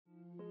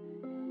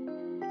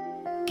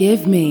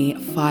Give me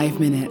 5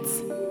 minutes.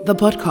 The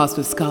podcast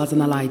with Scars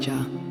and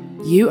Elijah.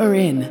 You are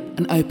in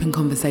an open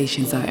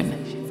conversation zone.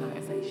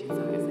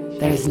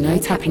 There is no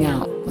tapping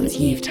out once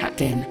you've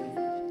tapped in.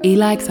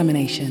 Eli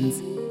examinations,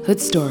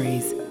 hood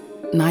stories,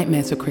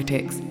 nightmares for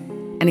critics.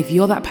 And if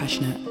you're that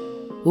passionate,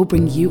 we'll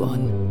bring you on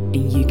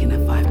and you can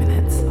have 5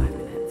 minutes. 5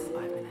 minutes,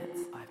 5 minutes,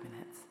 5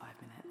 minutes,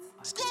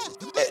 5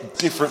 minutes.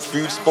 Different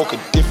food, spoke a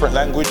different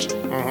language. Do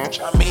you know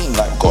what I mean?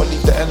 Like, gotta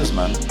leave the ends,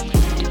 man.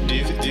 Do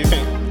you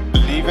think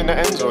leaving the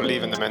ends or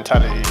leaving the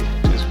mentality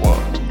is what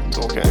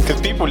talking? Because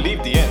people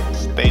leave the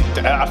ends.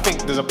 I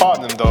think there's a part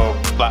of them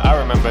though. Like I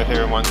remember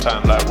hearing one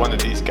time, like one of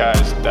these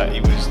guys that he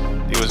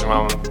was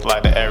around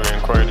like the area in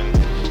Croydon.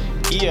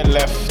 He had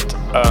left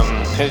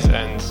his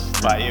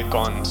ends, like he had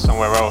gone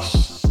somewhere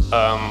else.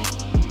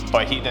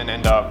 But he then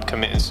ended up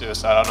committing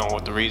suicide. I don't know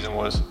what the reason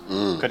was.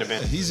 Could have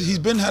been. He's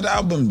been had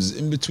albums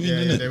in between,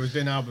 innit? There was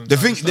been albums.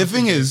 The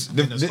thing is,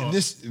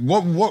 this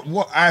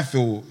what I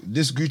feel,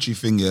 this Gucci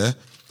thing, yeah.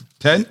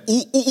 10.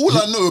 All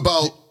I know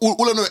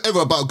ever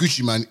about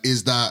Gucci, man,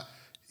 is that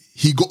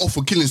he got off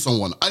for killing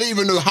someone. I didn't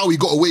even know how he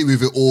got away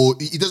with it, or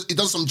he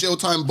does some jail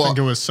time. But I think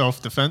it was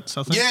self-defense.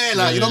 I think. Yeah,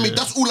 like you know what I mean.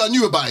 That's all I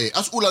knew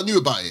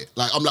about it.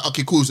 Like I'm like,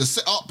 okay, cool. It's a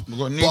setup. We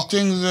got new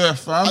things there,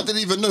 fam. I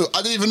didn't even know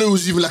it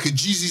was even like a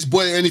Jeezy's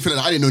boy or anything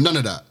like that. I didn't know none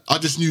of that. I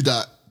just knew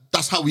that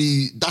that's how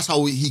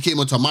he came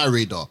onto my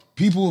radar.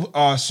 People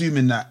are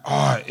assuming that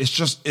it's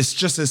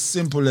just as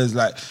simple as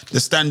like the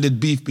standard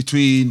beef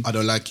between I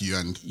don't like you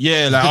and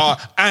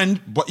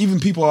but even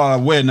people are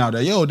aware now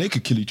that they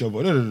could kill each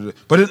other.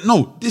 But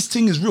no, this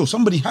thing is real.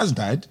 Somebody has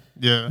died.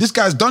 Yeah. This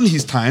guy's done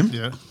his time.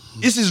 Yeah.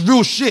 This is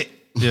real shit.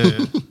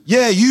 Yeah.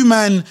 Yeah, you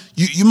man,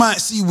 you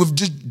might see with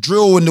just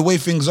drill and the way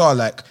things are,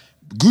 like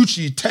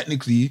Gucci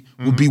technically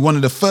would be one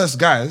of the first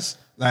guys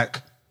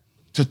like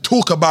to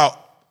talk about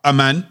a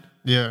man.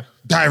 Yeah.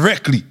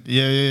 Directly.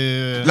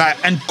 Yeah. Like,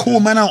 and call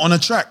man out on a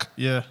track.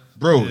 Yeah.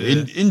 Bro,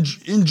 in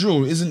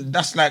drill,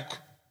 that's like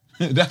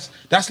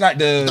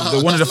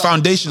the one of the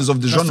foundations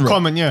of the genre. It's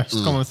common, yeah. It's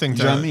a common thing Do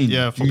you know what I mean?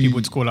 Yeah, for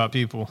people to call out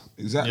people.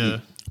 Exactly. Yeah.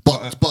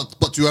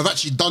 But to have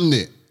actually done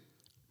it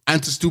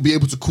and to still be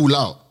able to call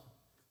out,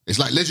 it's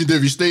like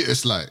legendary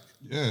status, like.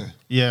 Yeah.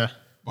 Yeah.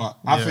 But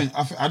I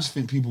just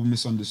think people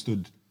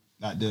misunderstood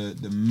like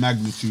the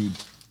magnitude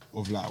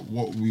of like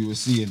what we were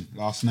seeing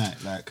last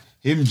night. Like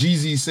him,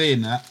 Jeezy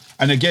saying that,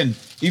 and again,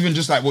 even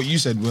just like what you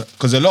said,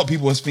 because a lot of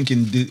people was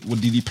thinking, did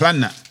he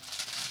plan that?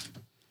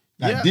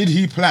 Like, did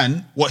he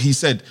plan what he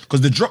said?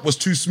 Because the drop was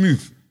too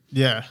smooth.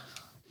 Yeah.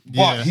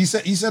 But he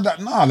said that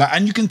like,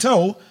 and you can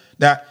tell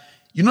that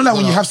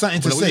when you have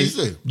something to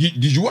say.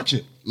 Did you watch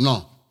it?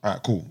 No.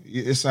 Alright, cool.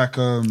 It's like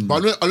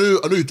But I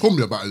know you told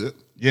me about it.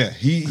 Yeah,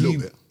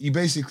 he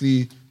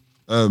basically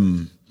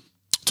talking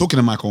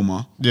to Mike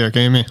Omar. Yeah,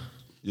 can you hear me?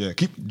 Yeah,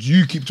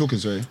 keep talking,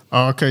 sorry.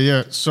 Oh, okay,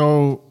 yeah.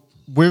 So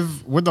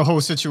with the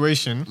whole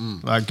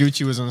situation, like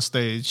Gucci was on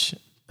stage,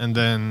 and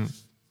then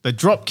the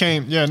drop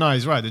came. Yeah, no,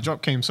 he's right. The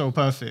drop came so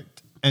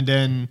perfect, and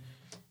then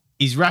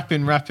he's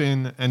rapping,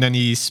 and then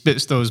he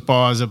spits those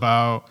bars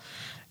about,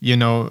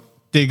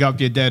 dig up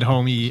your dead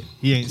homie.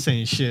 He ain't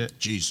saying shit.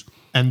 Jeez.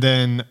 And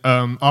then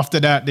after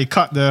that, they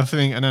cut the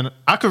thing, and then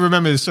I could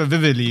remember it so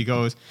vividly. He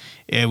goes,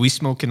 "Yeah, we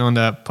smoking on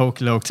that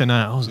Pokelogue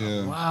tonight." I was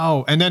like,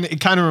 "Wow!" And then it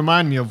kind of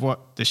reminded me of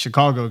what the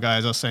Chicago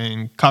guys are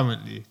saying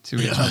currently to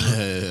each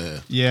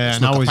other. Yeah,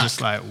 and I was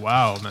just like,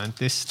 "Wow, man!"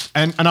 This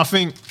and I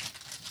think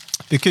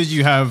because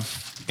you have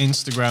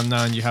Instagram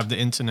now and you have the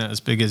internet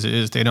as big as it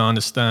is, they don't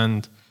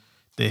understand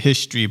the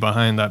history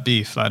behind that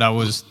beef. Like that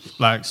was,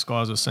 like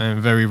Scars was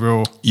saying, very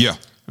real. Yeah,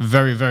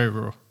 very, very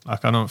real.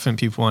 Like, I don't think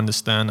people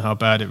understand how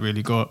bad it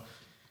really got.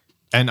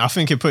 And I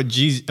think it put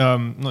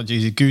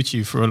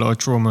Gucci through a lot of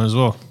trauma as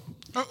well.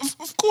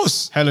 Of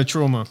course. Hella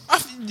trauma.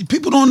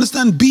 People don't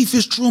understand beef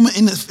is trauma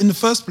in the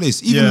first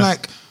place. Even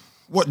like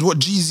what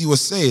Jeezy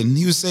was saying.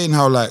 He was saying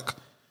how like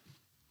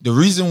the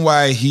reason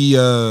why he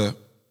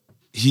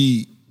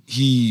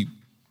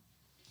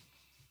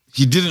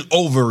didn't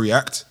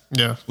overreact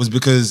was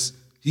because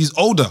he's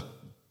older.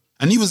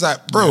 And he was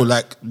like, bro,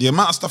 like the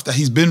amount of stuff that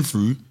he's been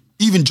through,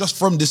 even just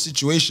from this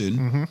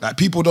situation, like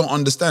people don't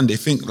understand. They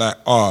think like,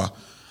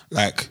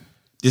 like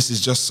this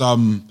is just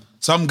some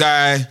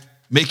guy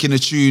making a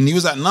tune. He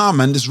was like, nah,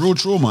 man, this real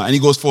trauma. And he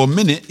goes, for a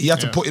minute, he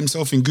had to put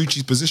himself in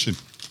Gucci's position.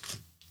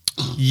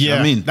 Yeah, you know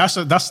what I mean,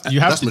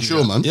 that's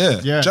mature, man. Yeah,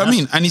 do you know what I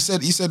mean? And he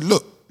said,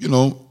 look, he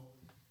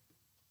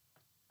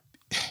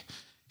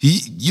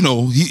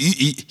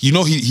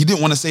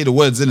didn't want to say the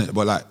words in it,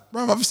 but like,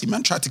 bro, obviously,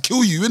 man tried to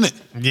kill you, innit?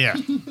 Yeah,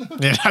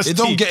 it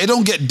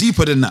don't get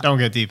deeper than that. Don't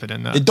get deeper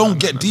than that. It don't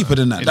get deeper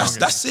than that.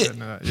 That's it.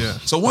 Yeah.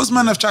 So once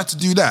man have tried to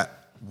do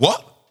that,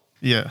 what?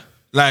 Yeah.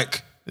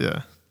 Like,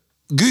 yeah.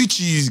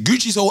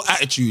 Gucci's whole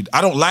attitude,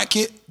 I don't like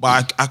it,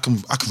 but I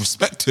can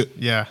respect it.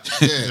 Yeah.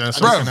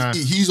 Bro,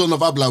 he's on the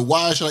vibe like,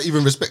 why should I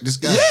even respect this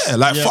guy? Yeah,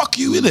 like fuck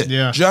you, innit?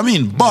 Yeah. Do you know what I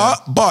mean?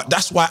 But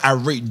that's why I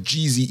rate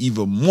Jeezy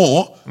even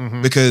more,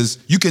 because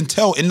you can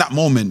tell in that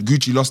moment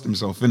Gucci lost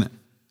himself, innit?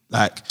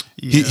 Like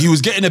he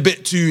was getting a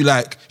bit too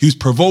like, he was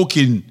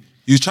provoking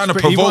He was trying to He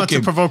provoke wanted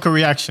him. to provoke a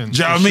reaction. Do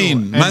you know what I for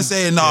mean? sure. Man And-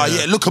 saying,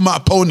 look at my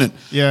opponent.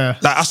 Yeah.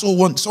 Like I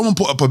saw someone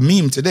put up a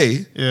meme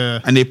today. Yeah.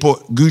 And they put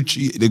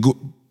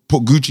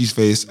put Gucci's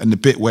face and the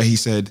bit where he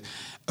said,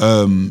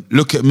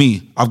 look at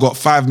me. I've got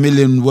 5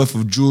 million worth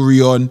of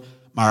jewelry on.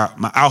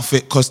 My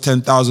outfit costs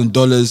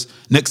 $10,000.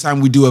 Next time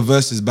we do a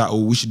versus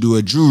battle, we should do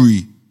a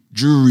jewelry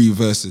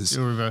versus.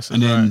 Jewelry versus,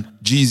 and then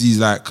right. Jeezy's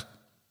like,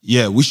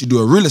 yeah, we should do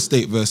a real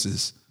estate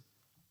versus.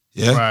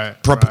 Yeah.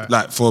 Right, Proper, right.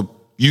 like for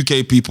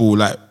UK people,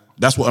 like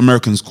that's what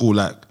Americans call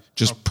like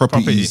just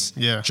properties.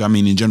 property, yeah. Do you know what I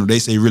mean? In general, they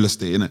say real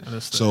estate, innit? Real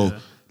estate, So yeah.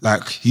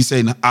 like he's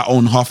saying I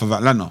own half of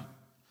Atlanta.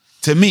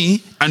 To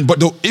me,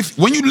 if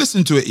when you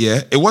listen to it,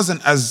 yeah, it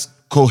wasn't as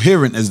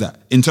coherent as that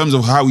in terms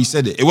of how he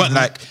said it. It wasn't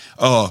like,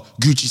 oh,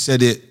 Gucci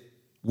said it.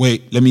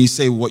 Wait, let me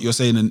say what you're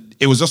saying. And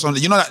it was just on,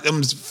 like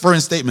them foreign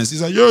statements.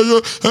 He's like, yeah,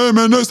 hey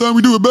man, next time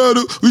we do a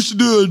battle, we should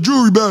do a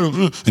jewelry battle.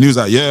 And he was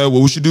like, yeah,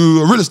 well, we should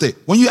do a real estate.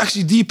 When you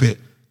actually deep it,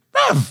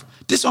 bruv,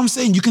 this is what I'm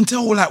saying. You can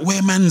tell like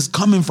where man's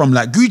coming from.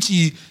 Like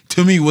Gucci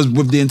to me was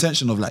with the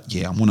intention of like,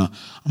 yeah, I'm gonna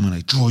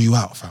draw you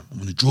out, fam. I'm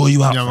gonna draw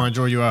you out. Yeah, fam. I'm gonna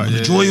draw you out. I'm gonna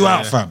Yeah, draw yeah, you yeah,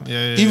 out, yeah. fam.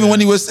 Yeah, Even yeah. when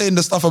he was saying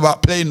the stuff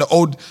about playing the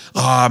old,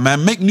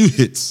 man, make new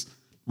hits,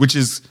 which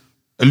is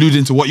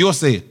alluding to what you're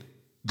saying.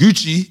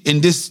 Gucci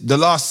in the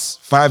last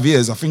 5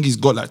 years, I think he's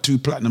got like 2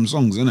 platinum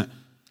songs, innit?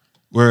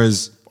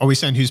 Whereas Are we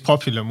saying who's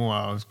popular more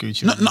out of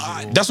Gucci? no,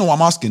 that's not what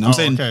I'm asking. I'm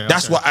saying okay,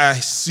 that's okay. what I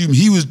assume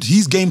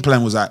his game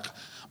plan was like.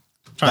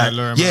 Trying to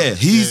lure him yeah, out.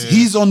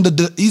 he's on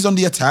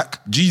the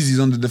attack. Jeezy's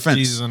on the defense.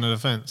 Jesus on the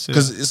defense. Yeah.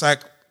 Because it's like,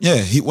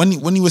 yeah, when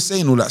he was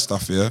saying all that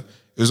stuff, yeah,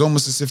 it was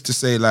almost as if to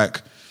say like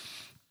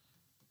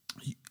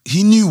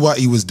he knew what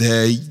he was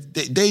there.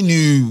 They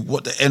knew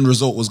what the end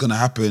result was gonna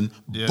happen,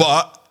 Yeah.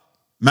 but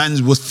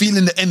man was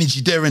feeling the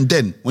energy there and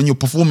then when you're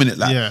performing it.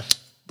 Like, Yeah.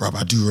 bro,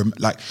 I do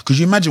like. Could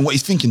you imagine what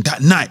he's thinking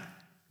that night?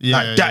 Yeah,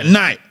 like yeah, that yeah.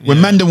 night when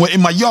Yeah. man them were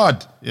in my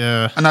yard,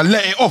 Yeah. and I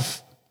let it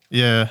off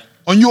Yeah.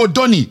 on your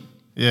Donny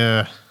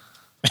Yeah.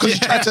 because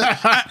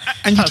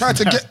you tried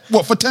to get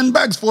what for 10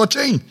 bags for a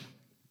chain.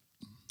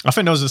 I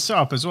think there was a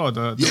setup as well.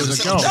 There Yeah, was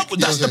the a girl. setup,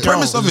 That's yeah, the yeah,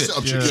 premise yeah. of The it.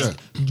 setup Yeah. chick,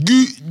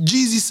 yeah.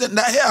 Jeezy sent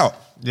that hit out,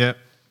 Yeah.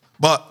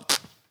 but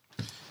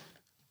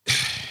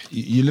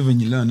you live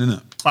and you learn,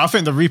 innit? But I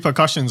think the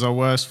repercussions are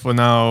worse for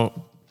now.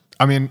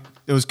 I mean,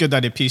 it was good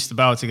that they pieced the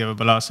battle together,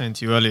 but like I was saying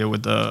to you earlier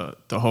with the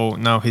whole,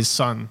 now his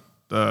son,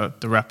 the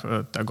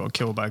rapper that got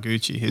killed by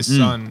Gucci, his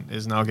son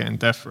is now getting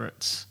death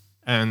threats.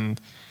 And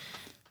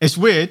it's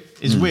weird.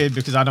 It's weird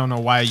because I don't know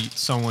why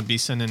someone would be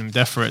sending him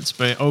death threats,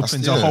 but it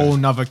opens a yeah. whole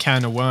nother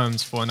can of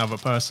worms for another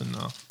person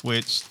now,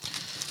 which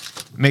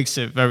makes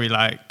it very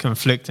like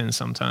conflicting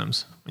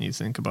sometimes when you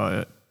think about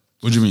it.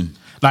 What do you mean?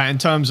 Like in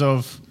terms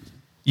of,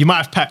 you might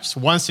have patched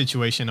one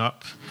situation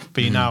up,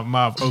 but you now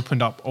might have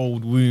opened up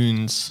old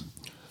wounds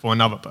for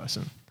another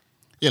person.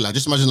 Yeah, like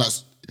just imagine like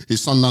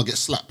his son now gets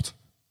slapped.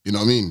 You know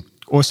what I mean?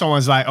 Or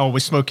someone's like, oh, we're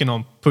smoking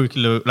on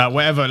Pookaloo, like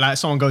whatever. Like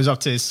someone goes up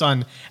to his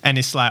son and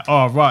it's like,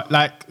 oh, right.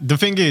 Like the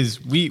thing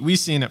is, we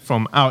seen it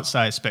from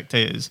outside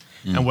spectators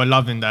and we're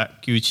loving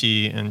that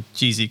Gucci and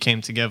Jeezy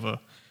came together.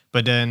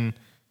 But then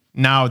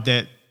now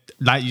that,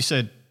 like you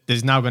said,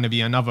 there's now going to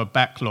be another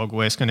backlog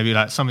where it's going to be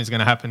like something's going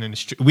to happen in the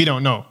street. We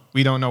don't know.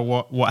 We don't know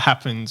what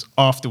happens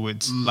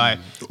afterwards. Like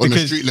On the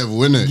street level,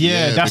 innit?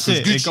 Yeah, that's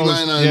because it. Gucci It goes-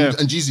 Mane and, yeah.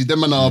 and Jeezy, them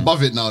man are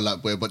above it now,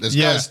 like, boy, but there's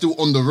Yeah. guys still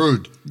on the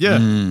road. Yeah,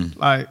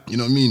 like You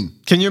know what I mean?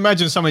 can you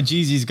imagine some of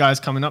Jeezy's guys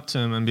coming up to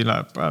him and be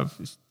like, bruv,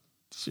 it's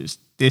just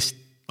this,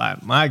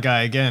 like, my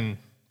guy again.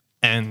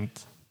 And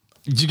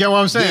do you get what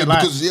I'm saying? Yeah, like,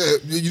 because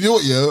you know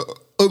what, yeah,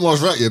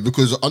 Omar's right, yeah,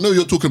 because I know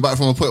you're talking about it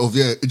from a point of,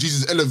 yeah,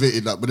 Jeezy's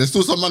elevated, like, but there's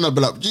still some man that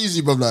be like,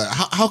 Jeezy, bro, like,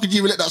 how could you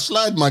even let that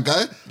slide, my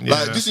guy? Yeah.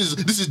 Like, this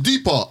is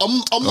deeper. I'm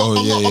not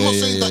yeah,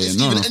 saying that it's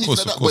no, even of anything course, like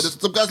of that, but course. there's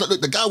some guys that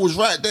look, the guy was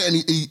right there and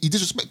he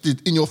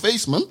disrespected in your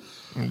face, man.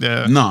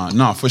 yeah.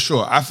 No, for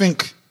sure. I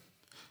think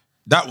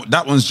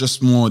that one's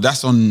just more.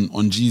 That's on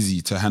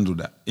Jeezy to handle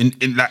that in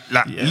like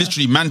Yeah.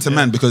 literally man to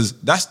man, because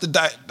that's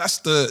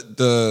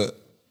the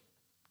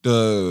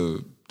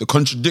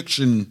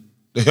contradiction,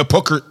 the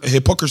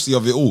hypocrisy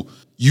of it all.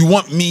 You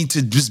want me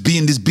to just be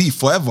in this beef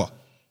forever?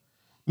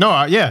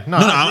 No, yeah. No,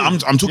 No, I agree.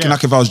 I'm talking Yeah.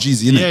 like if I was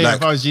Jeezy, innit? Yeah, yeah, like,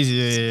 if I was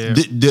Jeezy,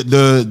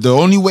 yeah. the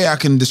only way I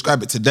can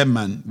describe it to them,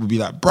 man, would be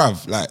like,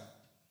 bruv, like,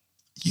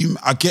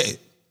 I get it.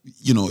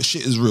 You know,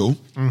 shit is real.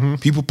 Mm-hmm.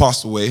 People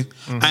pass away.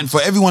 And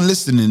for everyone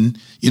listening,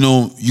 you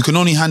know, you can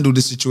only handle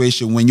the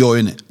situation when you're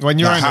in it. When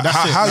you're in it,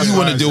 that's it. How That's you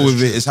what want I to say. deal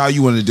with it is how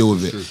you want to deal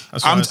with it.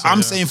 That's what I say, I'm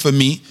yeah. saying for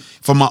me,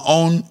 for my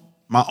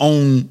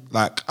own,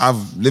 like,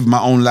 I've lived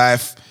my own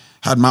life,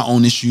 had my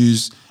own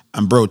issues,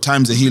 and bro,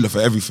 time's a healer for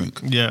everything.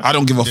 Yeah. I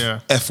don't give a Yeah.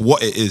 F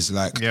what it is.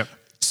 Like, Yep.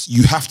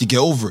 you have to get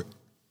over it.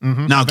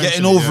 Now,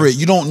 getting Eventually, over yeah. it,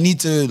 you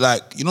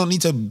don't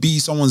need to be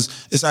someone's.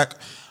 It's like,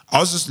 I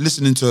was just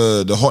listening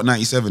to the Hot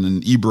 97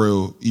 and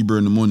Ebro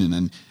in the morning,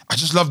 and I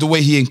just love the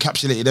way he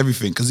encapsulated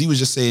everything, because he was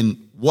just saying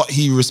what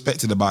he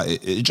respected about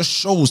it. It just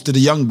shows to the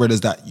young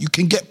brothers that you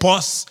can get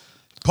past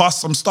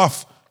some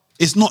stuff.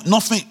 It's not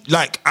nothing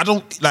like, I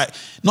don't like,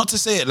 not to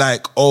say it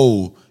like,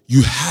 oh,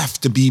 you have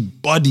to be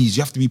buddies,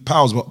 you have to be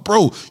pals. But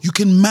bro, you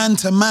can man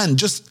to man,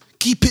 just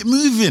keep it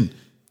moving.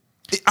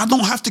 I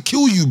don't have to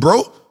kill you,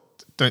 bro.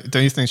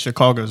 Don't you think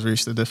Chicago's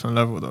reached a different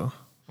level though?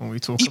 When we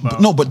talk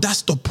about No, but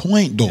that's the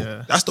point though.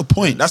 Yeah. That's the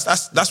point.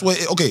 That's where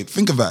okay,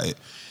 think about it.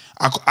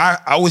 I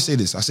always say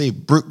this. I say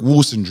brick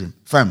wall syndrome.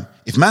 Fam,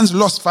 if man's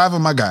lost 5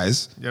 of my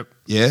guys, Yep.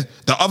 yeah,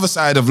 the other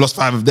side have lost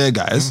 5 of their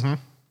guys,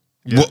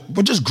 Yeah.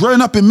 we're just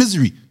growing up in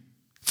misery.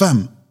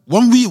 Fam,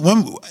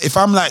 if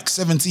I'm like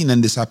 17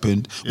 and this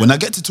happened, when I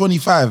get to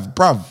 25,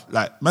 bruv,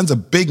 like man's a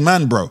big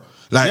man, bro.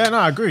 Like, Yeah, no,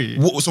 I agree.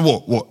 So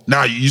what?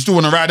 Now you still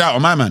want to ride out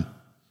on my man?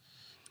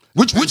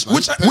 Which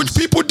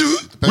people do?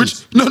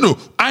 No,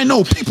 I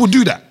know people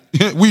do that.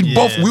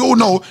 We all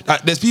know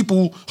that there's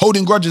people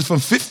holding grudges from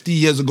 50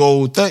 years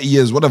ago, 30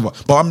 years, whatever.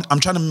 But I'm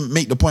trying to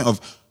make the point of,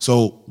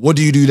 so what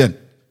do you do then?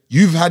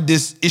 You've had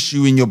this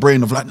issue in your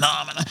brain of like,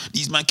 nah, man,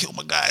 these men killed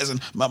my guys and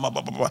blah, blah,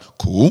 blah, blah, blah.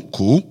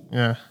 Cool.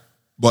 Yeah.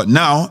 But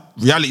now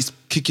reality's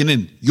kicking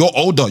in. You're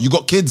older, you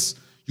got kids,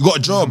 you got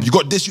a job, you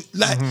got this.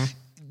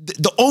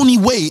 The only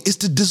way is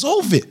to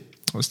dissolve it.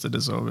 What's to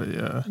dissolve it?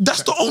 Yeah.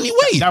 That's the only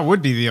way. That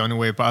would be the only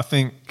way, but I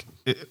think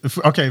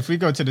if we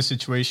go to the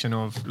situation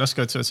of, let's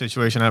go to a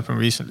situation that happened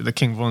recently, the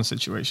King Von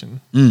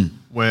situation,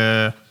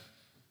 where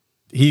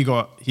he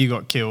got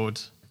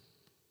killed.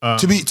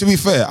 To be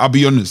fair, I'll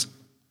be honest.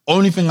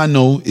 Only thing I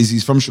know is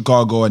he's from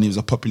Chicago and he was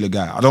a popular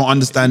guy. I don't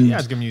understand He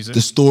has good music. the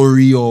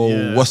story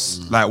or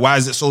what's like. Why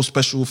is it so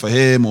special for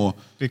him? Or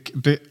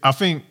I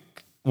think.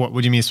 What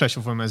do you mean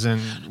special for him? As in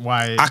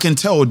why? I can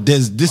tell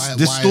there's this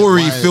Why-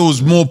 story why-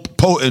 feels more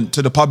potent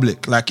to the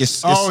public. Like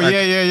it's like,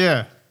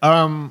 yeah.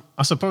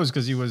 I suppose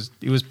because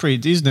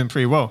he's doing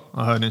pretty well.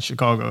 I heard in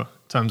Chicago in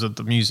terms of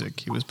the music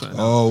he was putting out.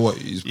 Oh, what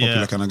he's a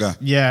popular kind of guy.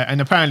 Yeah,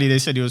 and apparently they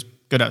said he was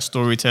good at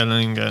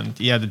storytelling and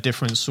he had a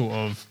different sort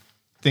of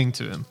thing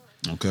to him.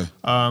 Okay.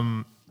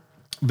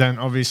 Then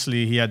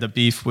obviously he had the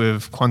beef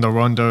with Quando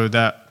Rondo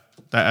that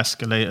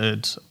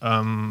escalated,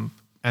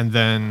 and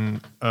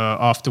then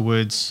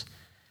afterwards,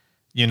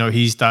 you know,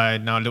 he's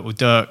died. Now Little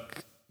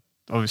Durk,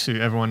 obviously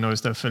everyone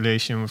knows the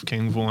affiliation with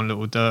King Von,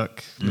 Little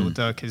Durk. Little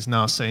Durk is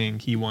now saying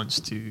he wants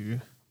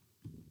to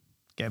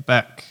get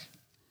back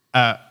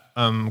at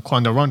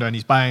Quando Rondo, and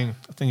he's buying,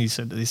 I think he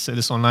said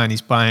this online,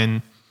 he's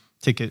buying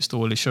tickets to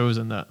all the shows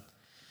and that.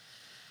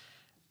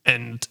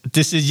 And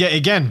this is yet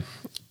again,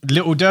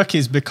 Little Durk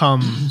has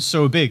become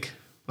so big.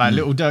 Like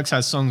Little Durk's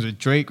had songs with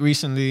Drake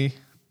recently,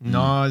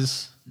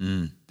 Nas,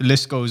 the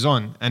list goes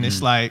on. And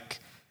it's like,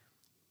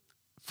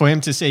 for him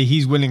to say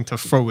he's willing to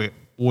throw it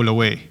all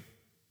away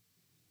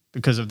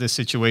because of this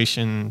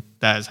situation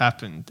that has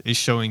happened is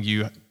showing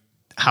you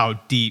how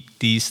deep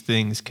these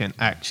things can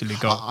actually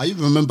go. I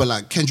even remember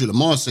like Kendrick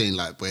Lamar saying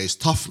like, "But it's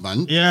tough,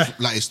 man. Yeah.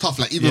 like it's tough.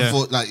 Like even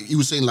for like he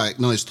was saying like,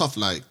 no, it's tough.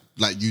 Like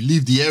you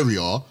leave the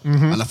area,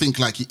 and I think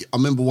like I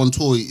remember one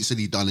tour he said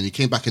he done, and he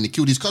came back and he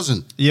killed his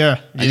cousin. And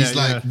he's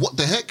like, what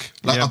the heck?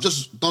 Like I've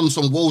just done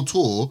some world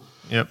tour.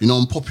 Yep. You know,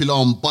 I'm popular,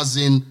 I'm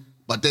buzzing,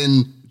 but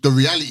then the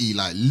reality,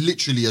 like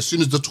literally, as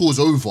soon as the tour's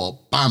over,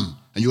 bam,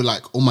 and you're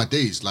like, oh my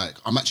days, like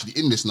I'm actually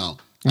in this now.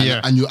 And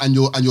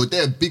you're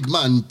there, big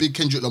man, big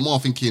Kendrick Lamar,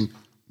 thinking,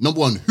 number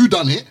one, who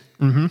done it?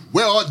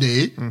 Where are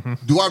they?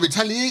 Do I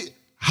retaliate?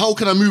 How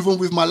can I move on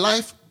with my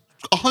life?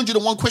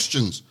 101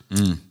 questions.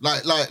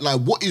 Like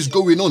what is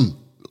going on?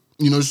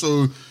 You know,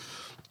 so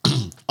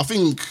I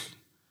think,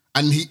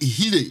 and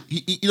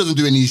he doesn't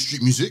do any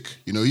street music.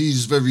 You know,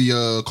 he's very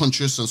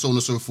conscious and so on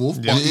and so forth.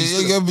 Yeah. But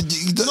he's,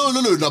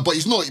 no. But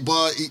he's not.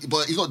 But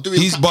he's not doing.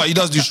 But he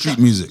does do street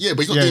music. Yeah,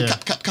 but he's not doing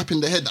cap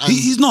in the head. And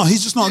He's not.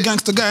 He's just not a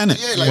gangster guy,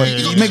 innit? Yeah, like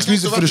He makes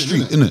music for the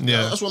street, innit?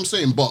 Yeah. That's what I'm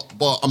saying. But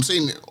I'm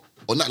saying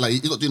on that, like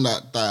he's not doing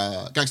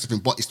that gangster thing,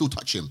 but it still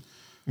touch him.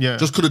 Yeah.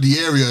 Just because of the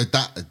area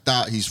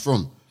that he's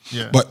from.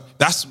 Yeah. But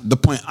that's the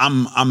point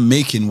I'm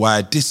making,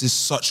 why this is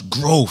such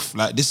growth.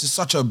 Like this is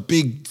such a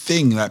big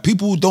thing. Like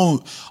people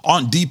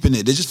aren't deep in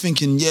it. They're just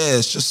thinking, yeah,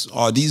 it's just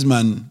these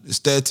man, it's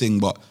their thing.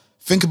 But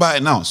think about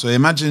it now. So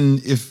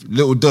imagine if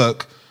Little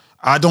Durk,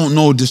 I don't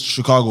know this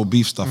Chicago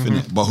beef stuff in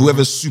it, but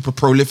whoever's super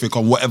prolific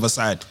on whatever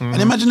side, and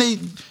imagine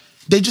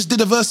they just did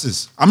the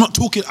verses. I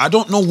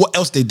don't know what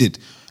else they did.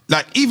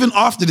 Like even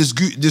after this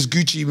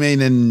Gucci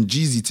Mane and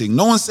Jeezy thing,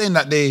 no one's saying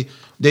that they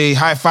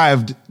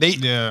high-fived.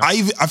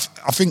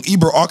 I think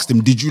Ebro asked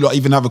him, did you lot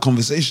even have a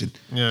conversation?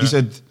 Yeah. He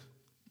said,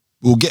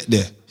 we'll get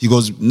there. He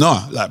goes,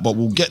 nah, but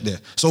we'll get there.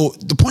 So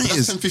the point That's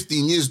is 10,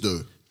 15 years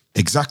though.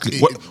 exactly.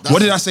 What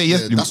did I say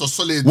yesterday? That's a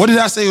solid. What did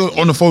I say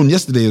on the phone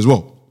yesterday as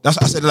well? That's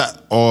what I said, like,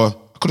 or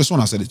I could have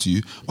sworn I said it to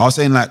you. I was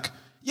saying like,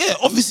 yeah,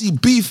 obviously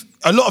beef,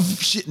 a lot of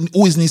shit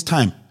always needs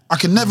time. I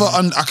can never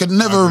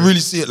really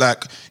see it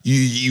like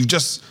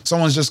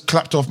someone's just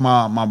clapped off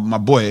my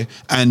boy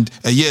and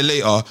a year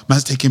later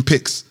man's taking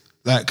pics.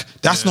 Like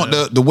that's not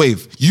the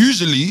wave.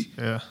 Usually,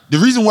 the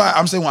reason why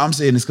I'm saying what I'm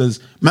saying is because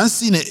man's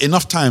seen it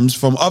enough times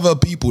from other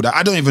people that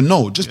I don't even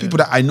know, just people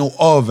that I know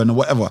of and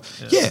whatever.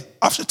 Yeah,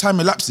 after time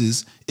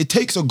elapses, it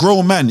takes a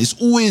grown man. It's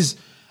always,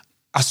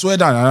 I swear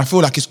down, and I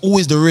feel like it's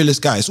always the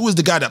realest guy. It's always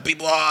the guy that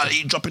people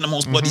he dropping the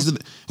most bodies.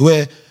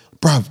 Where,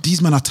 bruv,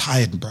 these men are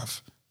tired,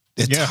 bruv.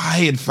 They're Yeah.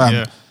 tired, fam.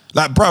 Yeah.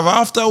 Like, bruv,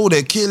 after all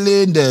their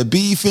killing, their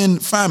beefing,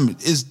 fam,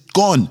 is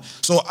gone.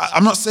 So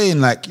I'm not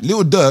saying like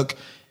Lil Durk,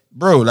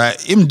 bro,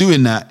 like him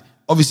doing that,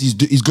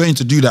 obviously he's going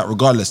to do that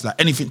regardless, like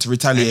anything to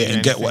retaliate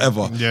and get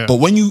whatever. Yeah. But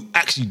when you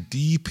actually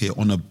deep it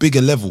on a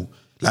bigger level,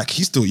 like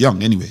he's still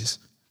young anyways.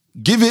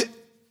 Give it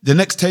the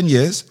next 10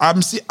 years. I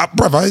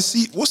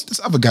see, what's this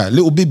other guy,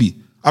 Little Bibby?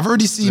 I've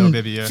already seen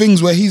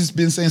things where he's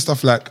been saying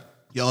stuff like,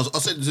 yeah, I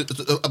was saying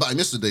about him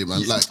yesterday,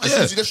 man. Like, as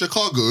soon as he left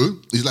Chicago,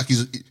 he's like,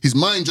 his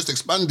mind just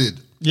expanded.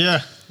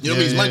 Yeah. You know what I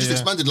mean? His mind just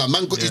expanded. Like,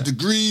 man got his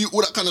degree,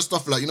 all that kind of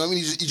stuff. Like, you know what I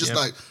mean? He's just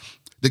like,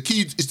 the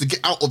key is to get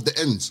out of the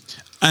ends.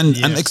 And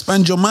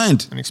expand your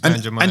mind. And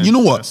expand your mind. And you know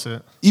what? That's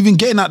it. Even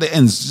getting out the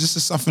ends, just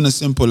something as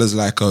simple as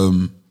like,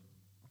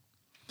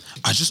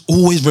 I just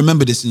always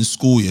remember this in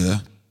school, yeah?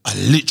 I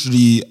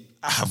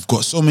have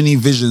got so many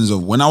visions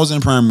of when I was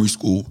in primary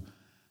school,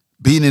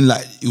 being in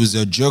like, it was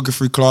a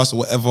geography class or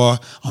whatever.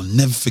 I'll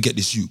never forget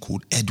this youth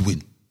called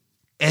Edwin.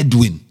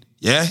 Edwin,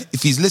 yeah?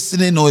 If he's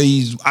listening or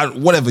he's,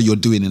 whatever you're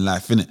doing in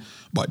life, innit?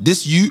 But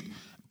this youth,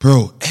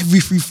 bro, every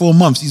 3-4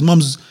 months, his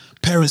mum's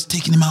parents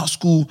taking him out of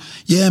school.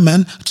 Yeah,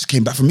 man, I just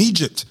came back from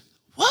Egypt.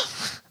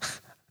 What?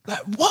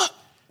 Like, what?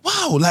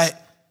 Wow, like,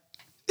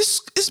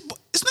 it's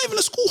not even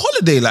a school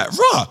holiday, like,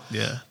 rah.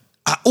 Yeah.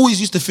 I always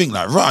used to think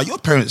like, rah, your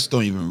parents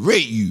don't even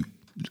rate you.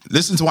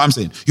 Listen to what I'm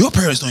saying. Your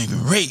parents don't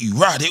even rate you,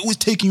 rah. They're always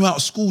taking you out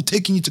of school,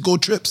 taking you to go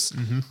trips.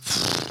 Mm-hmm.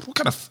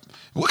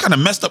 What kind of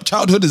messed up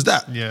childhood is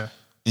that? Yeah.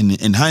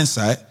 In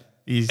hindsight,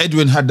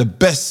 Edwin had the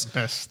best,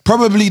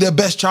 probably the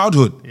best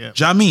childhood. Yeah. Do you know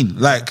what I mean?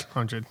 Like,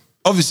 100.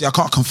 Obviously, I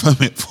can't confirm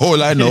it for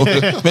all I know.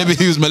 Maybe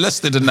he was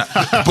molested and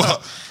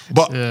that.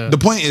 But the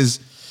point is,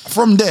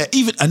 from there,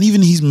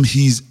 even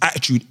his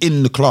attitude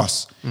in the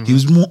class, he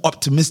was more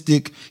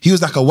optimistic. He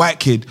was like a white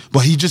kid, but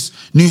he just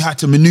knew how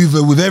to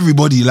maneuver with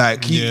everybody.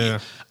 Like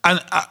and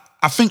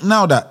I think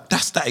now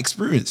that's that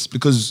experience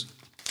because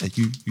like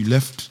you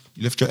left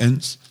your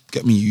ends.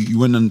 Get me? You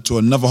went on to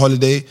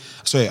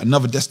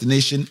another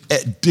destination,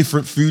 ate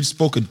different food,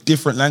 spoke a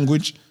different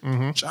language. Do you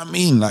know what I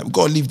mean? Like we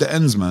gotta leave the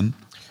ends, man.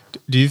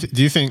 Do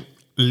you think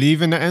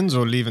leaving the ends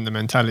or leaving the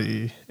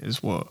mentality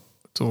is what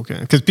talking?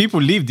 Because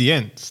people leave the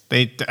ends.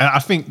 I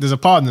think there's a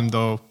part of them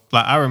though.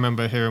 Like I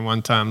remember hearing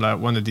one time, like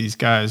one of these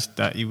guys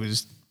that he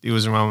was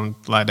around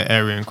like the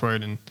area in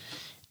Croydon.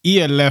 He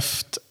had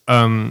left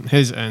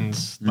his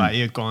ends, like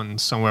he had gone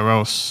somewhere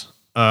else.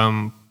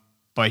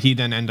 But he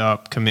then ended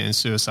up committing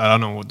suicide. I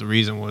don't know what the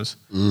reason was.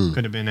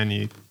 Could have been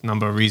any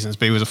number of reasons,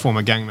 but he was a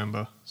former gang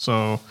member.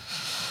 So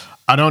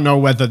I don't know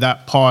whether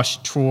that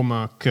past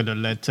trauma could have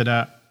led to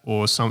that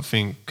or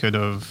something could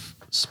have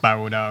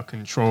spiraled out of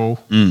control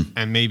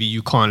and maybe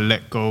you can't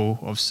let go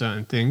of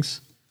certain things.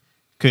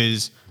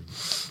 Because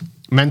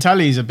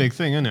mentality is a big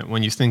thing, isn't it?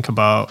 When you think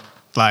about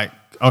like,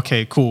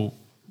 okay, cool.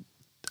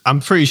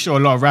 I'm pretty sure a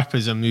lot of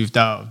rappers have moved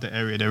out of the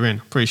area they're in.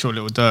 Pretty sure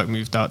Lil Durk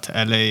moved out to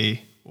LA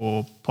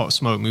or Pop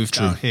Smoke moved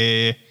out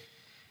here.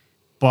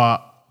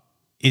 But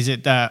is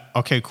it that,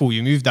 okay, cool,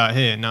 you moved out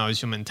here, now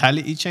is your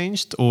mentality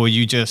changed? Or are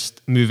you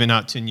just moving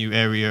out to a new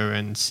area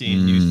and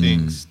seeing new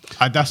things?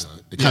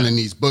 It kind of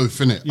needs both,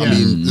 innit? Yeah. I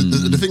mean,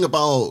 the thing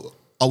about,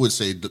 I would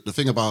say, the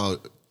thing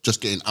about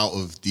just getting out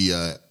of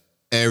the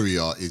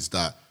area is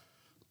that,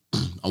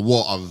 and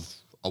what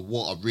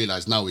I've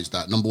realised now is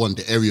that, number one,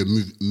 the area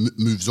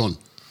moves on.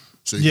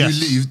 So if you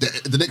leave,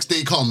 the next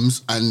day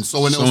comes and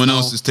someone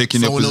else is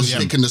taking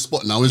the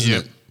spot now, isn't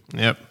it?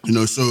 Yep. You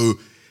know, so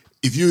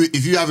if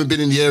you haven't been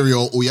in the area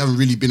or you haven't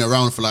really been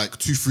around for like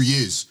 2-3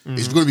 years,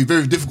 it's going to be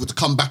very difficult to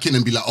come back in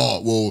and be like,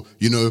 oh, well,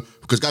 you know,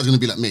 because guys are going to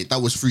be like, mate, that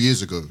was 3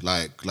 years ago.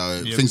 Like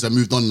things have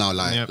moved on now.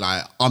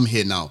 Like I'm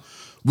here now,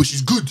 which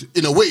is good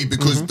in a way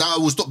because that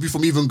will stop you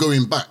from even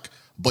going back.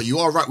 But you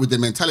are right with the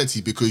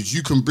mentality because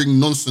you can bring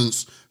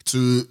nonsense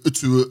to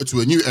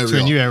a new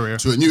area.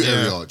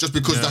 Just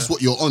because that's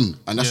what you're on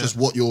and that's just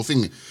what you're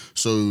thinking.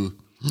 So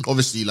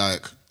obviously,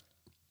 like,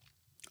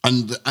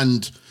 and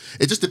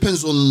it just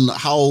depends on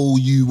how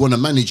you want to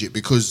manage it.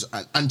 Because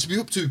and to be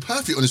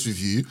perfectly honest with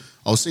you,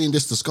 I was saying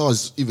this to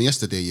Scars even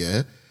yesterday.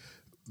 Yeah,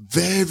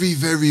 very,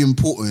 very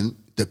important.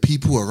 The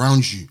people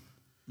around you.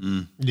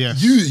 Yeah,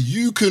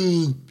 you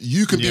can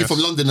be from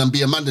London and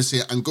be a man that's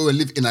here and go and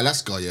live in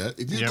Alaska. Yeah,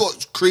 if you've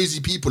got crazy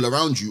people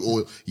around you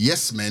or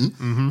yes men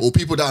or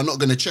people that are not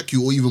going to check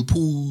you or even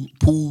pull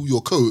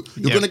your coat,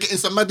 you're going to get in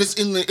some madness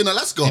in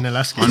Alaska. In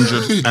Alaska,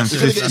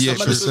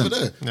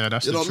 158%. Yeah,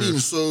 that's you know the what I mean.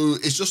 truth. So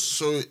it's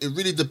just it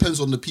really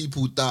depends on the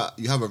people that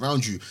you have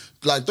around you.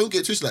 Like, don't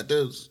get twisted. Like,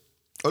 there's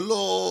a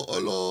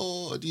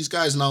lot of these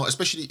guys now,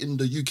 especially in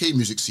the UK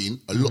music scene.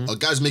 A lot of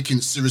guys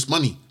making serious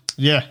money.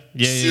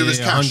 Serious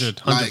cash,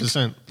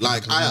 100%.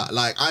 Like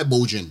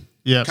eyeballing,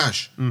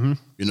 cash. You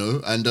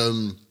know, and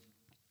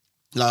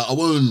like I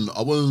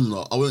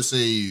won't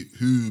say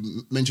who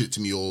mentioned it to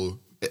me or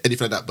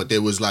anything like that, but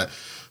there was like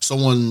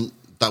someone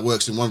that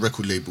works in one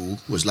record label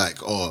was like,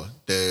 oh,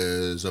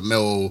 there's a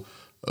male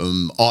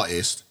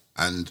artist,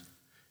 and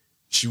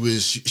she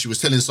was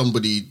telling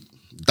somebody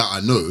that I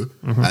know,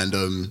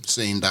 and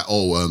saying that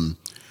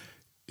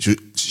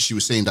she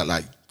was saying that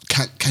like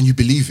can you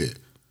believe it?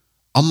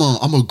 I'm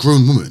a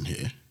grown woman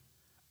here,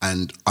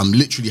 and I'm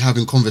literally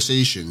having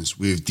conversations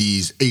with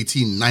these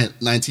 18,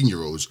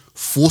 19-year-olds,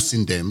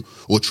 forcing them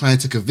or trying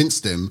to convince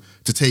them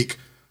to take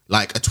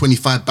like a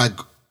 25 bag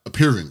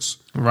appearance.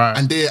 Right.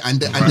 And they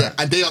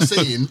are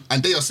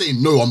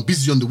saying, no, I'm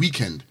busy on the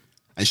weekend.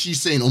 And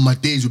she's saying, my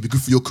days will be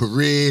good for your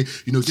career,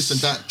 this and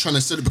that, trying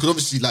to sell it, because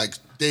obviously like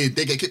they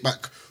get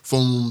kickback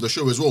from the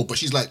show as well. But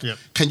she's like,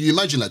 can you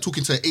imagine like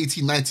talking to an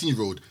 18,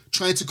 19-year-old,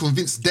 trying to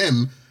convince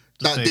them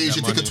that they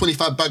should take a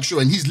 25 bag show,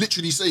 and he's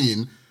literally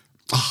saying,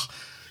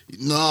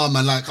 nah,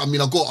 man, like, I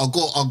mean, I got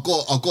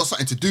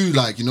something to do,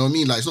 like, you know what I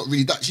mean? Like, it's not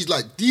really that. She's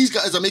like, these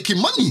guys are making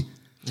money.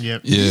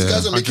 Yep. Yeah. These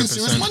guys are making 100%.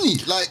 serious money.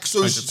 Like,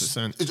 so it's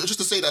 100%. just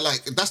to say that,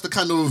 like, that's the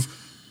kind of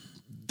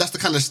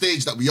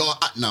stage that we are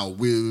at now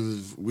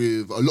with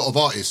a lot of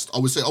artists. I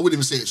wouldn't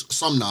even say it's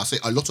some now, I say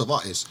a lot of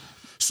artists.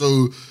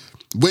 So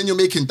when you're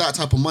making that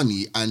type of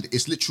money and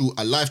it's literally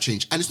a life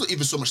change, and it's not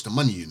even so much the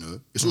money,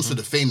 it's also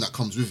the fame that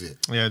comes with it.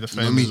 Yeah, the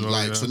fame. You know what I mean? as well,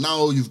 Like, yeah. so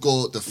now you've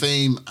got the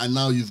fame and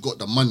now you've got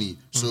the money.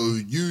 So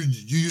you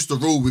used to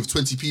roll with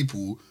 20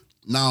 people.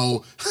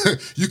 Now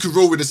you can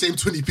roll with the same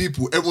 20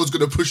 people. Everyone's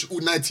gonna push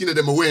all 19 of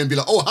them away and be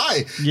like, "Oh,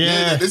 hi,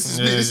 this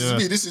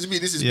is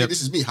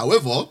me."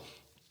 However,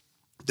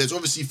 there's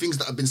obviously things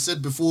that have been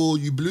said before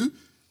you blew.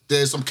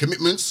 There's some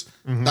commitments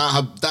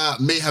that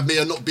may have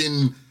not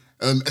been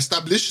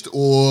established,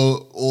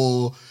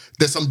 or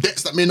there's some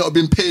debts that may not have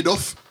been paid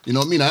off. You know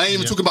what I mean? I ain't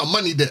even talking about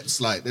money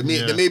debts. Like there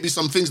may be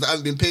some things that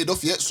haven't been paid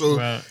off yet. So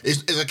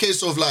it's a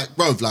case of like,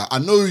 bro, like I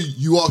know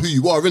you are who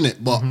you are,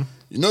 innit? But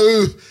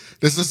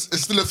there's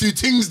still a few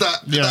things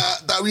that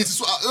we need to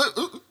sort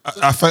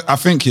out. I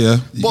think, yeah.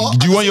 But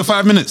Do you want your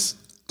 5 minutes?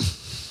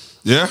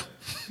 Yeah?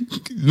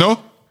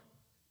 No?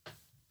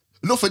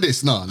 Not for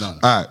this, no. All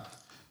right.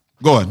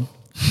 Go on.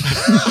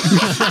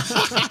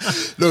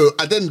 No,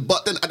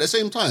 but then at the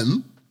same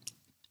time,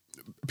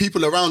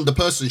 people around the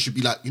person should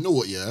be like, you know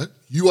what, yeah?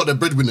 You are the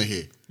breadwinner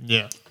here.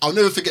 Yeah. I'll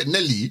never forget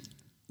Nelly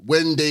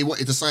when they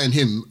wanted to sign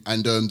him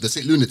and the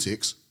St.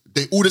 Lunatics.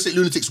 All the St.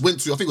 Lunatics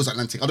went to, I think it was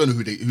Atlantic, I don't know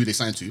who they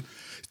signed to.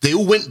 They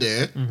all went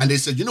there and they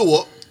said, you know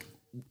what?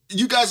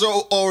 You guys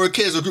are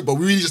okay as a group, but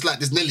we really just like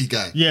this Nelly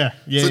guy. Yeah.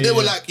 So they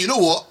were like, you know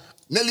what?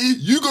 Nelly,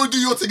 you go do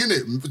your thing,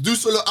 innit? Do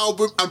solo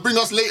album and bring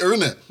us later,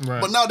 innit?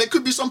 Right. But now there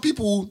could be some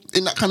people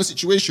in that kind of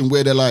situation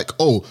where they're like,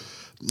 oh,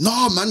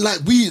 no, man,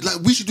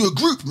 we should do a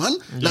group, man.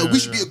 We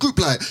should be a group,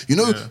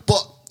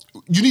 but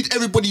you need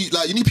everybody,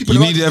 you need people.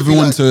 You need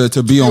everyone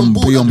to be on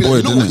board,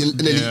 innit? And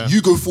then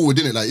you go forward,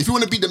 innit? Like, if you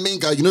want to be the main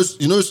guy,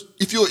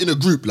 if you're in a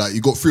group, like,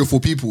 you got 3 or 4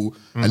 people,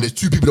 and there's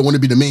 2 people that want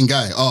to be the main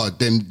guy,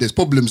 then there's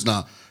problems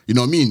now. You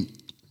know what I mean?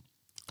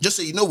 Just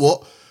say, you know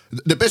what?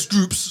 The best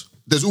groups,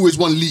 there's always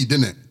one lead,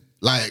 innit?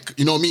 Like,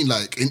 you know what I mean?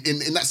 Like,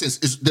 in that sense,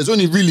 there's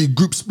only really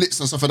group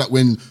splits and stuff like that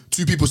when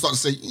 2 people start to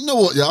say, you know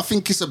what, I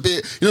think it's a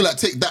bit, like,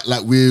 take that,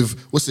 like, with,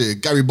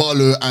 Gary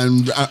Barlow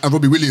and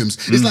Robbie Williams.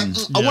 It's like,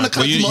 I want to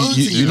kind of do my own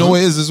thing. You know what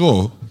it is as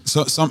well?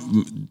 So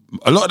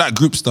a lot of that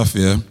group stuff,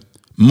 yeah,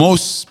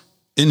 most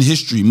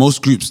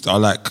groups are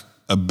like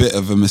a bit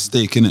of a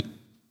mistake, innit?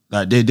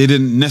 Like, they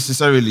didn't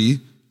necessarily,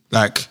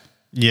 like,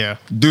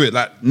 do it.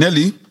 Like,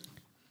 Nelly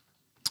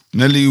he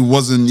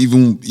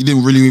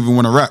didn't really even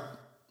want to rap.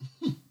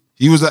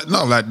 He was like,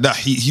 no, like that.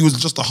 He was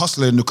just a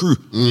hustler in the crew.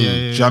 Do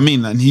you know what I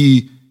mean? And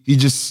he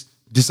just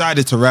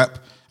decided to rap,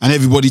 and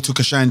everybody took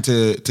a shine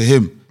to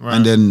him. Right.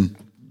 And then, do you know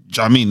what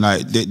I mean?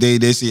 Like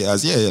they see it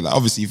as, like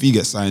obviously if he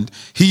gets signed,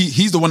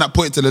 he's the one that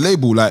put it to the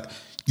label. Like,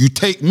 you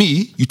take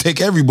me, you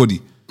take everybody.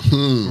 Do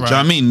you know what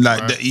I mean?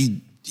 Like he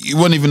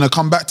wasn't even a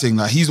comeback thing.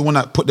 Like, he's the one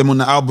that put them on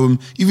the album.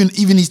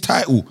 Even his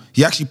title,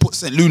 he actually put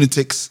St.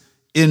 Lunatics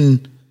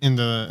in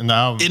the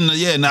album. In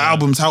the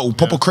album title,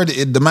 proper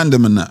credited the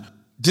Mandem and that.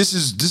 This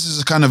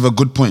is a kind of a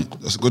good point.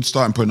 That's a good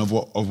starting point of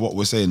what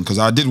we're saying, because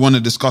I did want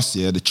to discuss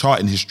the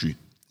charting history.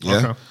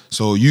 Yeah. Okay.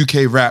 So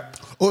UK rap.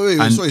 Oh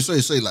wait,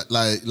 sorry.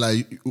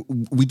 Like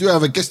we do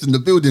have a guest in the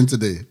building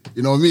today.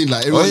 You know what I mean?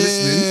 Like, everyone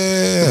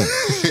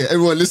listening.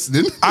 Everyone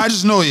listening. I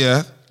just know,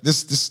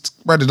 this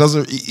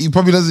brother he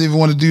probably doesn't even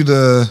want to do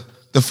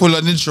the full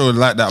on intro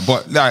like that.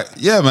 But like,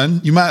 yeah,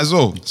 man, you might as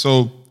well.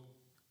 So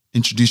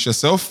introduce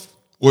yourself,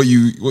 what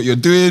you're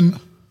doing,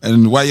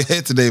 and why you're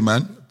here today,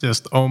 man.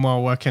 Just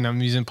Omar working at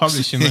music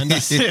publishing, man.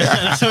 That's it.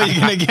 That's what you're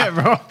gonna get,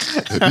 bro.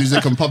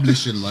 Music and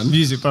publishing, man.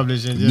 Music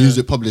publishing, yeah.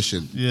 Music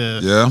publishing. Yeah.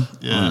 Yeah?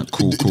 Yeah. Right,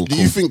 cool. Do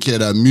you think,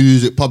 that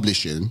music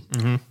publishing,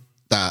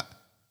 that,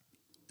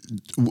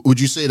 would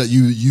you say that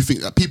you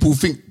think that people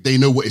think they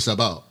know what it's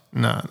about?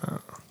 No.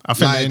 I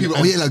think like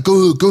people, like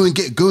go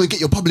and get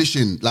your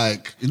publishing,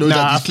 like,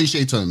 these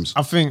cliche terms.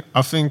 I think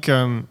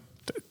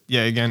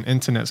again,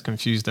 internet's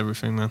confused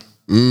everything, man.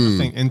 I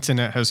think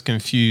internet has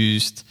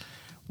confused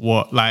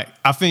I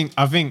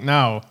think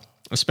now,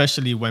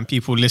 especially when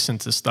people listen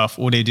to stuff,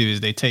 all they do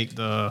is they take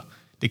the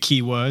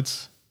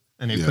keywords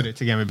and they put it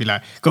together and be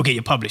like, go get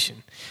your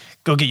publishing,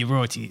 go get your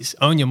royalties,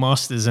 own your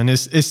masters. And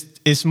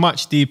it's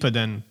much deeper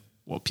than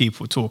what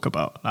people talk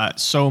about. Like,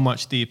 so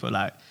much deeper.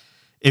 Like,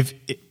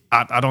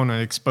 I don't want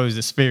to expose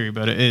this theory,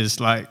 but it is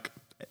like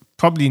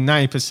probably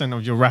 90%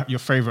 of your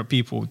favorite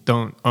people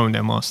don't own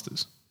their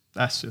masters.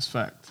 That's just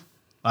fact.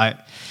 Like,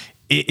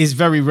 it is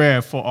very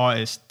rare for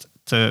artists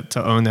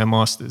to own their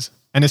masters.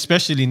 And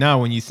especially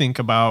now when you think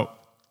about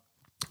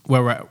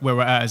where we're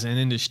at as an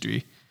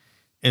industry,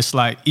 it's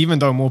like, even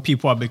though more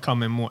people are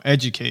becoming more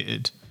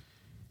educated,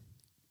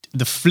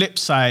 the flip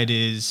side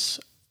is,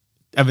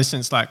 ever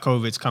since like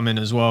COVID's come in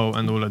as well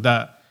and all of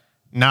that,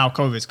 now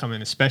COVID's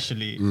coming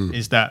especially,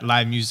 is that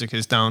live music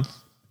is down.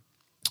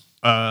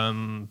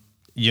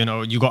 You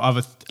know, you got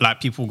other,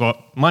 like, people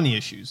got money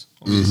issues,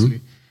 obviously.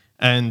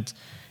 And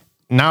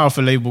now if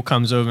a label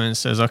comes over and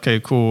says, okay,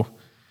 cool,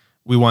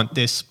 we want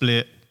this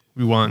split,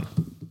 we want,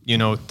 you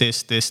know,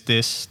 this,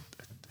 are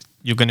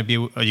you going to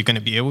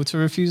be able to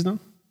refuse them?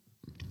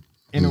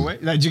 In a way?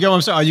 Like, do you get what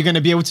I'm saying? Are you going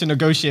to be able to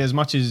negotiate as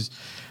much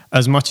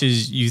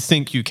as you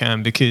think you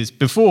can? Because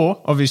before,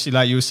 obviously,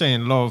 like you were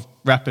saying, a lot of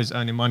rappers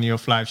earning money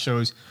off live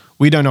shows.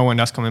 We don't know when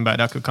that's coming back.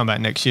 That could come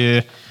back next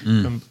year,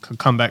 could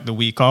come back the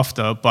week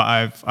after.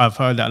 But I've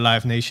heard that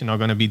Live Nation are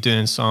going to be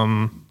doing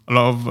a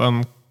lot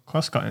of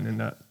cost cutting in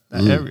that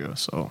area.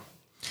 So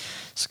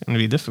it's going to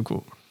be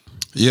difficult.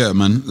 Yeah,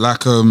 man.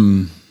 Like, I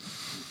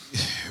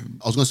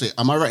was going to say,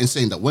 am I right in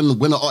saying that when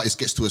an artist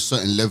gets to a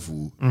certain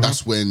level,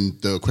 that's when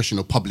the question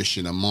of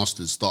publishing and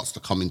masters starts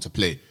to come into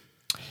play?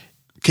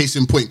 Case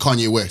in point,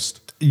 Kanye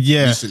West.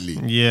 Yeah. Recently.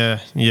 Yeah.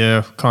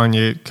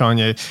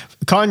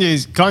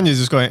 Kanye's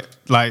just going,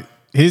 like,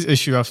 his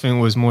issue, I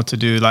think, was more to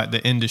do like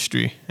the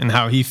industry and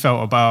how he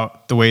felt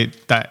about the way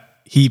that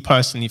he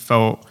personally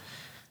felt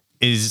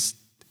is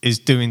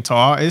doing to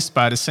artists.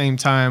 But at the same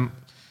time,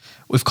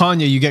 with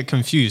Kanye, you get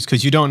confused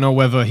because you don't know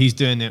whether he's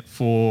doing it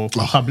for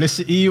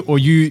publicity or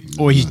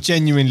he's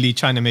genuinely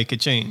trying to make a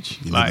change.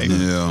 Like,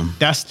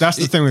 that's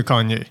the thing with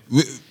Kanye.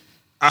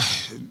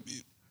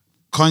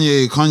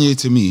 Kanye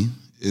to me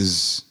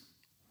is,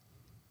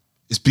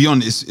 it's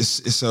beyond.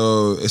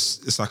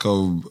 It's like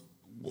a,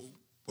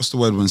 what's the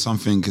word when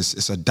something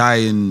it's a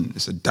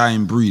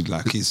dying breed.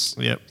 Like, he's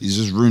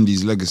just ruined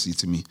his legacy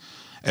to me.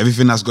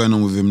 Everything that's going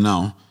on with him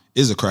now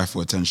is a cry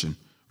for attention.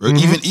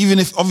 Even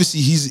if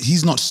obviously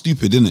he's not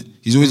stupid, innit?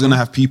 He's always gonna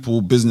have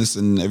people, business,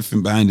 and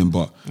everything behind him.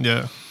 But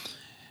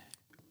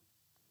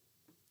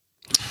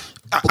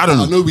I don't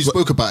know. I know we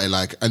spoke about it,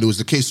 like, and it was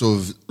the case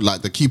of,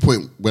 like, the key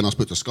point when I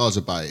spoke to Scars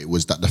about it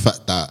was that the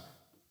fact that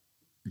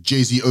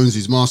Jay-Z owns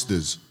his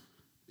masters.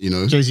 You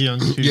know, Jay-Z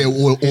owns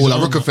or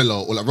like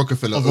Rockefeller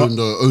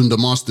owned the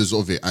masters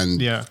of it, and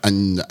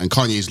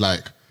Kanye's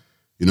like,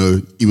 you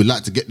know, he would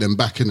like to get them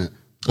back in it.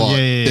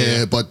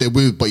 But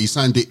but he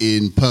signed it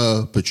in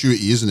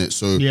perpetuity, isn't it?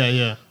 So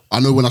I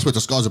know when I spoke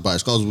to Scars about it,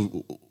 Scars,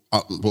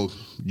 well,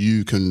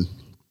 you can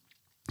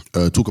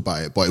talk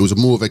about it, but it was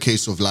more of a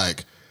case of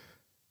like,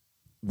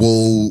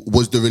 well,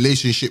 was the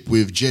relationship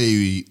with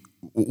Jay,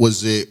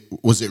 was it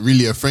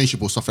really a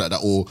friendship or stuff like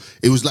that, or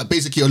it was like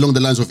basically along the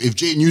lines of, if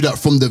Jay knew that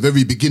from the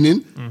very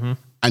beginning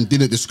and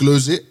didn't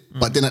disclose it,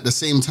 but then at the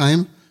same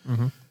time.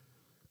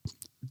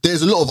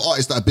 There's a lot of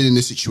artists that have been in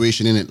this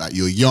situation, innit? Like,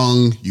 you're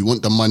young, you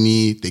want the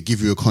money, they give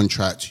you a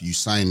contract, you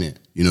sign it.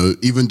 You know,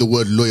 even the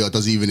word lawyer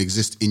doesn't even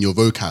exist in your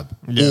vocab.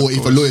 Or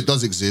if a lawyer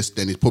does exist,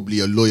 then it's probably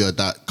a lawyer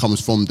that comes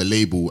from the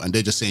label and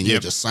they're just saying,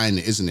 just sign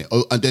it, isn't it?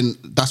 Oh, and then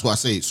that's what I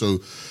say. So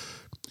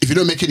if you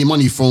don't make any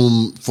money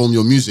from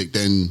your music,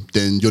 then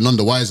you're none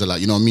the wiser. Like,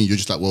 you know what I mean? You're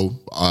just like, well,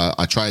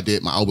 I tried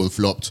it, my album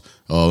flopped.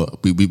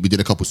 We did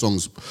a couple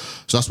songs.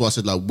 So that's why I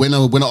said, like, when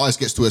an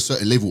artist gets to a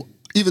certain level,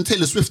 even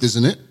Taylor Swift,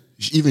 isn't it?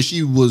 Even she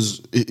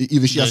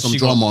has some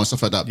drama and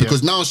stuff like that,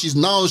 because now she's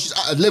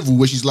at a level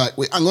where she's like,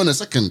 wait, hang on a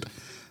second,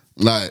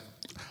 like,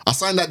 I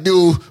signed that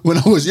deal when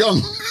I was young.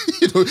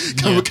 You know,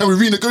 can we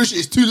renegotiate?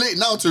 It's too late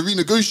now to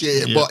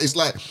renegotiate it, but it's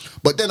like,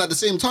 but then at the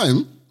same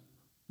time,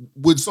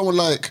 would someone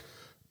like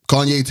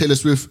Kanye, Taylor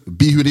Swift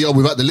be who they are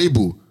without the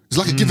label? It's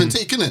like a give and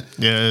take, innit?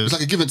 Yeah, it's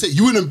like a give and take.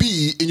 You wouldn't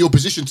be in your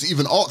position to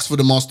even ask for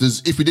the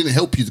masters if we didn't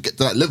help you to get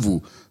to that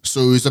level.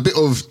 So it's a bit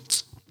of,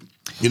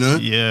 you know?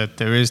 Yeah,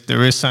 there is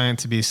something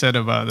to be said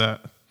about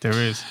that. There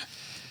is.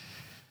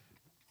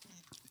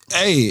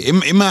 Hey,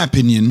 in my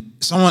opinion,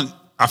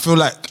 I feel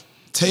like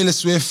Taylor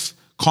Swift,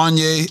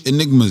 Kanye,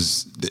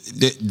 Enigmas,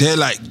 they're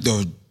like,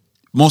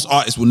 most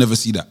artists will never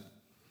see that.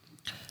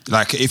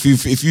 Like, if you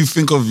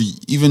think of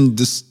even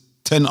this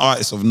 10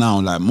 artists of now,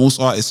 like, most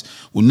artists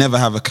will never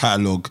have a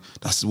catalogue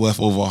that's worth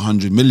over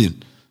 100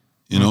 million.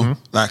 You know?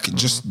 Like,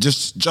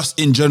 just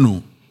in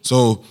general.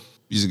 So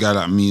he's a guy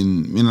like me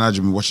and Elijah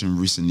have been watching him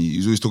recently.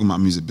 He's always talking about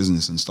music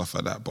business and stuff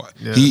like that. But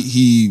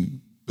he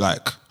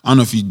like, I don't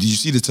know if did you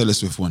see the Taylor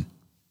Swift one?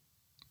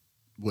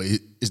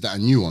 Wait, is that a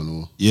new one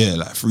or? Yeah,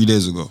 like 3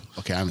 days ago.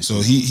 Okay, I so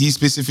he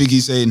specifically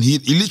saying he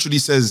literally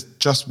says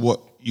just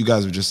what you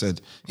guys have just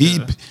said.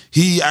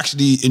 He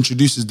actually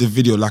introduces the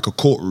video like a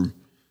courtroom.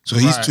 So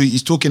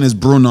he's talking as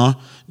Brunner.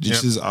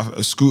 This is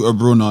Scooter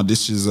Brunner.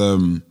 This is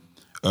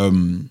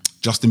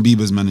Justin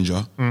Bieber's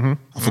manager. I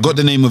forgot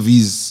the name of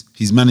his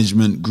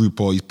management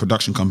group or his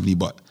production company,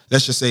 but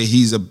let's just say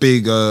he's a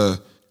big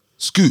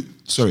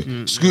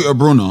Scooter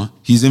Brunner.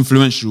 He's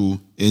influential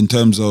in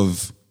terms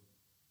of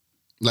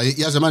Like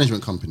he has a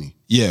management company.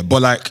 Yeah,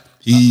 but like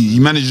he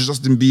manages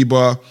Justin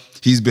Bieber.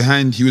 He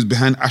was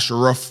behind Asher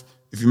Roth.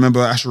 If you remember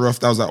Asher Roth,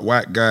 that was that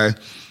white guy,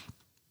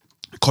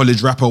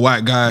 college rapper,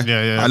 white guy.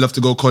 Yeah. I love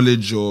to go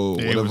college or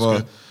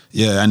whatever.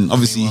 Yeah, and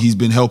obviously he's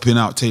been helping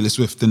out Taylor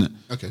Swift, didn't it?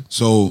 Okay.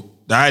 So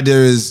the idea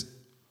is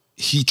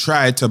he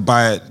tried to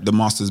buy the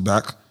masters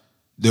back.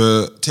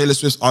 The Taylor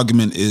Swift's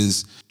argument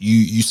is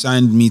you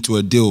signed me to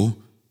a deal.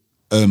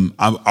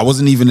 I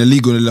wasn't even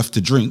illegal enough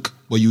to drink,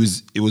 but it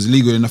was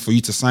legal enough for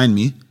you to sign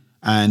me,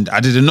 and I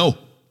didn't know. Do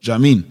you know what I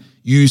mean?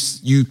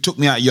 You took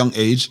me at a young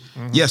age.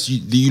 Mm-hmm. Yes,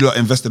 you lot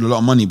invested a lot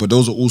of money, but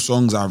those are all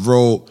songs I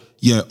wrote.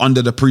 Yeah,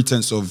 under the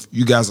pretense of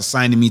you guys are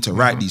signing me to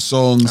write these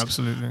songs.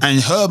 Absolutely.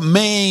 And her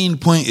main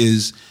point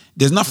is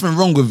there's nothing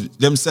wrong with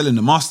them selling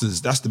the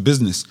masters. That's the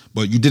business.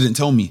 But you didn't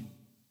tell me.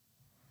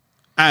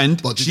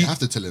 And but did you have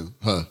to tell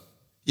her?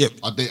 Yeah.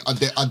 Are they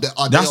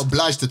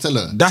obliged to tell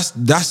her?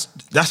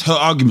 That's her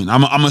argument.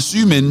 I'm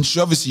assuming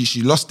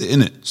she lost it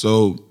in it,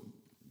 so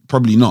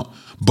probably not.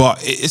 But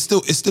it's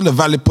still a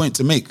valid point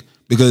to make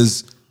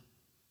because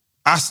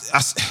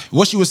as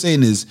what she was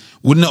saying is,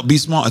 wouldn't it be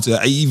smarter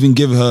to even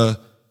give her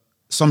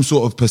some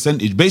sort of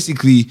percentage?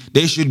 Basically,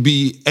 they should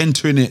be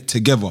entering it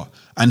together.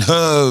 And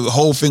her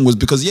whole thing was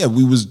because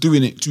we was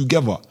doing it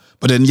together.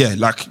 But then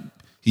like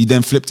he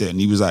then flipped it and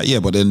he was like,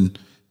 but then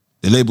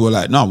the label were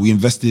like, no, we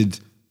invested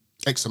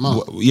X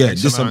amount.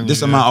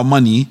 This amount of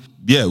money.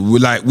 Yeah,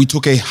 we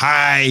took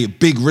a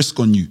big risk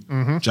on you. Mm-hmm. Do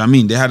you know what I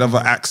mean? They had other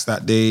acts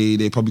that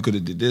they probably could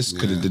have did this,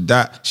 could have did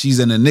that. She's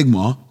an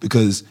enigma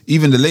because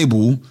even the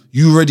label,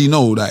 you already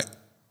know that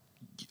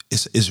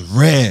it's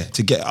rare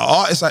to get an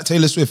artist like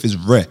Taylor Swift is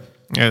rare.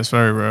 Yeah, it's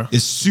very rare.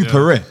 It's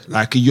super rare.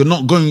 Like you're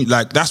not going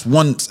that's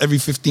once every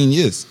 15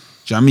 years. Do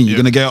you know what I mean? You're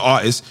gonna get an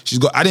artist.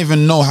 I didn't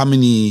even know how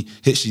many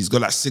hits she's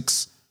got. Like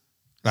 6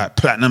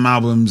 platinum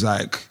albums.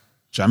 Like, do you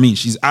know what I mean?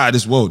 She's out of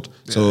this world.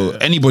 So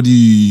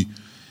anybody,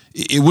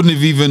 it wouldn't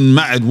have even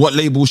mattered what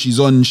label she's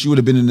on. She would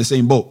have been in the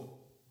same boat.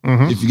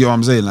 Mm-hmm. If you get what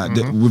I'm saying, like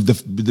with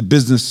the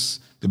business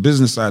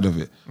side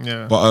of it.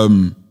 Yeah. But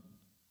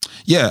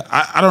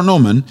I don't know,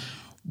 man.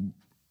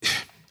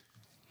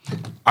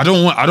 I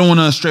don't want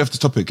to stray off the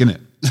topic, innit?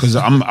 Because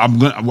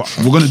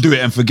we're gonna do it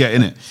and forget,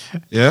 innit?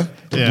 Yeah.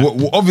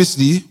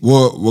 Obviously,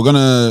 we're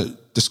gonna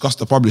discuss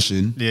the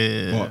publishing.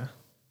 Yeah. But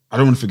I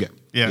don't want to forget.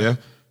 Yeah.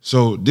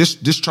 So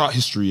this chart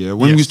history,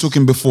 when we was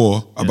talking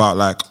before about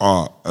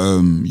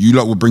you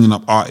lot were bringing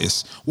up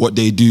artists, what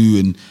they do,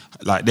 and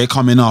like they're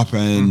coming up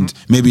and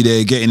maybe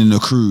they're getting in a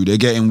crew, they're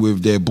getting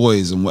with their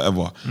boys and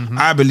whatever. Mm-hmm.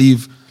 I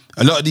believe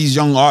a lot of these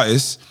young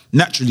artists,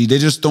 naturally, they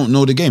just don't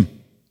know the game.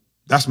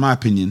 That's my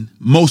opinion.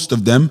 Most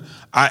of them,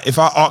 if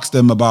I ask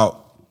them about,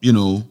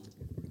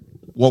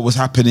 what was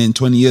happening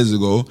 20 years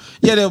ago,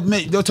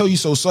 they'll tell you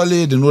So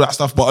Solid and all that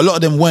stuff, but a lot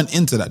of them weren't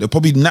into that. They're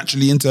probably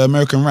naturally into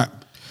American rap. Do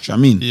you know what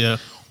I mean? Yeah.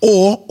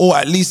 Or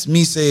at least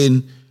me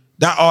saying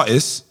that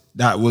artist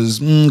that was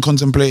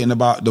contemplating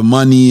about the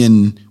money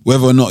and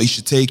whether or not he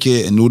should take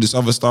it and all this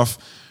other stuff,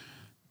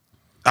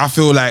 I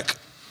feel like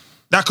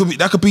that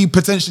could be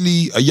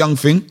potentially a young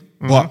thing.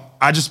 But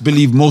I just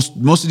believe most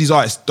of these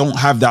artists don't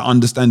have that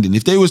understanding.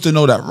 If they was to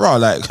know that,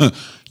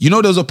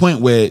 there's a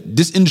point where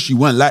this industry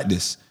weren't like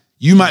this.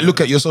 You might look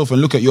at yourself and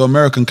look at your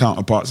American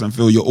counterparts and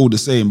feel you're all the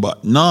same,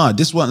 but nah,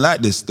 this weren't like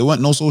this. There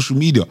weren't no social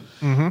media.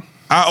 Mm-hmm.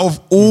 Out of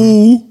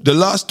all the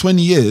last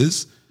 20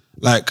 years,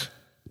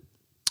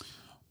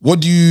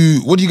 what do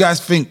you guys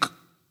think?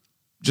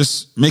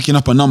 Just making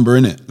up a number,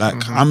 innit?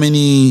 Like how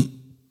many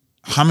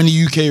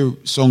UK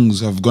songs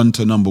have gone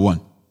to number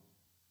one?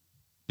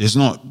 It's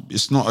not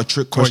a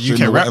trick question.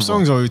 What, UK rap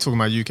songs, or are we talking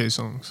about UK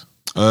songs?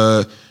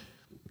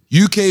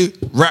 UK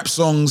rap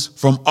songs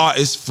from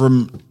artists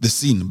from the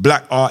scene,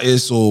 black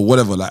artists or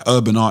whatever, like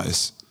urban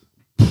artists.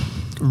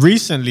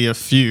 Recently, a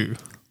few,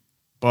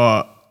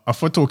 but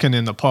if we're talking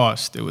in the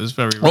past, it was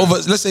very rare.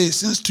 Let's say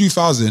since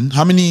 2000,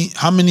 how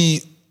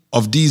many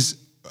of these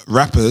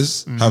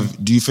rappers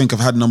do you think have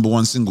had number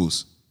one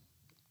singles?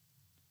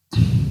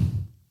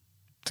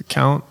 To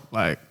count,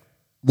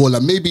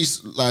 maybe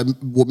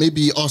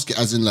ask it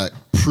as in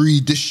pre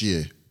this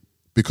year,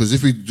 because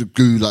if we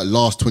do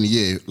last 20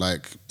 years,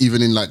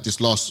 even in this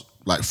last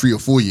 3 or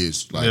 4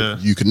 years,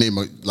 you can name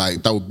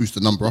that would boost the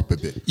number up a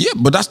bit. Yeah,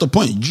 but that's the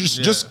point. Just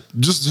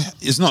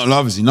it's not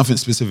obviously nothing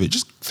specific.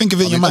 Just think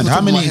of it in your mind.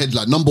 How many? In my head,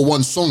 number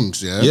one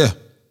songs? Yeah. Yeah.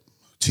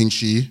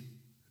 Tinchy,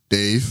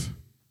 Dave,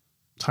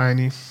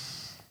 Tiny.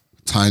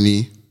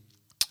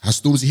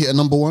 Has Stormzy hit a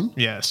number one?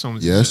 Yeah,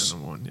 Stormzy hit a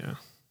number one. Yeah.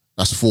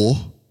 That's 4.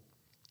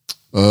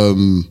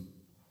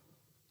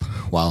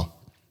 Wow.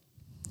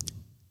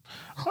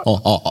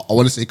 I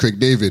want to say Craig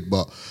David,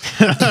 but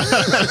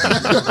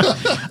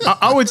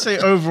I would say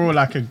overall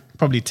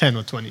probably 10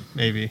 or 20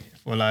 maybe,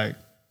 or 10,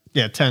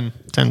 20.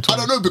 I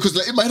don't know,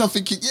 because in my head I'm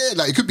thinking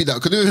it could be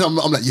that, because I'm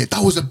like,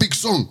 that was a big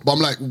song, but I'm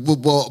like,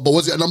 but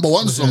was it a number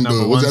one song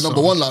though? Was it a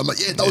number one? I'm like,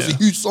 that was a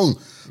huge song,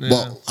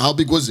 but how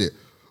big was it?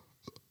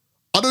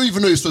 I don't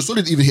even know if So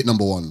Solid even hit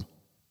number one.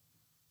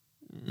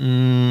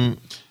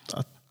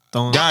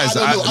 Guys,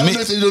 I don't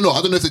know if they don't know.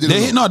 I don't know if they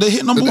didn't. They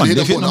hit number one.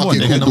 They hit number one.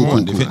 They hit number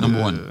one. They hit Cool. number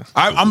one.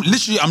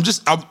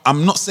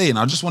 I'm not saying.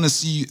 I just want to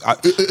see.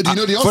 Do you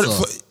know the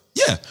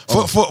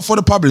answer? For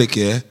the public,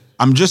 yeah.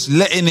 I'm just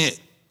letting it.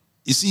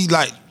 You see,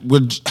 like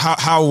with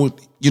how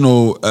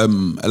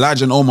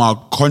Elijah and Omar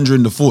are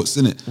conjuring the thoughts,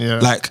 innit? Yeah.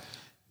 Like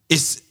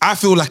I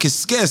feel like it's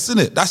scarce,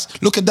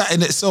 innit? Look at that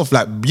in itself.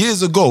 Like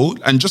years ago,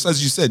 and just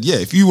as you said, yeah.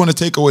 If you want to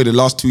take away the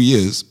last 2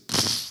 years.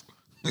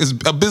 It's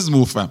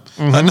abysmal, fam.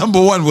 Mm-hmm. A number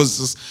one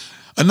was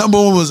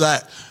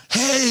like,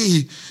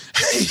 hey,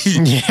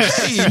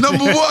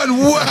 number one,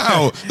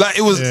 wow. Like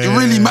it was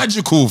really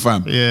magical,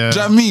 fam. Yeah. Do you know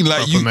what I mean?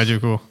 Like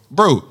magical.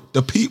 Bro,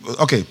 the people,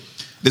 okay,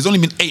 there's only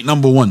been 8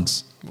 number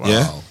ones. Wow.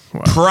 Yeah.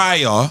 Wow.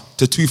 Prior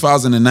to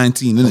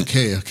 2019, innit?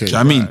 Okay. Do you know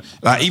what I mean?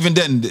 Like even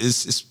then,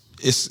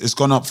 it's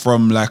gone up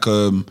from like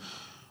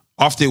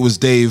after it was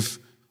Dave,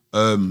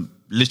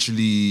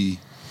 literally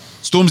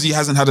Stormzy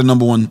hasn't had a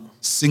number one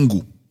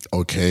single.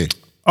 Okay.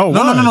 Oh,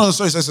 no.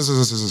 Sorry.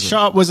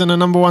 Sharp wasn't a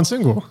number one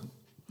single.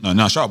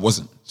 No, Sharp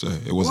wasn't. So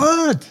it wasn't.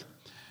 What?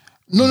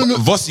 No.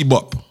 Vossi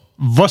Bop.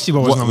 Vossi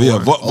Bop was number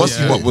one.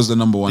 Vossi Bop was the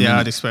number one. Yeah,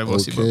 I'd expect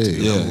Vossi Bop to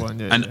be number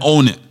one. And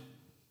Own It.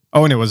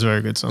 Own It was a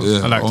very good song.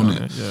 Yeah, I liked Own Own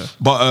It. Yeah.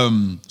 But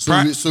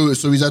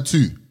So he's at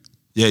 2.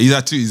 Yeah, he's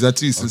at 2. He's at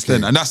 2 since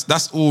then, and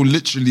that's all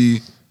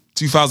literally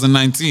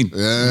 2019.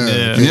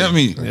 Yeah. You know what I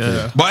mean?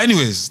 Yeah. But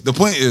anyways, the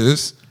point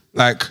is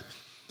like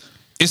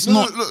it's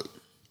not. Look.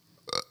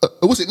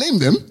 What's it named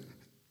them?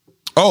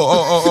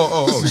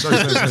 Oh. Sorry.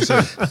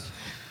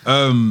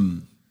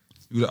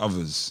 Who the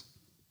others?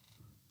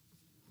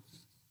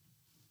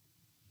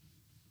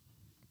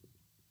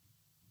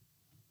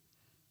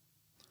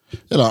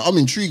 Yeah, like, I'm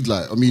intrigued.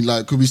 Like, I mean,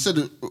 like, cause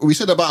we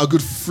said about a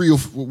good 4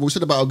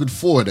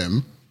 of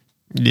them.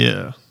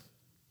 Yeah.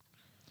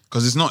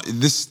 Because it's not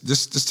this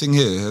thing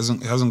here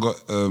hasn't got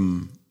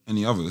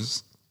any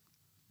others,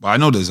 but I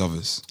know there's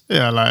others.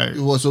 Yeah, like.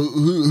 Well, so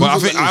who's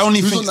But who's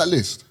on that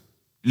list?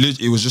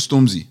 It was just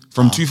Stormzy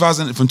from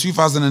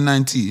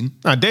 2019.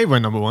 Nah, Dave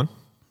went number one.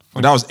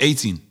 But that was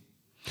 18.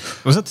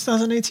 Was that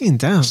 2018?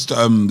 Damn. What's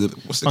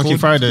it Funky called?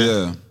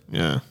 Friday.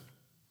 Yeah.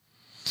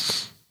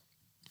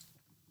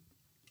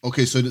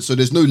 Okay, so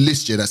there's no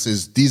list here that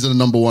says these are the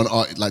number one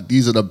art, like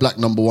these are the black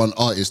number one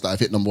artists that have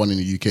hit number one in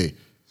the UK.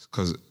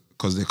 Because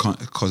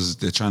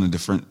they're trying to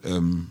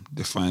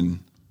define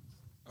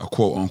a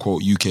quote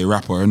unquote UK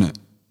rapper, innit?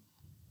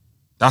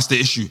 That's the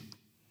issue.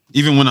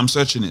 Even when I'm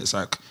searching it, it's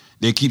like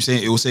they keep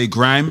saying it will say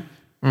grime.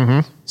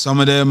 Mm-hmm. Some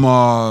of them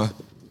are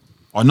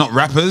not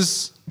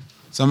rappers.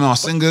 Some of them are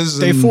singers.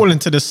 They fall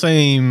into the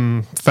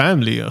same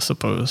family, I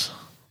suppose.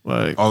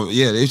 Like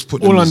they just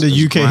put all them under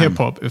as UK grime. hip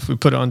hop. If we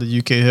put it under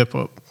UK hip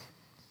hop,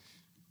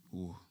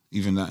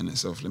 even that in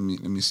itself. Let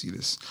me see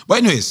this. But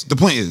anyways, the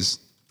point is,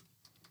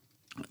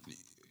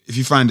 if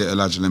you find it,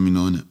 Elijah, let me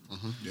know, innit?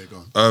 Mm-hmm. Yeah,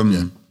 go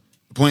on.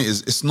 The point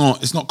is, it's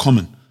not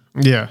common.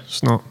 yeah,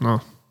 it's not.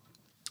 No.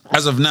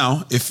 As of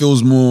now, it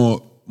feels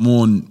more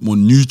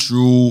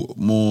neutral,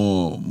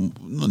 more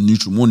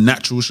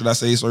natural, should I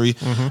say? Sorry,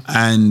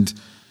 and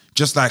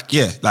just like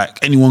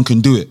anyone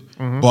can do it.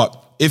 But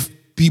if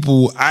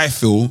people, I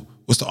feel,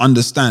 was to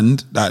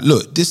understand that,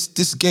 look,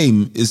 this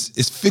game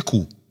is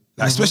fickle.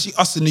 Like especially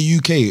us in the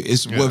UK,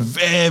 we're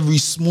very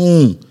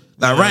small.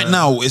 Like right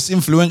now, it's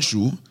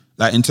influential.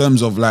 Like in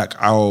terms of like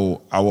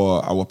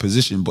our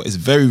position, but it's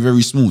very,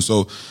 very small.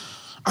 So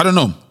I don't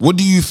know. What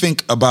do you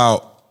think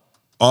about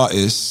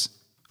artists,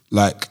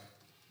 like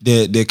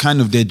their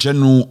kind of their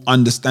general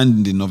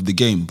understanding of the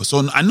game? But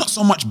and not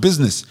so much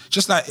business.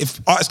 Just like if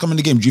artists come in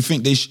the game, do you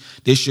think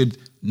they should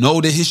know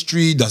the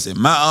history? Does it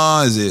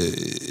matter?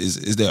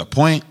 Is there a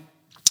point?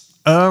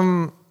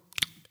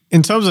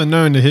 In terms of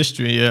knowing the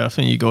history, yeah, I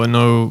think you gotta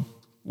know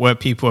where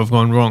people have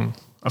gone wrong.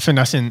 I think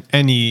that's in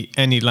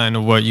any line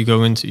of work you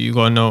go into. You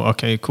gotta know,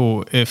 okay,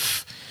 cool.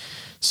 If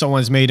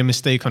someone's made a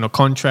mistake on a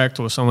contract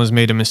or someone's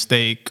made a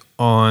mistake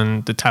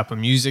on the type of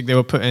music they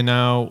were putting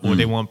out or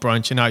they want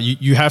branching out,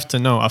 you have to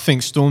know. I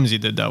think Stormzy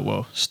did that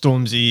well.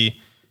 Stormzy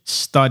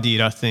studied,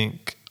 I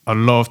think, a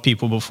lot of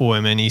people before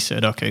him, and he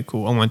said, okay,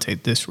 cool, I want to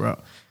take this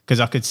route because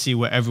I could see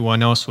where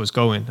everyone else was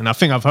going. And I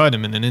think I've heard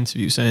him in an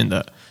interview saying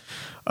that.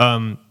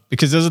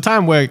 Because there's a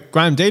time where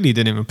Grime Daily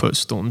didn't even put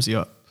Stormzy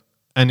up.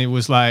 And it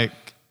was like,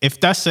 if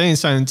that's saying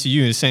something to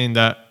you, it's saying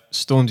that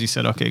Stormzy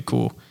said, okay,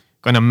 cool,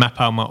 going to map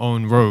out my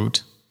own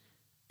road,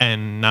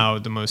 and now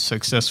the most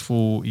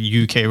successful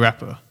UK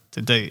rapper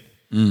to date.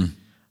 And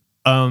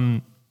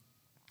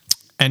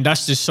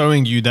that's just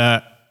showing you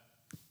that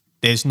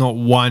there's not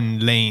one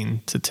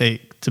lane to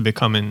take to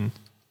becoming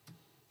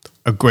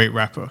a great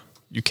rapper.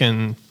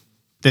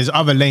 There's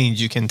other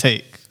lanes you can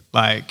take.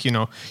 Like, you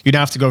don't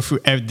have to go through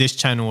this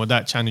channel or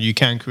that channel. You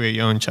can create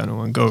your own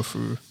channel and go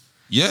through.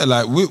 Yeah,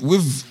 like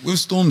with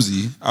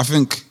Stormzy, I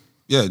think,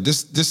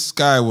 this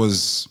guy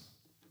was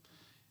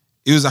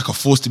like a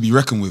force to be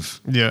reckoned with.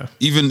 Yeah.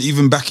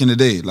 Even back in the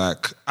day,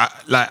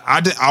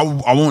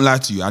 I won't lie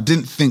to you. I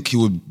didn't think he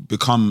would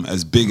become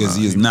as big as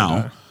he is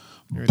now.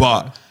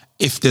 But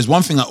if there's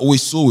one thing I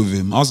always saw with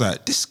him, I was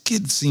like, this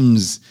kid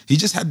he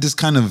just had this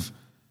kind of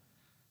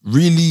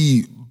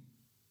really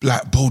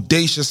like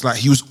bodacious. Like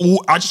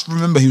I just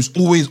remember he was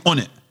always on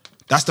it.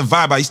 That's the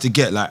vibe I used to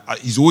get. Like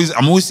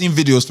I'm always seeing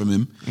videos from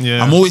him.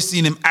 Yeah. I'm always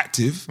seeing him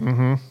active.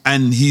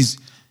 And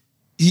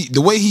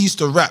the way he used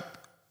to rap,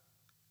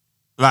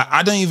 like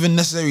I don't even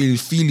necessarily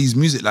feel his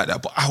music like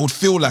that, but I would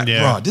feel like,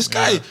 bro, this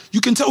guy,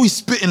 you can tell he's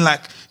spitting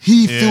like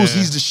he feels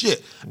he's the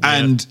shit.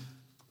 And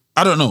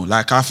I don't know,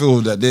 like I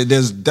feel that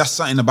that's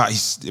something about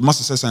it must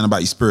have said something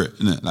about his spirit,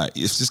 innit? Like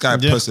if this guy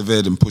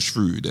persevered and pushed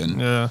through, then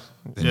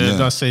it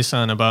does say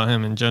something about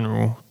him in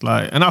general.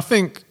 Like, and I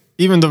think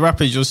even the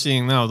rappers you're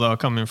seeing now that are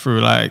coming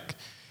through, like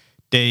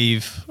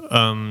Dave,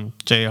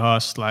 J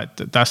Hus, like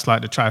that's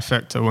like the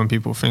trifecta when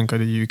people think of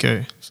the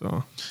UK.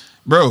 So,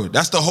 bro,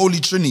 that's the Holy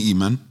Trinity,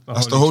 man.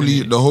 That's the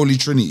Holy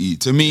Trinity.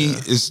 To me,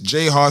 it's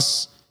J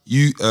Hus,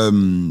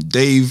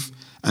 Dave,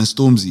 and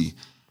Stormzy.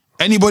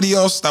 Anybody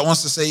else that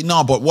wants to say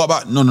no, but what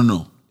about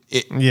no?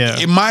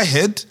 In my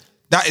head,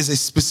 that is a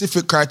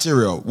specific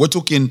criteria. We're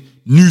talking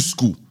new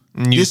school,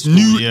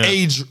 new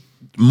age,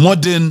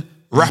 modern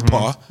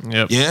rapper.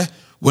 Yeah,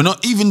 we're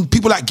not even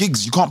people like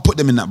Giggs. You can't put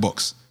them in that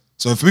box.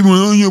 So if people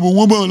are but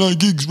what about like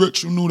Giggs,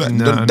 Retro, and all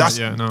that? That's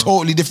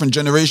totally different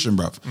generation,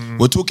 bruv.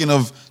 We're talking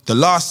of the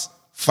last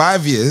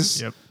 5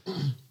 years.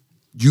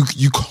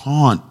 You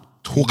can't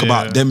talk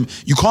about them.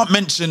 You can't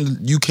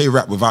mention UK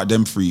rap without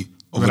them three.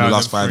 Over the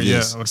last 5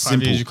 years. Over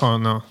 5 years, you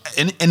can't know.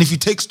 And if you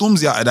take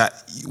Stormzy out of that,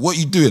 what are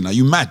you doing? Are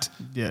you mad?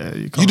 Yeah,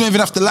 you can't. You don't even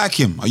have to like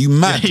him. Are you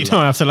mad? You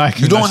don't have to like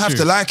him. You don't have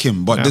to like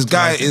him. But this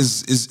guy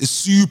is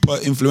super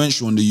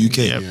influential in the UK.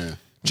 Do you know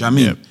what I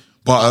mean?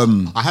 But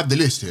I have the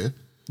list here.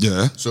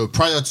 Yeah. So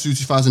prior to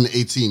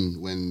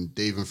 2018, when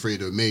Dave and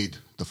Fredo made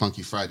the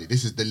Funky Friday,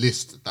 this is the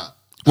list that...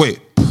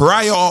 Wait,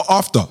 prior or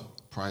after?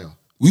 Prior.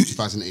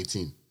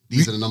 2018.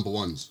 These are the number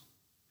ones.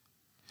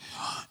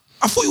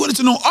 I thought you wanted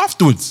to know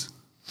afterwards.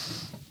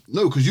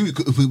 No,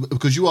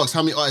 because you asked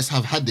how many artists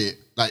have had it,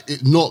 like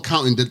it, not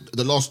counting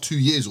the last 2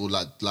 years or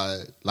like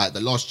the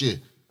last year.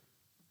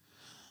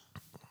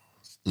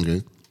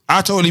 Okay.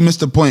 I totally missed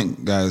the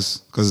point, guys,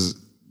 because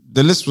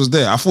the list was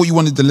there. I thought you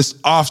wanted the list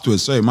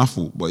afterwards. Sorry, my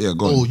fault. But yeah,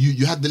 go on. Oh,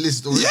 you had the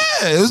list already?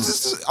 Yeah, it was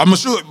just, I'm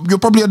sure you're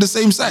probably on the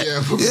same site.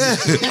 Yeah.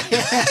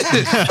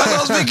 That's what I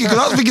was thinking, because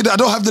I was thinking that I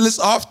don't have the list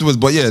afterwards.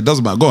 But yeah, it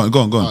doesn't matter. Go on.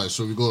 All right,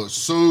 so we got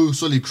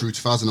Solid Crew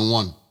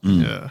 2001.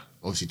 Yeah.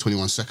 Obviously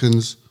 21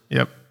 Seconds.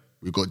 Yep.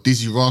 We've got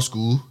Dizzy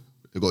Rascal.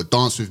 They've got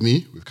Dance With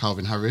Me with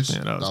Calvin Harris.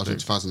 Yeah, that was in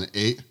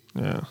 2008.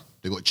 Yeah.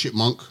 They got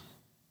Chipmunk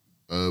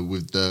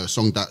with the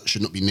song that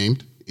should not be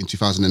named in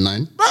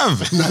 2009.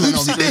 Bruv. No, I'm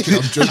joking. I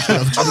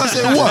was gonna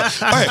say what?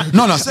 Wait,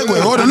 no,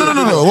 segue. Hold on. No,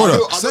 hold on.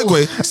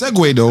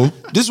 Segue though.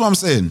 This is what I'm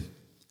saying.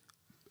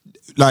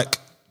 Like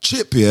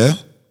Chip, yeah,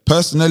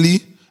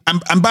 personally,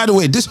 and by the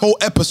way, this whole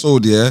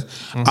episode, yeah,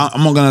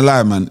 I'm not gonna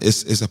lie, man.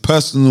 It's a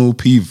personal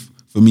peeve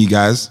for me,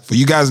 guys. For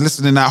you guys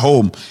listening at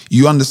home,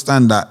 you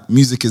understand that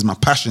music is my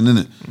passion,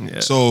 innit? Yeah.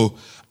 So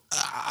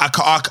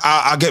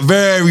I get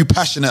very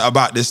passionate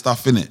about this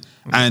stuff, innit?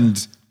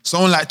 And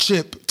someone like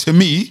Chip, to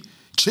me,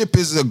 Chip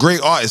is a great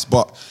artist,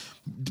 but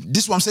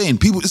this is what I'm saying.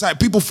 It's like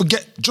people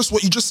forget just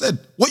what you just said.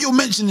 What you're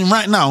mentioning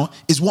right now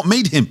is what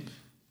made him.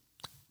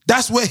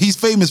 That's where he's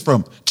famous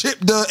from. Chip,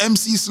 the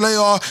MC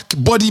Slayer,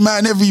 body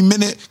man every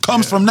minute,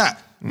 comes from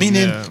that.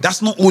 Meaning,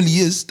 that's not all he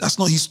is. That's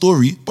not his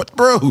story. But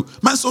bro,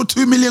 man sold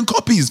 2 million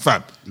copies,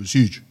 fam. It was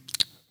huge.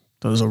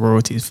 Those are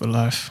royalties for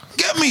life.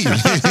 Get me.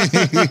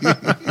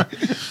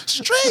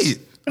 Straight.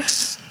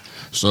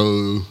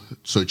 So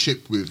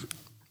Chip with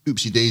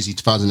Oopsie Daisy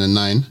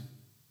 2009.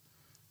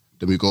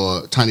 Then we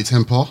got Tiny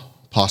Temper,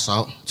 Pass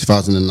Out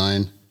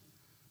 2009.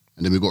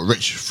 And then we got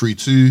Wretch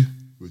 3-2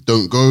 with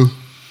Don't Go.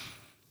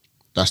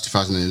 That's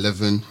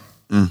 2011.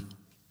 I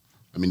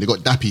mean, they got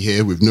Dappy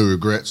here with No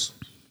Regrets.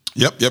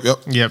 Yep.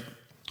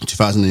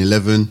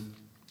 2011.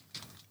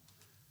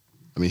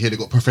 I mean, here they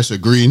got Professor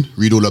Green,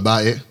 Read All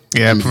About It.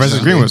 Yeah,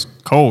 Professor Green was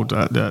cold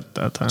at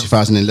that time.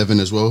 2011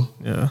 as well.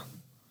 Yeah.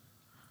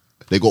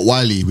 They got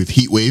Wiley with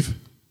Heat Wave.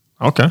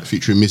 Okay.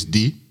 Featuring Miss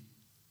D.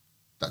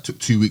 That took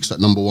 2 weeks at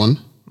number one.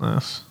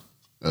 Nice.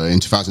 In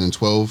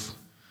 2012.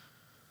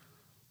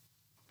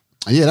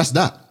 And yeah, that's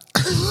that.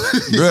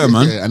 Yeah,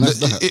 man. Yeah, and that's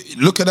that.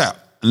 Look at that.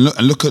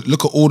 And look at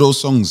all those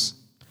songs.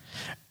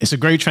 It's a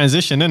great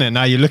transition, isn't it?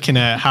 Now you're looking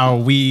at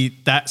how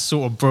that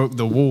sort of broke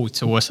the wall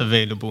to what's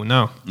available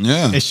now.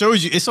 Yeah. It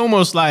shows you, it's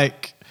almost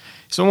like,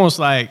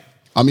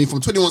 I mean,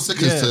 from 21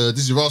 Seconds to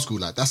Dizzy Rascal,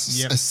 like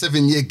that's a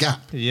 7-year gap.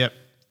 Yep.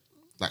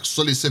 Like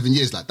solid 7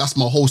 years. Like that's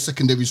my whole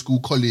secondary school,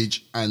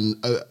 college, and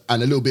a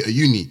little bit of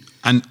uni.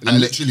 And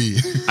literally.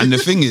 And the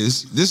thing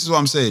is, this is what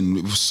I'm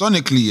saying.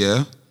 Sonically,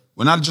 yeah,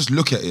 when I just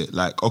look at it,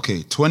 like,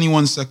 okay,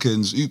 21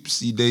 Seconds,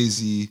 Oopsie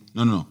Daisy,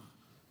 no.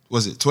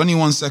 Was it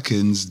 21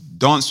 Seconds,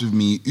 Dance With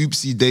Me,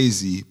 Oopsie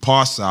Daisy,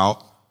 Pass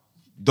Out,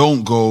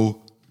 Don't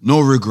Go, No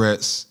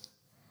Regrets,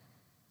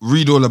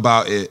 Read All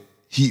About It,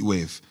 Heat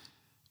Wave.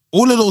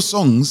 All of those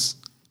songs,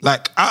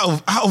 like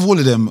out of all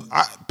of them,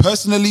 I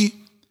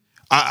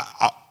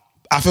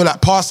I feel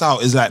like Pass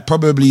Out is like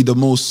probably the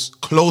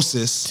most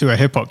closest to a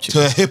hip hop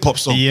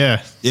song.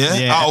 Yeah.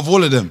 Out of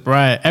all of them.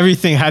 Right.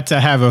 Everything had to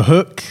have a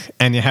hook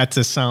and it had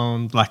to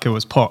sound like it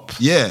was pop.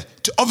 Yeah.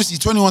 Obviously,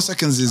 21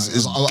 Seconds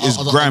is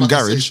Grime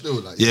Garage.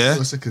 Still, like, yeah.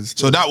 21 Seconds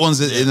still. So that one's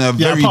in a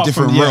very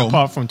different realm.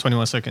 Apart from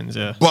 21 Seconds,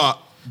 yeah. But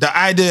the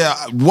idea,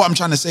 what I'm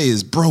trying to say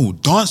is, bro,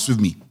 dance with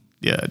me.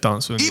 Yeah,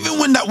 dance with me. Even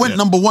when that went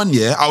number one,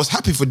 I was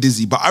happy for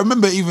Dizzy, but I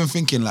remember even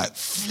thinking like,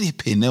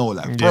 flipping hell,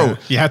 like, bro.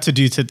 You had to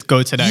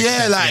go to that.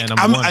 Yeah, like,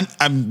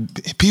 I'm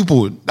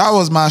people, that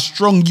was my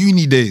strong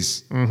uni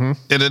days. In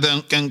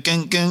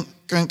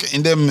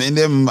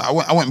them,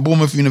 I went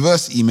Bournemouth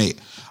University, mate.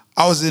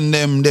 I was in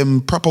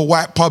them proper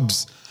white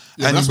pubs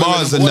and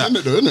bars and that.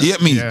 You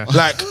get me? Yeah.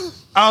 Like,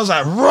 I was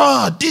like,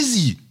 raw,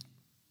 Dizzy.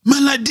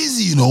 Man, like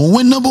Dizzy, you know,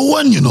 went number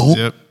one, you know.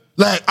 Yep.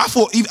 Like, I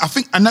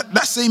think, and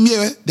that same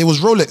year, there was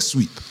Rolex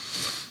Sweep.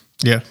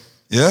 Yeah.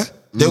 Yeah?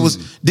 There was,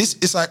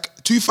 it's like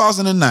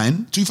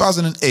 2009,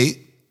 2008.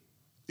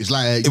 It's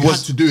like, you had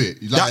to do it.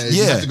 You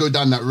had to go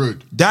down that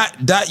road.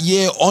 That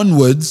year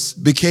onwards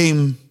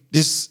became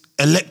this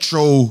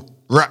electro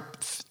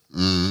rap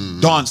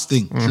dance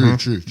thing.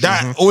 True.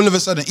 That all of a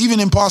sudden, even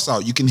in Pass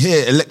Out, you can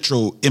hear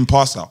electro in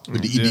Pass Out.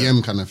 With the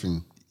EDM kind of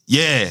thing.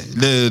 Yeah,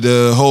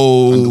 the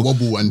whole and the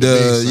wobble and the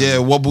bass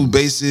wobble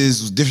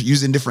basses,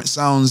 using different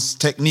sounds,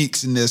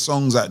 techniques in their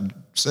songs, like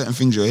certain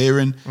things you're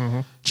hearing. Do you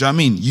know what I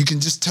mean? You can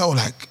just tell,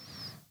 like,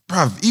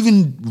 bruv,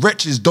 even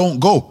Wretches don't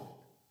go.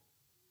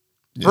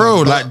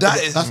 Bro, like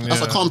that's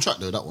a calm track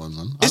though, that one,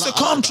 man. It's a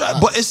calm track,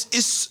 but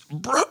it's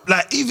bro,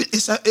 like even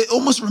it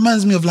almost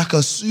reminds me of like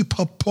a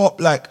super pop,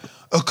 like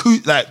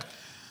acoustic, like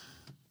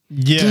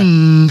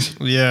it's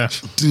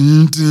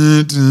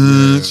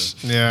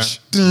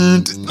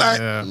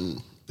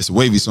a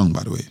wavy song,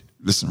 by the way.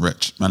 Listen,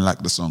 Wretch, man,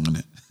 like the song,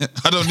 innit?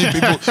 I don't need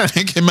people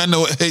thinking man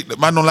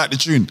don't like the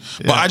tune,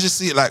 but I just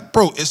see it like,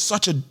 bro, it's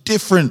such a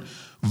different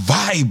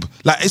vibe.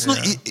 Like, it's not.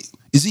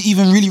 Is it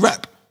even really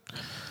rap?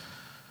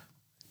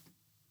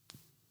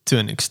 To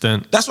an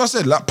extent. That's what I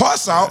said. Like,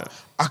 Pass Out,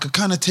 I could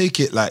kind of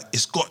take it like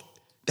it's got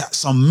that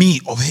some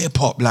meat of hip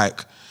hop.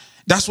 Like,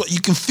 that's what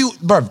you can feel,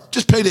 bro.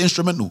 Just play the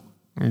instrumental.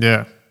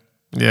 Yeah.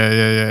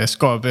 It's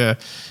got a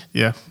bit.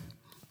 And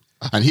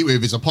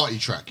Heatwave is a party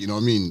track. You know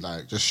what I mean?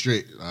 Like, just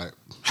straight. Like.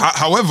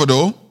 However,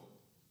 though,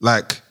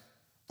 like,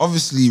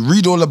 obviously,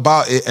 Read All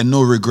About It and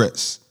No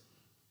Regrets.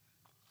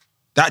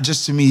 That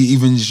just to me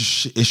even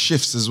it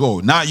shifts as well.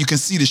 Now you can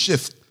see the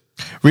shift.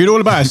 Read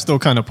All About It is still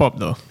kind of pop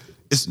though.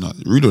 It's not.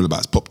 Read All About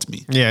It's pop to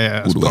me.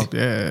 Yeah, all the pop. way.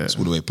 Yeah. It's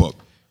all the way pop.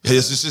 Yeah,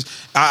 it's just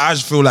I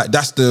just feel like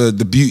that's the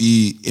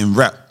beauty in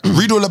rap.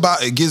 Read All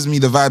About It gives me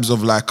the vibes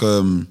of like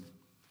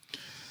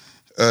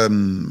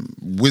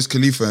Wiz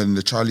Khalifa and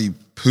the Charlie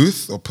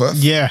Puth or Perth.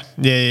 Yeah.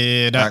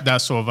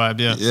 That sort of vibe.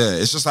 Yeah. Yeah,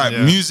 it's just like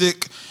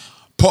music,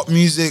 pop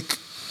music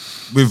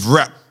with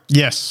rap.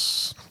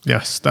 Yes.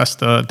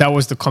 That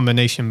was the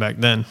combination back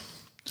then.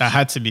 That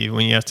had to be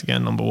when you have to get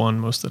number one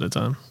most of the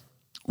time.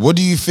 What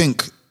do you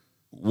think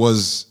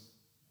was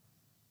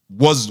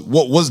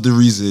the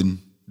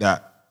reason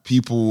that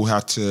people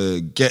had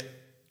to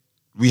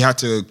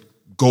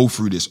go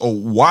through this? Or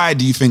why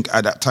do you think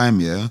at that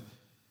time,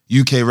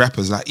 UK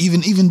rappers, like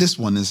even this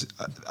one is,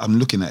 I'm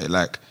looking at it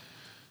like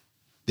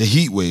the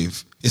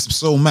Heatwave, it's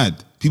so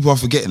mad. People are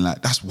forgetting,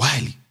 like, that's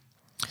Wiley.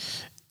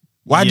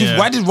 Why did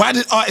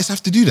artists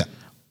have to do that?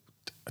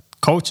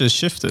 Culture's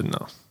shifted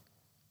now.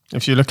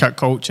 If you look at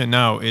culture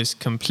now, it's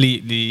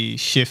completely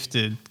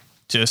shifted.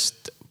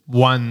 Just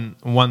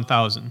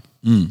 1,000,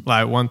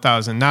 like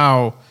 1,000.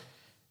 Now,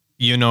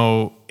 you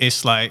know,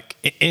 it's like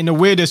in the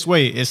weirdest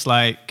way, it's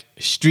like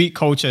street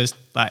culture is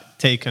like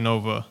taken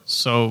over.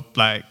 So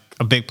like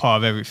a big part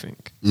of everything.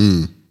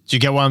 Do you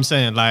get what I'm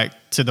saying? Like,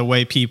 to the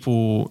way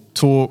people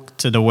talk,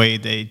 to the way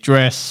they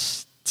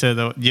dress, to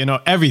the, you know,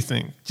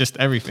 everything, just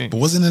everything. But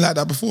wasn't it like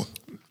that before?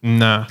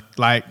 Nah,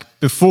 like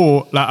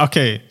before, like,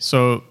 okay,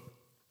 so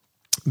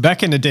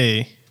back in the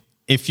day,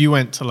 if you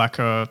went to like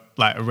a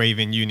rave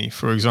in uni,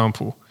 for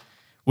example,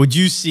 would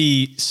you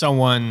see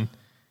someone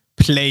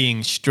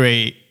playing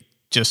straight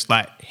just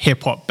like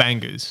hip hop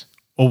bangers,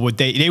 or would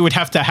they would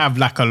have to have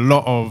like a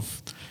lot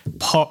of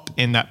pop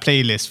in that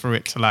playlist for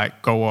it to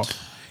like go off?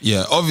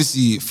 Yeah,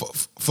 obviously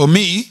for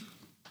me,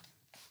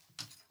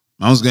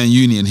 I was going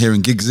uni and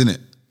hearing Gigs in it.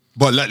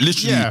 But like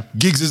literally,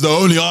 Gigs is the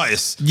only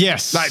artist.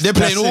 Yes, like they're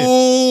playing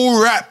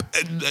all rap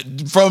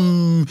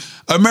from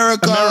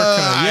America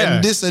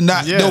and this and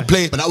that. They'll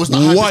play, but that was the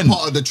hardest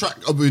part of the track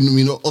of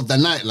the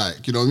night.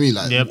 Like, you know what I mean?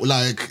 Like,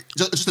 like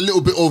just a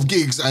little bit of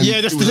Gigs, and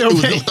just a little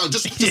bit.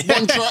 Just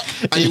one track,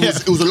 and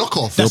it was a lock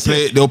off.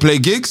 They'll play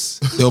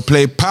Gigs. They'll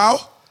play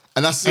Pow.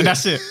 And that's it.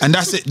 And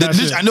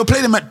they'll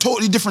play them at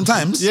totally different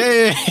times.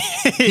 Yeah.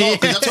 No,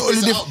 because that's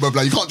totally different, bro.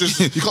 Like, you can't just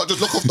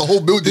lock off the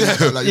whole building.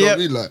 Like, you know what I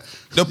mean? Like,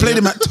 they'll play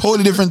them at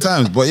totally different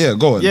times. But yeah,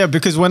 go on. Yeah,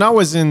 because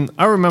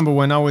I remember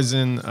when I was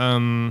in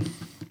like.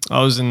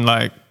 Well,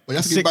 you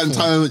have to give man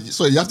time.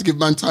 Sorry, you have to give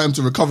man time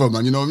to recover,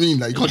 man. You know what I mean?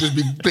 Like, you can't just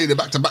be playing it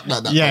back to back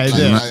like that. Yeah,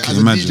 like, as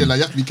a DJ, like,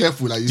 you have to be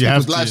careful. Like, it's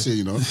people's lives here,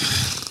 you know.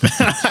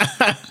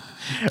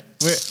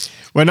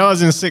 When I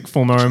was in sixth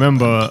form, I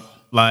remember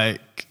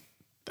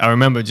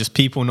just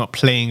people not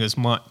playing as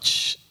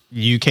much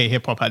UK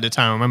hip hop at the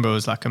time. I remember it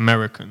was like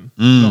American,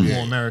 a lot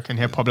more American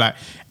hip hop, like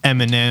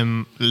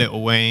Eminem,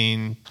 Lil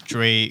Wayne,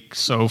 Drake,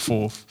 so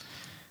forth.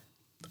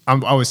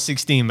 I was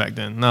 16 back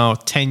then. Now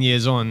 10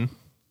 years on,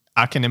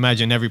 I can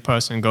imagine every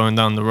person going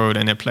down the road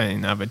and they're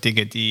playing either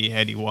Digga D,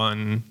 Headie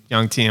One,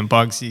 Young T and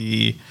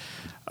Bugsy,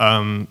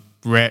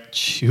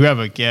 Wretch,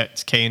 whoever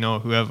gets, Kano,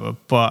 whoever.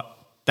 But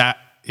that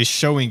is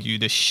showing you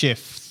the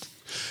shift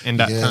in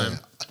that time.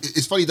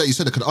 It's funny that you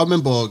said that, because I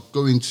remember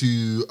going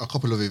to a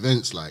couple of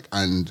events, like,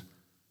 and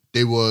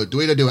the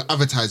way that they were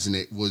advertising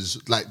it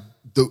was like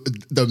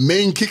the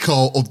main kicker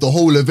of the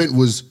whole event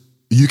was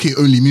UK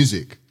only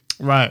music.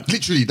 Right.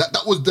 Literally,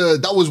 that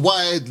was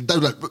why they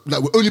were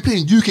like we're only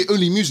playing UK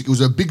only music. It was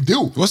a big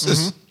deal. What's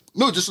this?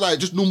 No,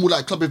 just normal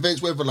like club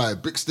events, wherever,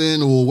 like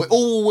Brixton or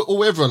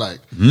wherever, like.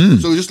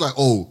 So it's just like,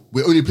 oh,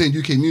 we're only playing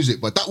UK music,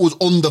 but that was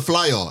on the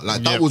flyer,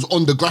 like that was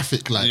on the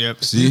graphic, like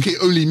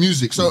UK only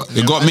music. So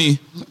it got me.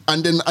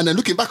 And then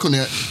looking back on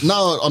it,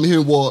 now I'm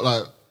hearing what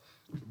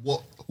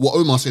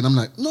Omar's saying. I'm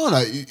like, no,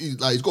 like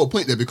he's got a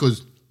point there,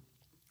 because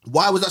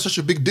why was that such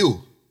a big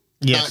deal?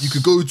 Yes. You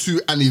could go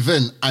to an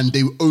event and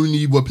they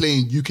only were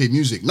playing UK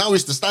music. Now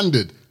it's the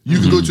standard. You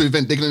can go to an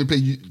event, they can only play.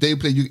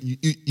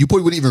 You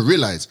probably wouldn't even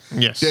realize.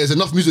 Yes. There's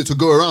enough music to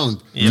go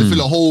around to fill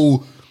a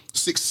whole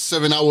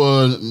 6-7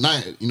 hour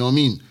night. You know what I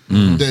mean?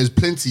 There's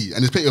plenty,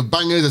 and there's plenty of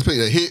bangers. There's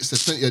plenty of hits.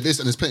 There's plenty of this,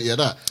 and there's plenty of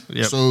that.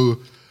 Yep. So,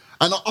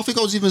 and I think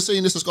I was even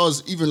saying this to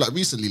Scars even like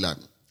recently, like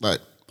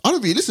I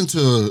don't really listen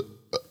to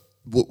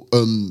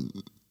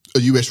a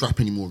US rap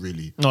anymore,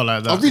 really. Not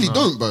like that. I really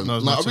don't, bro. No,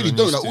 like I really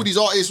don't. Like all these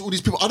artists, all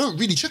these people, I don't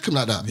really check them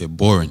like that. Yeah,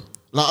 boring.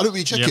 Like I don't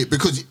really check it,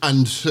 because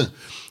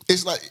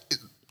it's like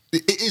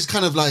it is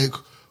kind of like,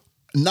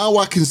 now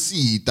I can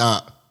see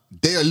that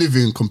they are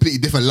living completely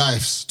different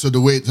lives to the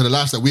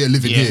lives that we are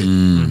living here.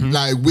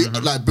 Like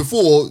like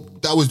before,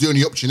 that was the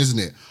only option, isn't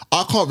it?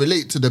 I can't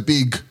relate to the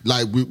big,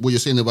 like what you're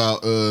saying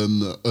about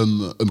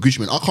Gucci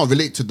Mane. I can't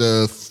relate to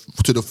the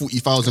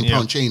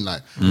 £40,000 chain.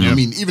 Like, you know what I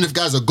mean, even if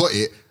guys have got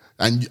it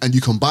and you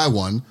can buy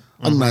one,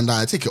 I'm like,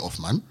 nah, take it off,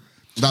 man.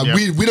 Like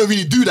we don't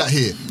really do that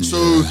here.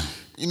 So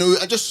you know,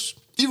 I just,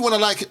 even when I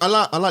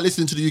like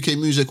listening to the UK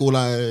music, or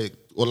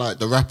like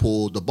the rap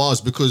or the bars,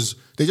 because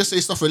they just say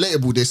stuff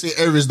relatable. They say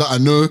areas that I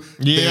know.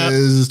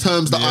 There's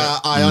terms that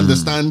I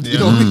understand. You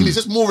know what I mean? It's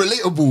just more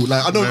relatable.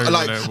 Like I don't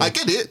I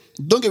get it.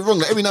 Don't get me wrong.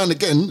 Like every now and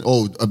again,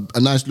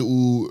 a nice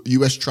little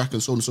US track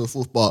and so on and so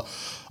forth. But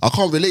I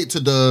can't relate to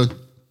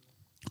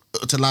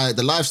like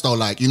the lifestyle,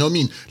 like, you know what I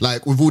mean?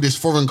 Like with all these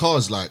foreign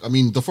cars, like, I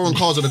mean, the foreign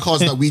cars are the cars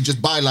that we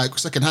just buy like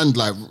second hand,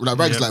 like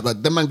rags, like,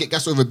 but them man get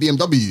gas over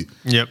BMW.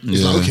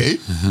 It's like, okay.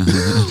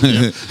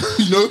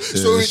 You know?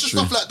 So it's just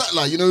stuff like that,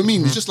 like, you know what I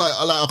mean? It's just like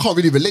I can't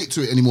really relate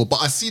to it anymore,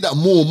 but I see that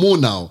more and more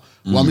now,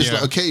 where I'm just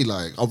like, okay,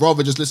 like, I'd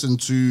rather just listen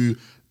to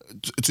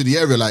the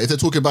area. Like if they're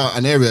talking about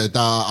an area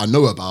that I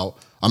know about,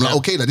 I'm like,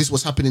 okay, like this is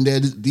what's happening there.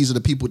 These are the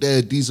people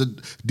there. These are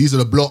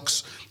the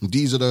blocks.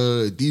 These are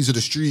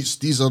the streets.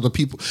 These are the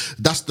people.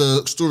 That's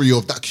the story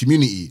of that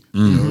community.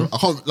 You know? I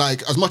can't,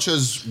 like, as much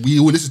as we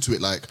all listen to it,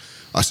 like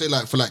I say,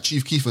 like for like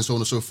Chief Keef and so on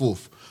and so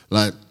forth.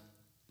 Like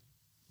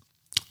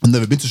I've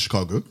never been to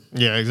Chicago.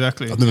 Yeah,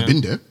 exactly. I've never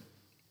been there.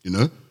 You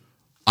know,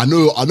 I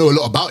know a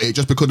lot about it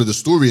just because of the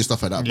story and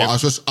stuff like that. But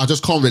I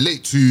just can't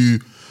relate to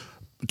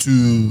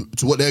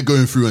what they're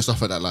going through and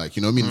stuff like that. Like,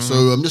 you know what I mean? So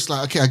I'm just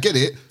like, okay, I get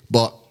it,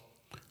 but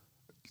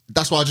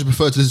that's why I just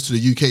prefer to listen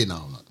to the UK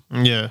now.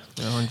 Like. Yeah,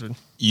 100.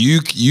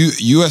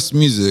 US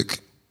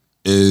music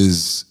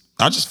is,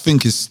 I just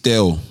think it's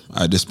stale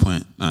at this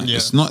point. Like,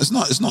 it's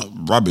not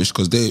rubbish,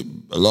 because a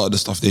lot of the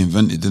stuff they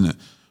invented, didn't it?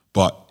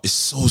 But it's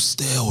so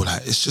stale.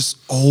 Like it's just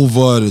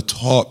over the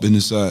top, and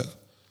it's like,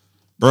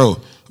 bro,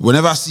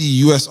 whenever I see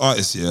US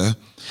artists,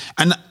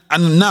 and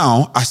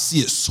now I see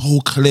it so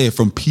clear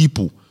from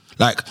people.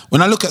 Like,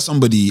 when I look at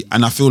somebody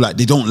and I feel like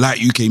they don't like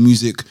UK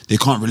music, they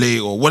can't relate,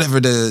 or whatever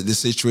the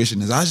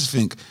situation is, I just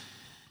think,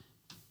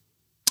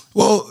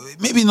 well,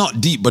 maybe not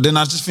deep, but then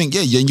I just think,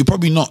 and you're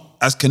probably not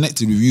as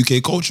connected with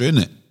UK culture,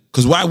 innit?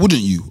 Because why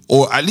wouldn't you?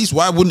 Or at least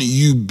why wouldn't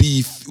you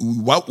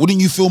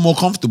feel more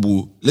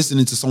comfortable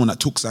listening to someone that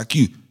talks like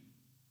you?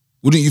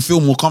 Wouldn't you feel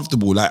more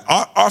comfortable? Like,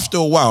 after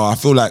a while, I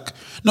feel like,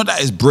 not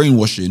that it's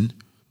brainwashing,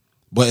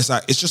 but it's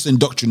like, it's just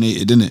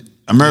indoctrinated, innit?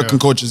 American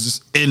culture is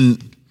just in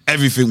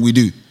everything we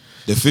do.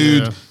 The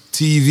food,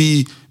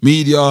 TV,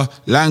 media,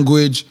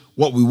 language,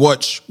 what we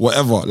watch,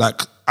 whatever. Like,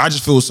 I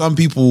just feel some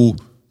people,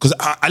 because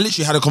I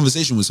literally had a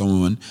conversation with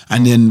someone,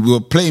 and then we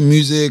were playing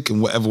music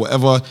and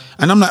whatever.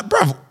 And I'm like,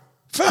 bruv,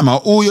 fam,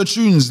 all your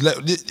tunes, like,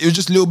 it was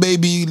just Lil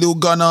Baby, Lil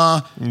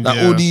Gunna, like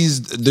all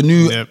these, the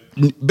new,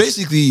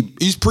 basically,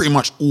 he's pretty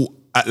much all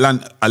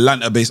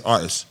Atlanta-based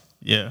artists.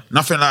 Yeah.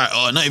 Nothing like,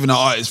 not even an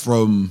artist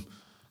from,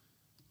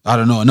 I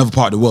don't know, another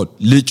part of the world.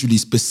 Literally,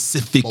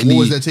 specifically. But what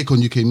was their take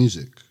on UK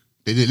music?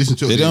 They didn't listen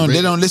to it. They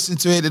don't listen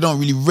to it. They don't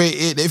really rate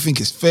it. They think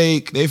it's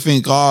fake. They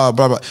think, blah,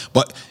 blah.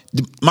 But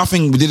my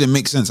thing didn't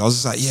make sense. I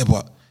was just like,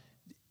 but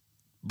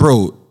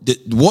bro,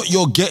 what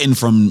you're getting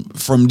from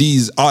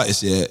these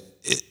artists, yeah,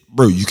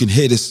 bro, you can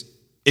hear this.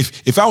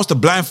 If I was to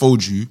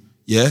blindfold you,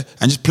 yeah,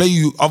 and just play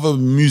you other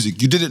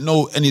music, you didn't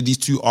know any of these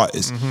two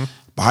artists,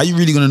 but how you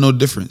really gonna know the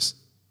difference?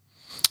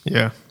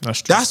 Yeah,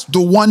 that's true. That's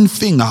the one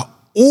thing I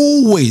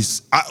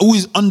always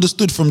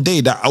understood from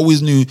day, that I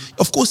always knew,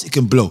 of course it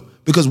can blow.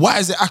 Because why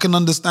is it I can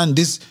understand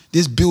this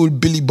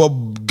Billy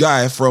Bob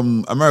guy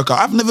from America?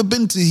 I've never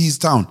been to his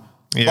town,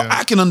 but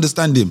I can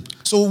understand him.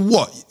 So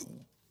what?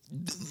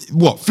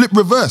 Flip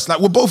reverse. Like,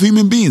 we're both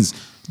human beings.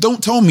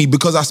 Don't tell me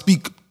because I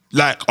speak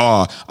like,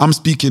 I'm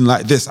speaking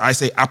like this. I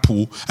say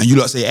apple and you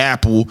lot say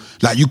apple.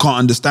 Like, you can't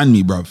understand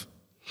me, bruv.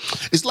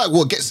 It's like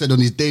what gets said on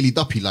his Daily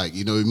Duppy, like,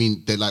 you know what I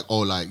mean? They're like, oh,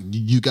 like,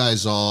 you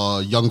guys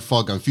are Young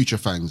Thug and Future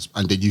fans,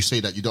 and then you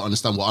say that you don't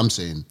understand what I'm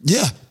saying.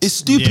 Yeah, it's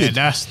stupid.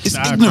 Yeah, it's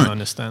I ignorant. can't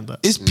understand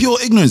that. It's pure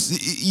ignorance.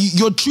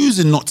 You're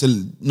choosing not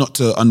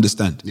to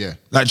understand. Yeah.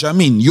 Like, do you know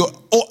what I mean?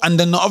 And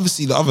then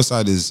obviously the other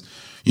side is,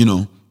 you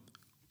know,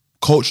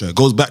 culture. It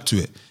goes back to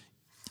it.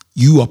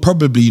 You are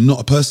probably not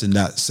a person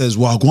that says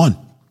Wagwan.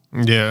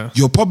 Yeah.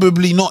 You're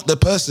probably not the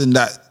person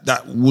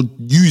that would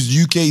use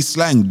UK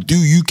slang, do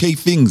UK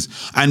things.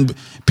 And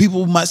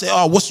people might say,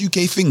 what's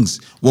UK things?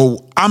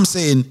 Well, I'm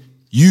saying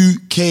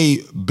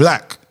UK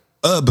black,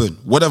 urban,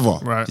 whatever.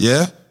 Right.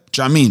 Yeah?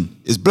 Do you know what I mean?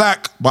 It's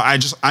black, but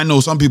I know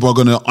some people are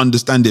going to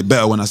understand it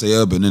better when I say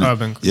urban. Innit?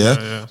 Urban.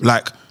 Yeah?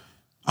 Like,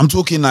 I'm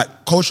talking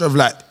like culture of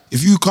like,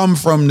 if you come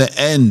from the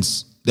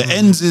ends, the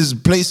ends is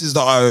places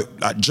that are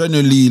like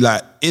generally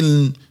like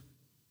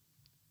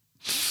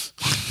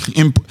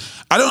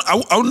I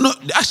don't know.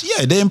 Actually,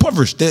 yeah, they're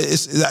impoverished. A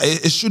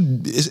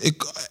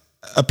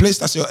place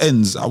that's your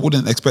ends, I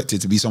wouldn't expect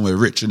it to be somewhere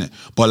rich, innit?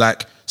 But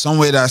like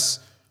somewhere that's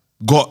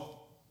got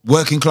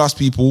working class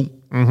people,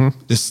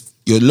 this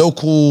your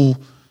local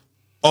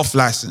off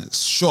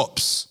license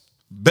shops,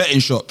 betting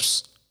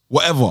shops,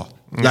 whatever.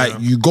 Like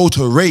you go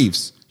to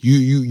raves,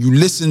 you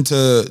listen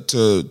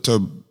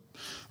to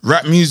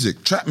rap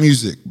music, trap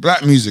music,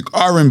 black music,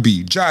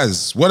 R&B,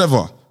 jazz,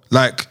 whatever.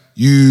 Like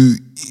you,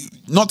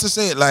 not to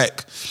say it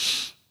like,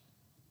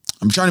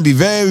 I'm trying to be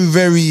very,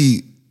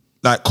 very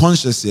like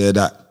conscious here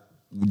that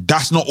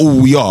that's not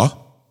all we are,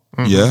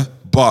 yeah.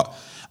 But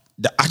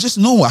I just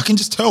know, I can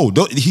just tell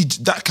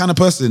that kind of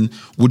person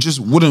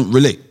wouldn't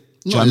relate.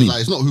 No, I mean?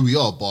 Like, it's not who we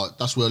are, but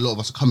that's where a lot of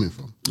us are coming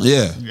from.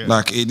 Yeah.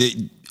 Like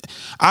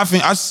I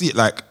think I see it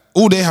like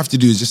all they have to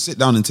do is just sit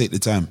down and take the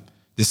time.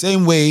 The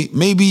same way,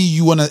 maybe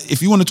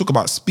if you want to talk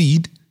about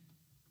speed,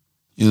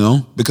 you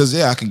know, because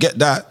I could get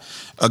that.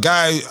 A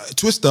guy,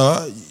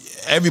 Twister,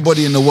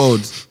 everybody in the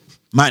world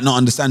might not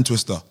understand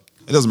Twister.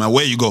 It doesn't matter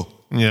where you go.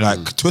 Yeah.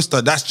 Like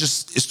Twister,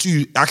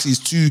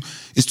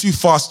 it's too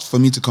fast for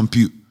me to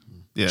compute.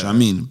 Yeah. Do you know what I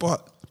mean?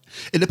 But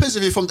it depends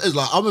if you're from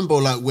like I remember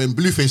like when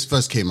Blueface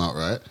first came out,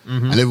 right?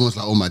 And everyone's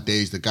like, oh my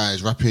days, the guy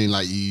is rapping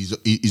like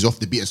he's off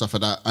the beat and stuff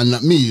like that. And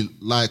like me,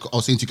 like I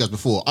was saying to you guys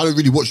before, I don't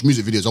really watch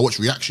music videos. I watch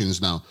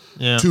reactions now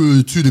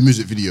to the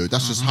music video.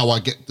 That's just how I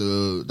get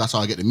the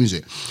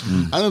music.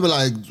 I remember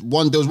like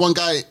there was one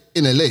guy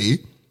in LA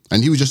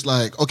and he was just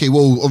like, okay,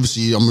 well,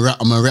 obviously I'm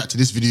gonna react to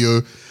this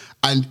video.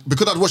 And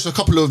because I'd watched a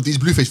couple of these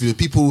Blueface videos,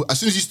 people as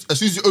soon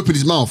as he opened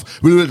his mouth,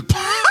 we were like,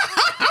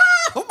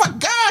 oh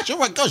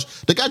my gosh.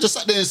 The guy just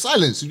sat there in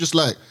silence. He's just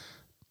like,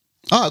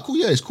 cool,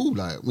 yeah, it's cool.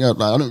 Like, yeah,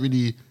 like I don't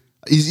really.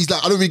 He's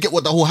like, I don't really get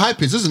what the whole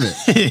hype is, isn't it?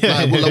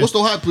 Like, what's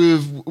the hype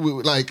with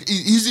like?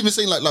 He's even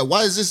saying like,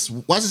 why is this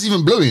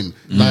even blowing?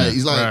 Like,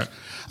 he's like,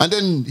 and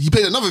then he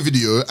played another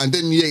video, and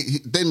then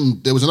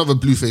then there was another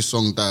Blueface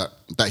song that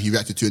he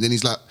reacted to, and then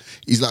he's like,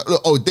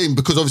 look, oh, damn,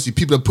 because obviously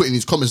people are putting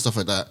his comments and stuff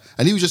like that,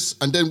 and he was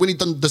just, and then when he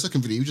done the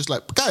second video, he was just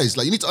like, guys,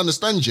 like you need to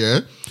understand, yeah.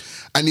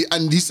 And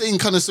he's saying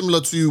kind of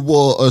similar to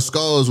what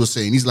Scars was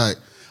saying. He's like,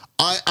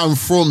 I am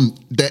from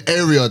the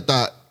area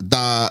that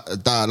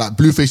like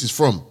Blueface is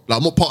from. Like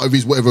I'm not part of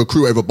his whatever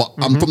crew, whatever, but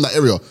I'm from that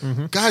area.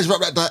 Guys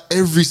rap like that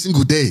every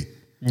single day.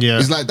 Yeah,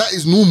 it's like that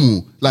is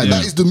normal. Like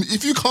that is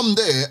if you come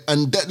there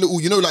and that little,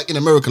 you know, like in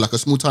America, like a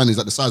small town is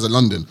like the size of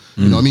London.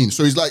 You know what I mean?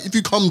 So he's like, if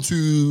you come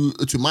to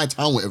my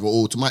town, whatever,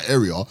 or to my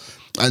area,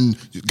 and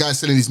guys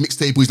selling his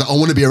mixtape, he's like, I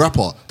want to be a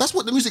rapper. That's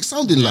what the music's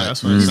sounding like.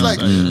 He's like,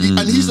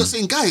 and he's just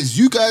saying, guys,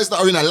 you guys that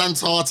are in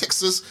Atlanta,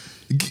 Texas,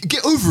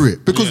 get over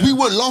it, because we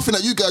weren't laughing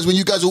at you guys when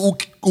you guys are all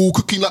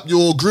cooking up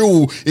your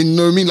grill in, you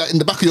know what I mean, like in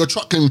the back of your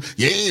truck and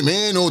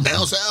man, or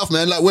down south,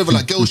 man, like whether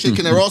like girls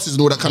shaking their asses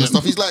and all that kind of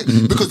stuff. He's like,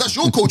 because that's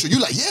your culture. You're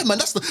like, yeah, man,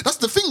 that's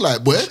the thing,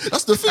 like, boy,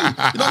 that's the thing. You know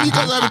what I mean? You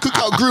guys are having a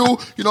cookout grill,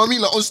 you know what I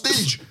mean, like on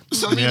stage. You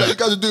know what I mean? Like, you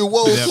guys are doing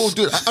world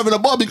tour, having a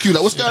barbecue.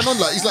 Like, what's going on?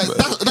 Like, he's like,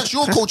 that's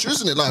your culture,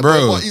 isn't it? Like,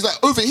 bro. But he's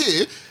like, over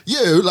here,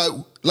 like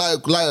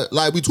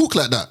we talk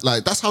like that.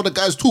 Like, that's how the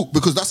guys talk,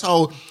 because that's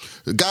how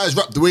guys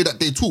rap the way that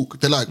they talk.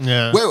 They're like,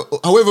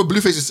 however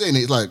Blueface is saying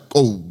it, it's like,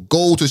 oh,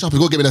 go to the shop and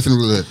go get me that thing.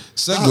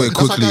 Segue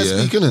quickly,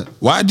 speak,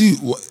 why do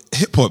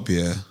hip-hop,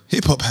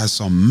 hip-hop has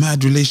some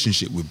mad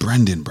relationship with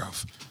branding,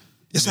 bruv.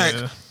 It's like,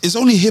 it's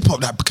only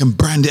hip-hop that can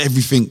brand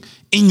everything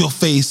in your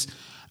face,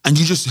 and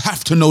you just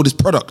have to know this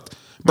product.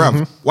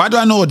 Bruv, why do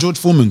I know a George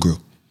Foreman grill?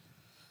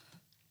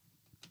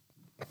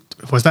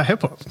 Was that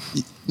hip hop?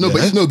 No,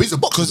 Yeah. but he's a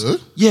boxer, though.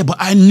 Yeah, but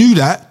I knew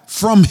that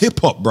from hip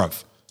hop,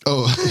 bruv.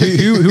 Oh.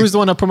 who was the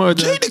one that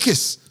promoted that?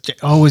 Jadakiss.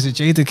 Was it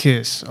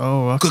Jadakiss?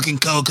 Oh, okay. Cooking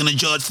coke on a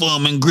George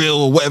Foreman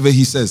grill or whatever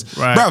he says.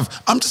 Right.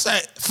 Bruv, I'm just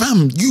like,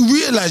 fam,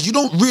 you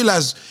don't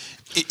realize,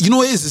 you know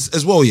what it is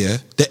as well, yeah?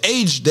 The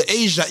age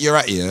that you're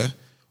at, yeah?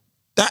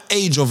 That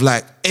age of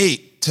like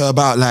 8 to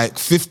about like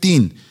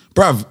 15,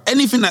 bruv,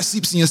 anything that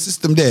seeps in your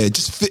system there,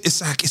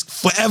 it's like, it's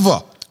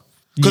forever.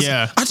 Because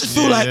I just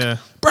feel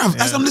bruv,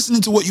 as I'm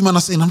listening to what you man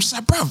are saying, I'm just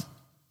like, bruv,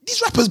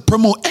 these rappers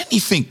promote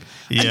anything.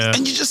 Yeah.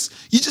 And you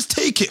just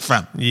take it,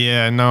 fam.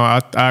 Yeah, no,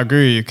 I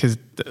agree with you because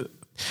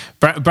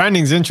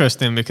branding's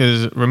interesting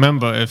because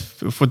remember,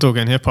 if we're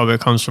talking hip hop,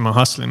 it comes from a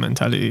hustling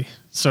mentality.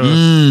 So,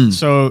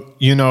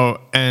 you know,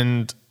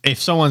 and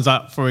if someone's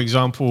like, for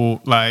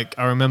example, like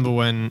I remember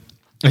when,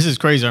 this is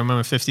crazy, I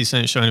remember 50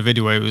 Cent showing a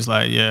video where he was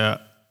like, I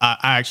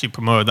actually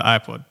promoted the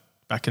iPod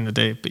back in the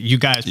day, but you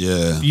guys,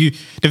 the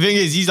thing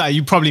is, he's like,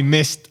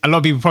 a lot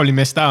of people probably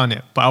missed out on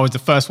it, but I was the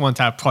first one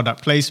to have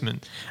product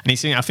placement. And I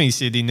think he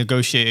said he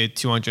negotiated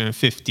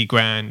 250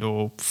 grand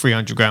or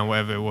 300 grand,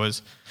 whatever it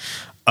was.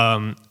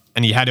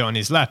 And he had it on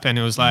his lap and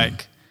it was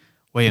like,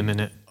 wait a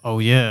minute. Oh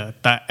yeah.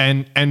 That,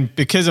 and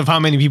because of how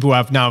many people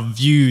have now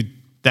viewed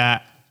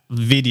that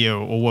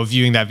video or were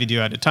viewing that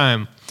video at the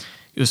time,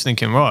 he was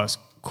thinking, well, it's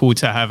cool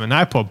to have an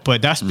iPod,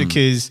 but that's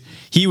because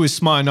he was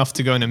smart enough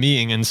to go in a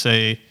meeting and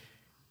say,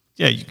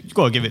 yeah, you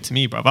gotta give it to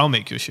me, bro. I'll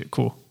make your shit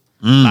cool.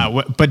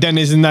 But then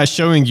isn't that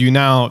showing you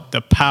now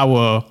the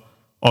power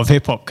of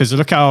hip hop? Because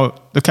look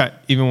at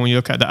even when you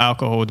look at the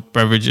alcohol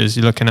beverages,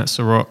 you're looking at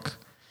Ciroc. Look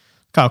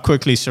how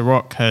quickly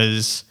Ciroc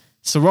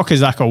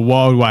is like a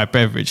worldwide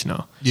beverage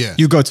now. Yeah.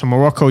 You go to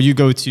Morocco, you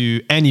go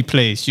to any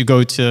place, you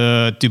go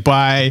to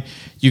Dubai,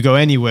 you go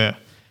anywhere.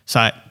 It's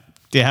like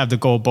they have the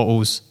gold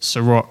bottles,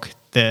 Ciroc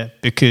there,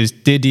 because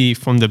Diddy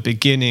from the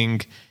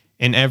beginning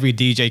in every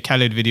DJ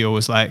Khaled video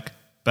was like,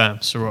 bam,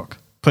 Ciroc,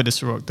 put the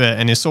Ciroc there.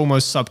 And it's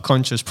almost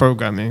subconscious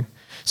programming.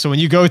 So when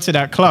you go to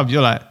that club,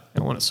 you're like,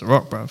 I want a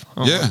Ciroc,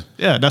 bruv.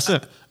 Yeah, that's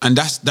it. And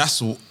that's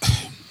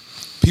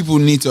people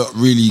need to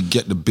really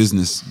get the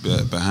business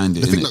behind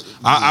it. Innit?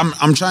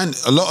 I'm trying.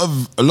 A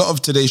lot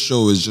of today's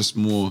show is just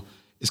more.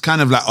 It's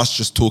kind of like us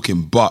just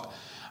talking, but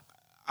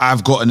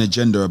I've got an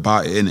agenda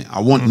about it.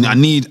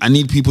 Innit? I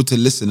need people to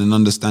listen and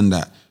understand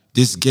that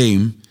this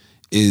game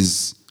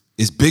is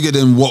bigger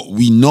than what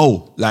we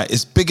know. Like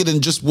it's bigger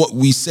than just what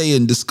we say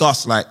and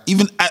discuss. Like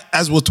even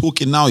as we're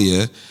talking now,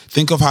 yeah.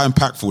 Think of how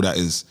impactful that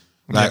is.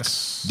 Like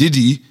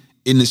Diddy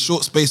in the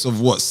short space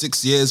of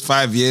 6 years,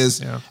 5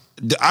 years. Yeah.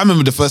 I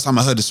remember the first time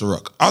I heard of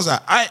Ciroc. I was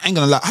like, I ain't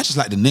gonna lie, I just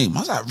like the name.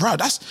 I was like, bro,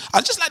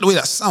 I just like the way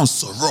that sounds,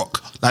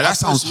 Ciroc. Like that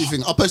sounds.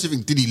 I personally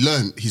think Diddy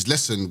learned his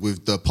lesson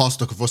with the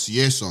Pastor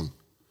Cavassier song,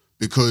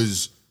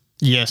 because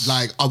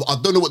like I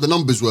don't know what the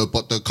numbers were,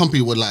 but the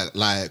company were like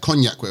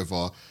Cognac,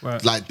 whatever.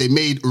 Right. Like they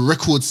made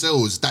record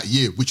sales that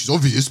year, which is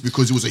obvious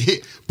because it was a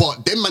hit.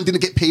 But them man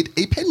didn't get paid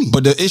a penny.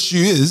 But the issue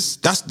is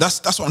that's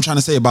what I'm trying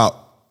to say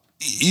about.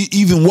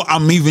 Even what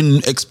I'm even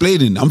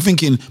explaining, I'm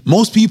thinking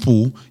most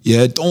people,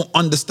 don't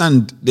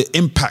understand the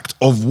impact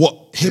of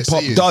what hip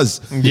hop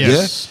does.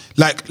 Yes.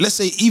 Yeah, like let's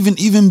say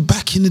even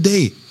back in the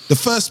day, the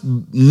first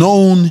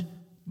known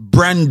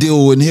brand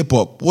deal in hip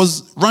hop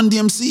was Run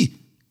DMC,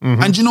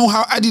 and you know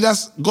how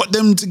Adidas got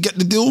them to get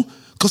the deal?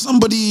 Because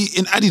somebody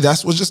in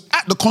Adidas was just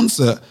at the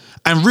concert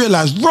and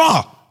realized,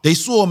 they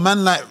saw a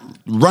man like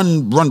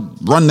Run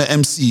the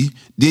MC.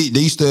 They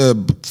used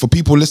to, for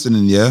people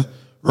listening,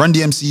 Run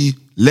DMC.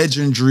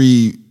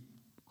 Legendary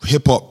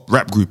hip-hop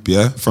rap group,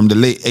 from the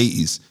late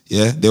 80s,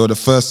 They were the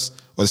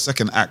first or the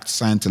second act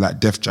signed to like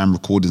Def Jam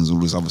Recordings and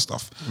all this other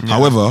stuff. Yeah.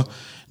 However,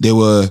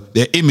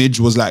 their image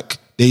was like,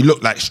 they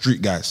looked like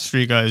street guys.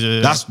 Street guys,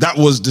 yeah. That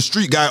was the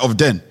street guy of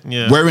then.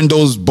 Yeah. Wearing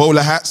those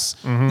bowler hats,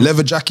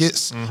 leather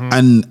jackets,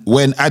 and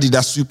wearing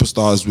Adidas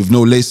Superstars with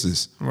no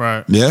laces.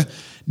 Right. Yeah.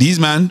 These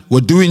men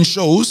were doing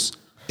shows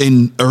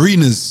in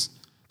arenas.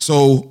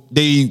 So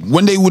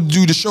when they would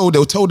do the show, they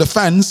would tell the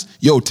fans,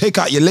 yo, take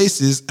out your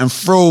laces and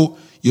throw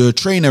your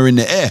trainer in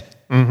the air.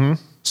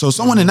 So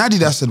someone in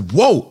Adidas said,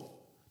 whoa,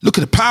 look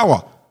at the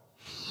power.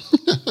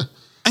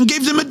 And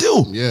gave them a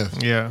deal.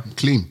 Yeah.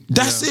 Clean.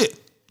 That's it.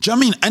 Do you know what I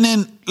mean? And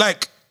then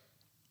like,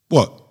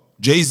 what?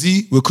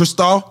 Jay-Z with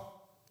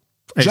Cristal?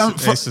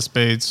 Ace of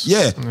Spades.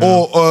 Yeah.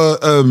 Or,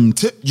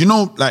 you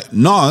know, like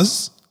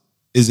Nas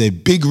is a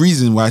big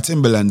reason why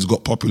Timberland's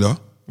got popular.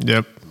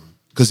 Yep.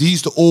 Because he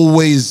used to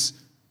always...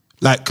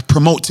 like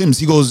promote Tim's.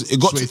 He goes, it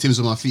got Sweaty Tim's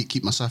on my feet,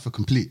 keep my cipher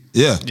complete.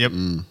 Yeah. Yep.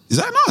 Is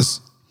that Nas?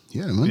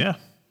 Yeah, man.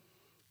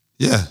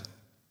 Yeah.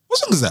 What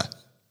song is that?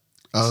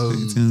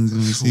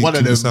 One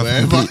of them,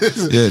 man.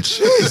 Yeah,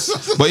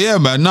 jeez. But yeah,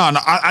 man,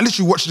 I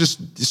literally watched this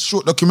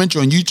short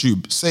documentary on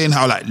YouTube saying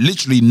how like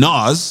literally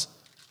Nas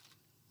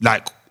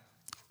like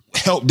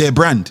helped their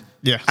brand.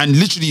 Yeah. And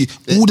literally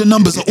all the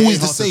numbers are always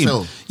the same.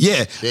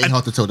 Yeah. It ain't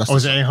hard to tell. It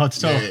ain't hard to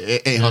tell? Yeah,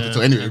 it ain't hard to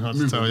tell. Anyway,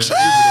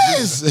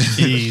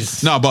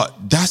 Jeez. No, but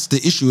that's the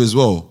issue as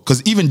well.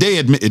 Because even they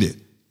admitted it.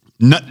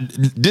 No,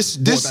 this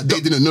that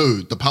they didn't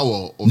know the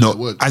power of no, the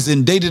word. as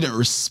in they didn't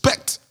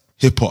respect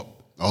hip hop.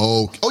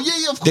 Oh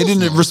yeah, of course. They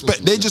didn't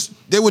respect.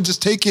 They were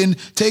just taking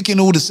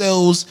all the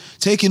sales,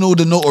 taking all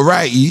the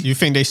notoriety. You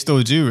think they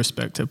still do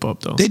respect hip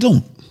hop though? They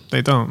don't.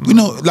 They don't. You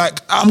know, like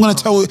I'm gonna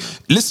tell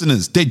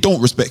listeners, they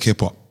don't respect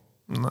hip hop.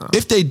 No.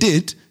 If they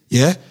did,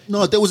 yeah.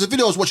 No, there was a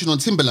video I was watching on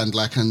Timberland,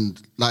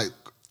 and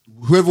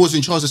whoever was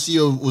in charge of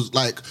CEO was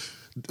like,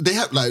 they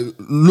have like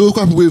look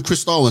up with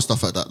Chris Starr and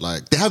stuff like that.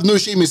 Like they have no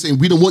shame in saying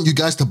we don't want you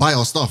guys to buy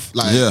our stuff.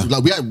 Like,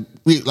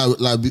 we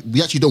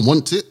actually don't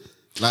want it.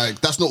 Like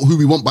that's not who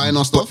we want buying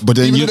our stuff. But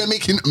then even though they're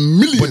making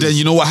millions. But then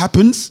you know what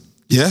happens?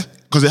 Yeah,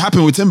 because it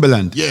happened with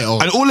Timberland. Yeah,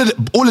 and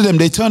all of them,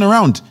 they turn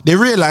around. They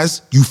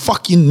realize you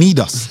fucking need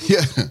us.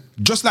 Yeah,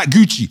 just like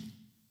Gucci,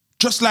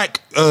 just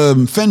like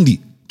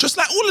Fendi, just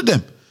like all of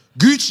them.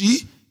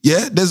 Gucci,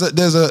 yeah.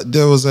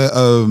 There was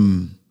a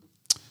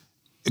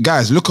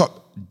guys, look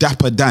up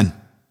Dapper Dan.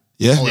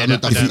 Yeah,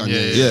 Dapper Dan.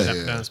 Yeah.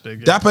 Dan's big,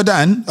 yeah. Dapper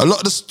Dan. A lot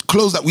of the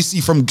clothes that we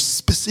see from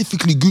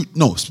specifically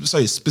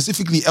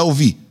specifically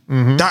LV.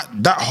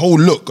 Mm-hmm. That whole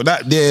look,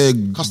 that their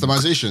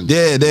customization.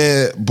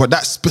 But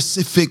that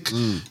specific.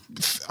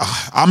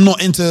 I'm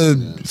not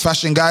into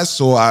fashion, guys,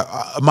 so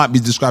I might be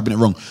describing it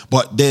wrong.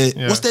 But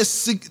what's their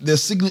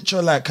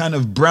signature, like kind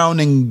of brown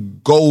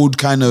and gold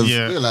kind of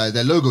like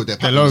their logo,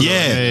 their logo.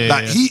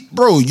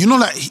 You know,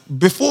 like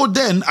before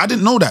then, I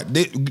didn't know that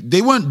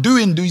they weren't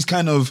doing these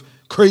kind of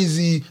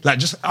crazy, like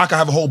just I could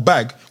have a whole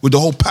bag with the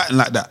whole pattern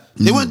like that.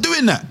 They weren't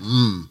doing that.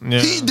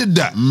 He did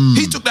that.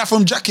 He took that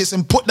from jackets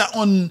and put that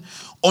on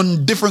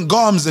different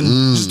garms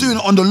and just doing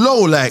it on the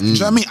low, like, do you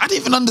know what I mean? I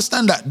didn't even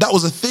understand that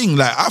was a thing.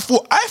 Like, I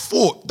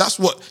thought that's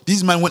what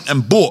these men went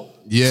and bought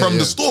from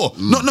the store,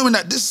 not knowing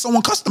that this is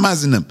someone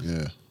customizing them.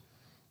 Yeah.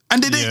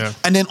 And they did.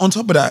 And then on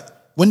top of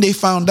that, when they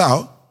found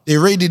out, they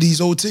raided his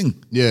whole thing.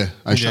 Yeah.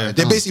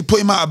 They basically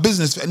put him out of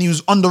business and he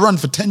was on the run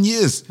for 10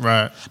 years.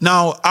 Right.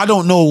 Not I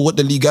don't know what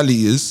the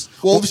legality is.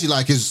 Well, obviously,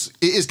 like, it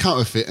is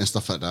counterfeit and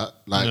stuff like that.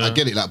 Like, I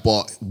get it, like,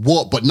 but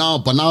now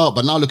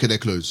look at their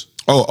clothes.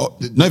 Oh,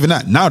 not even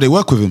that. Now they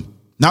work with him.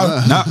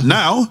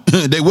 Now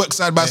they work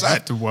side by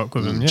side to work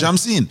with him. Do you know what I'm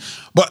seeing?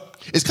 But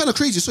it's kind of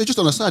crazy. So just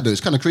on the side though,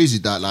 it's kind of crazy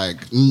that like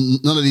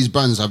none of these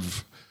brands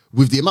have,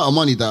 with the amount of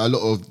money that a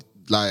lot of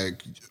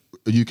like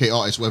UK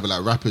artists, whatever,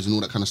 like rappers and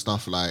all that kind of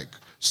stuff, like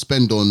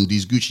spend on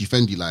these Gucci,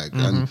 Fendi, like,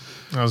 and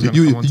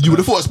you would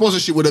have thought a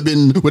sponsorship would have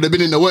been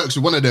in the works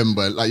with one of them,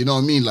 but like, you know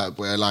what I mean, like,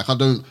 where like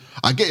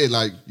I get it,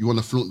 like you want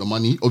to flaunt the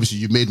money. Obviously,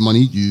 you've made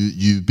money,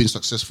 you've been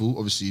successful.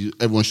 Obviously,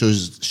 everyone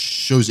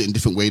shows it in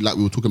different way. Like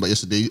we were talking about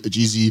yesterday,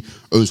 Jeezy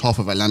owns half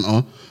of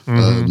Atlanta.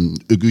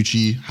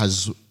 Gucci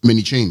has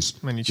many chains.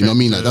 You know what I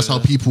mean? Like that's how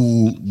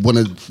people want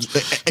to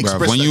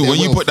express. When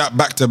you put that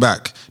back to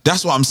back,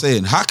 that's what I'm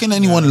saying. How can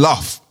anyone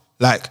laugh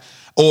like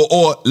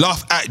or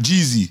laugh at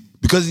Jeezy?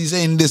 Because he's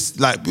saying this,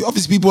 like,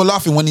 obviously people are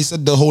laughing when he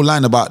said the whole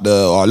line about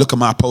look at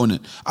my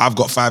opponent. I've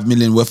got 5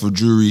 million worth of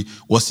jewelry.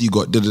 What's he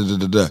got?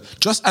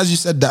 Just as you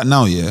said that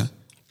now, yeah,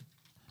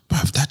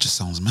 bruv, that just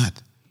sounds mad.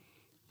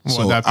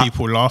 Well, that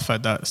people laugh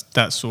at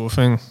that sort of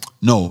thing.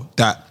 No,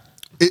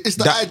 it's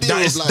the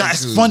idea of like,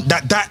 that's fun.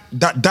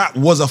 That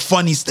was a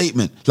funny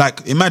statement.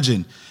 Like,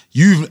 imagine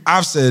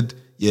I've said,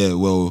 yeah,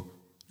 well,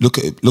 look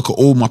at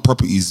all my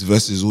properties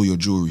versus all your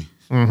jewelry.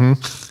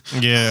 Mm-hmm.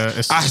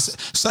 Yeah,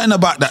 something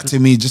about that to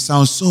me just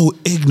sounds so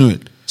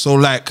ignorant. So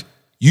like,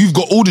 you've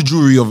got all the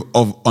jewelry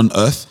on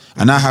Earth,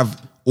 and I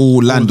have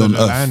all land on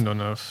Earth. Land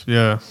on Earth,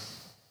 yeah.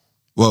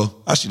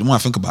 Well, actually, the more I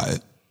think about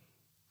it,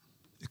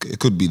 it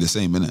could be the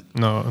same, innit?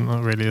 No,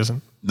 it really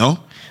isn't. No.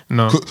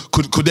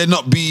 Could there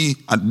not be?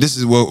 This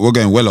is we're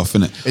going well off,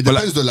 innit? It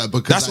depends though, like,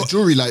 because like,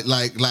 jewelry,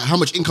 like how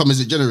much income is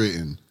it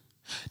generating?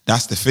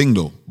 That's the thing,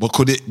 though. But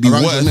could it be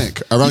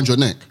around your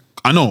neck?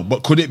 I know,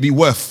 but could it be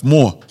worth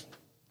more?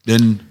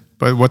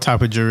 But what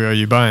type of jewelry are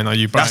you buying? Are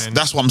you buying?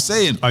 That's what I'm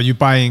saying. Are you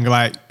buying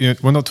like?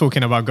 We're not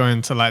talking about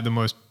going to like the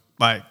most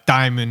like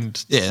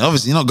diamond. Yeah,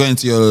 obviously you're not going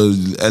to your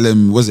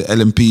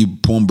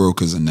LMP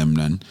pawnbrokers and them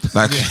then.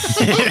 Like,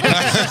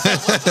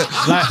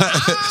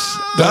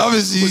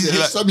 obviously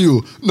like,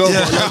 Samuel. No,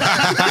 yeah.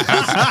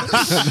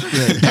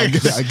 I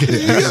get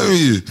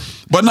it.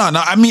 But no,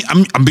 I mean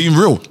I'm being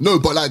real. No,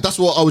 but like that's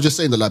what I was just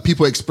saying, that like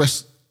people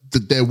express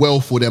their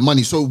wealth or their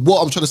money. So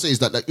what I'm trying to say is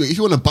that like, if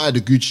you want to buy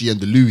the Gucci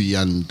and the Louis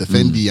and the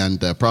Fendi and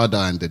the Prada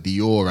and the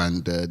Dior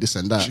and this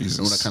and that and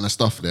all that kind of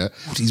stuff there,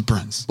 all these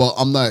brands. But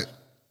I'm like,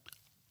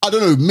 I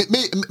don't know,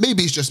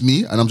 maybe it's just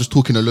me and I'm just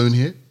talking alone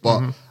here,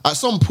 but at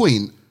some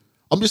point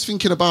I'm just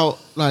thinking about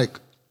like,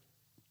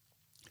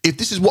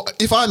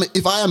 if I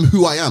am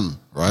who I am,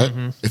 right?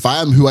 If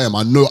I am who I am,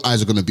 I know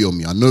eyes are going to be on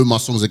me. I know my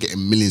songs are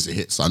getting millions of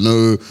hits. I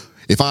know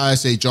if I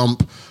say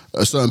jump,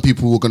 certain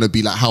people are going to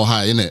be like, how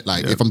high, innit?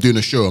 Like, if I'm doing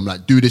a show, I'm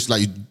like, do this,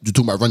 like, you're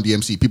talking about Run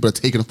DMC. People are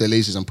taking off their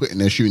laces and putting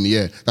their shoe in the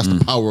air. That's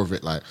the power of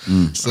it, like.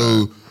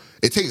 So,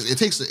 it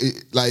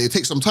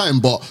takes some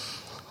time, but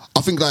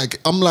I think, like,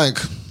 I'm like,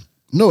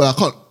 no, I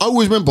can't. I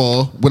always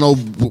remember when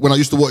I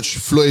used to watch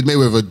Floyd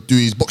Mayweather do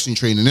his boxing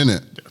training,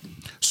 innit?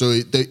 So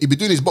he'd be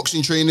doing his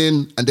boxing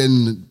training, and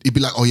then he'd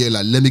be like, "Oh yeah,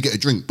 like let me get a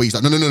drink." But he's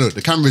like, "No,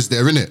 the camera's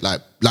there, innit?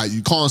 Like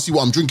you can't see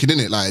what I'm drinking,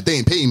 innit? Like they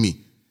ain't paying me."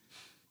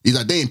 He's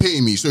like, "They ain't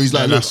paying me." So he's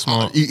like, "Look,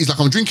 he's like,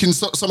 I'm drinking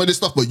some of this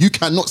stuff, but you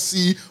cannot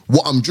see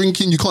what I'm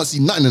drinking. You can't see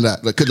nothing of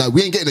that, because like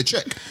we ain't getting a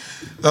check."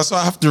 That's why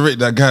I have to rate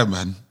that guy,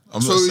 man.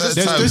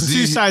 There's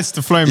two sides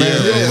to Flow, man.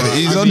 Yeah,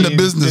 he's on the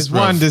business. There's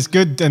one, there's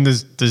good, and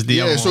there's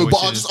the other. So, one,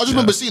 but I just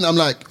remember seeing. I'm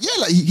like,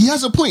 like he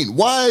has a point.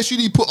 Why should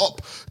he put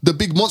up the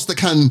big monster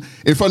can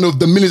in front of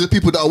the millions of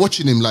people that are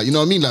watching him? Like, you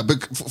know what I mean?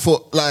 Like,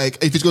 for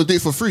like, if he's gonna do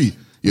it for free,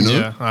 you know?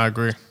 Yeah, I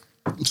agree.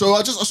 So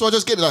I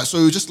just get it. Like,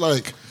 so just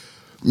like,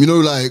 you know,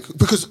 like,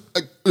 because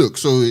like, look,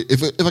 so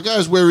if a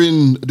guy's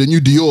wearing the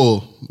new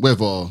Dior,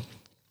 whatever,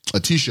 a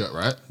t-shirt,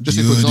 right? Just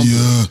say, for example,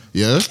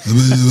 yeah.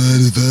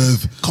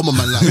 Come on,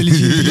 man, like,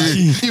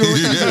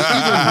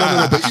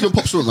 even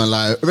Pop Smoke, man,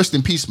 like, rest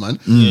in peace, man.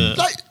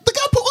 Like, the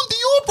guy put on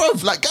Dior,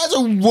 bruv. Like, guys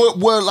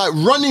were like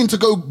running to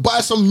go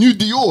buy some new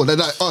Dior. They're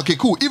like, okay,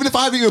 cool. Even if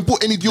I haven't even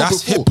bought any Dior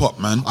that's before, hip hop,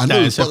 man. I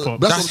know,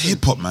 that's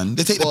hip hop, man.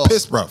 They take the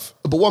piss, bruv.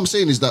 But what I'm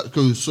saying is that,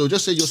 so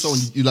just say you're someone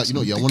you like, you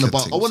know, yeah, I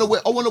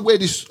want to wear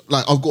this.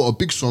 Like, I've got a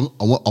big song.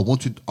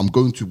 I'm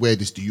going to wear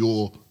this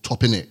Dior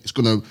top in it.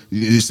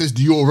 It says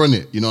Dior on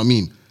it. You know what I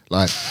mean?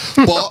 Like,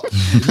 but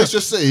let's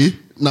just say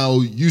now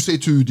you say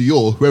to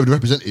Dior, whoever the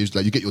representative is,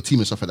 like, you get your team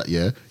and stuff like that.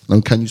 Yeah,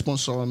 can you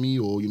sponsor me,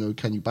 or, you know,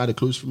 can you buy the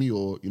clothes for me,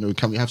 or, you know,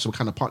 can we have some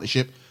kind of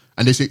partnership?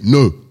 And they say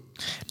no.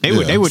 They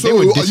would. So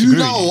are you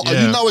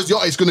now as the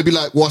artist going to be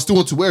like, well, I still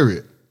want to wear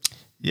it?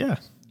 Yeah.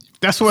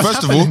 That's what's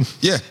First happening. of all,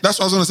 yeah, that's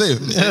what I was going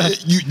to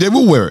say. They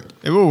will wear it.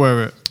 They will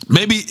wear it.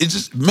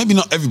 Maybe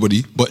not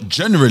everybody, but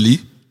generally,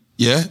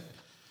 yeah.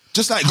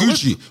 Just like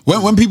Gucci.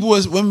 When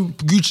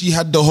Gucci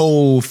had the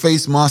whole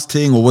face mask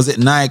thing, or was it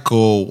Nike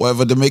or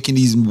whatever, they're making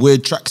these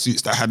weird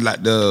tracksuits that had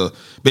like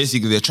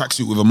basically their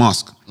tracksuit with a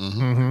mask.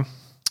 Mm-hmm.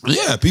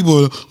 Yeah,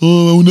 people are,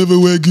 I will never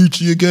wear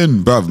Gucci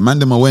again. Bruv, man,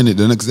 them are wearing it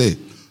the next day.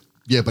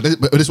 Yeah, but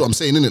that's what I'm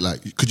saying, innit?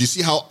 Like, could you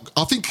see how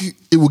I think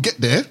it will get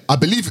there? I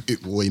believe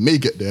it may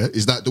get there.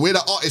 Is that the way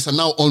that artists are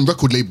now on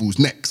record labels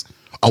next?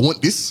 I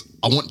want this,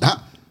 I want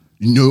that.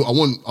 You know, I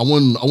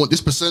want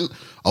this percent.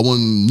 I want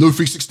no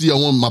 360. I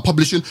want my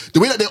publishing. The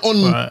way that they're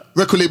on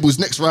record labels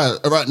next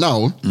right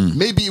now,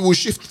 maybe it will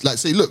shift. Like,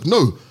 say, look,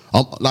 no,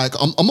 I'm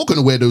not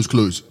gonna wear those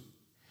clothes.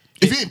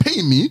 If you ain't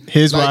paying me,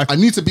 I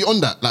need to be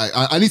on that. Like,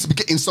 I need to be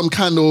getting some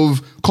kind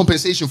of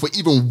compensation for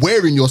even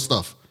wearing your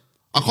stuff.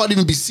 I can't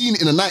even be seen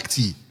in a Nike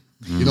tee.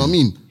 You know what I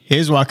mean?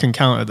 Here's why I can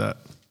counter that,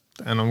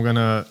 and I'm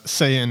gonna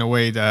say it in a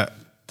way that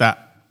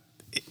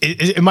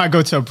it might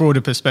go to a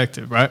broader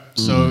perspective, right?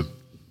 So,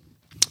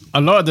 a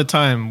lot of the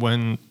time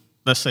when,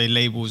 let's say,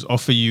 labels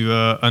offer you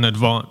an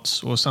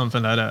advance or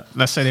something like that,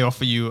 let's say they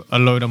offer you a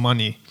load of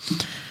money,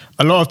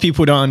 a lot of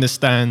people don't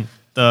understand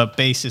the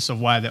basis of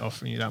why they're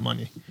offering you that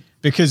money.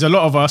 Because a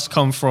lot of us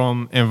come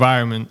from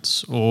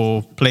environments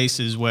or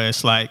places where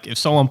it's like, if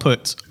someone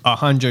puts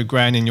 100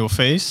 grand in your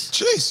face,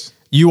 jeez,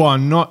 you are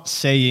not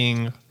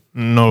saying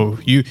no.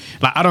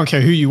 I don't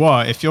care who you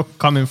are. If you're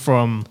coming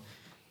from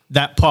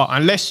that part,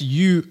 unless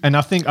you, and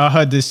I think I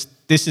heard this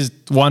is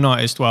one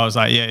artist where I was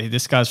like, yeah,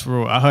 this guy's for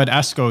real. I heard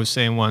Asko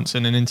saying once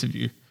in an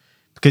interview,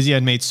 because he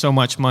had made so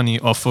much money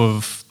off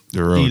of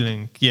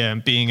dealing,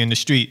 and being in the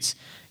streets.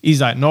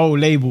 He's like, no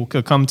label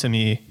could come to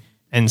me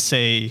and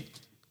say,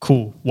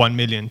 cool, 1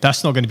 million.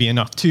 That's not going to be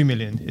enough. 2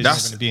 million is not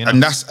going to be enough.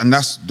 And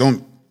that's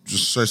don't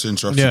just sorry to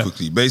interrupt you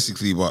quickly.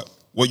 Basically,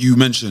 what you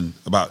mentioned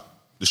about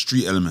the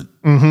street element.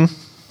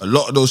 Mm-hmm. A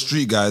lot of those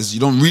street guys, you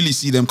don't really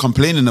see them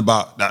complaining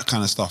about that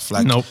kind of stuff.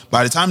 Like,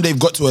 by the time they've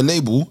got to a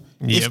label,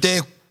 if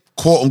they're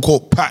quote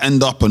unquote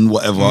patterned up and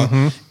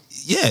whatever,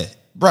 yeah,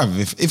 bruv,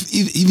 if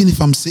even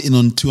if I'm sitting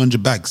on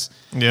 200 bags,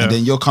 and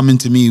then you're coming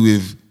to me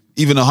with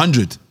even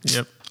 100,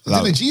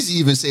 didn't Jeezy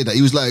even say that?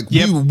 He was like, we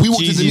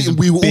walked into the meeting,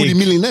 we were already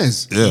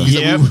millionaires.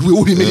 Yeah. Like, we were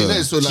already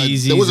millionaires, so like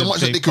Jeezy's there wasn't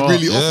much that they could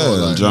really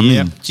offer. Like.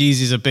 Yeah,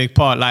 Jeezy's a big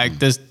part. Like,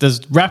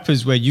 there's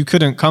rappers where you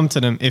couldn't come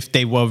to them if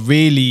they were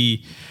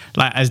really,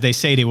 like, as they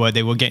say they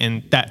were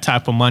getting that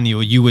type of money,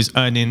 or you was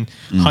earning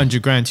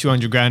 100 grand,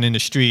 200 grand in the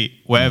street,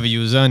 whatever you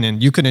was earning.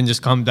 You couldn't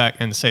just come back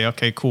and say,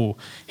 okay, cool,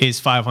 here's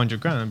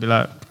 500 grand, and be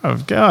like, oh,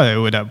 get out of there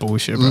with that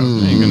bullshit, bro.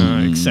 I ain't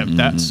gonna accept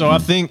that. So I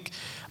think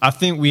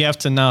we have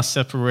to now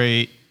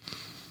separate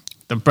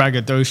the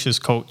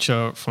braggadocious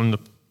culture from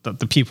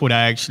the people that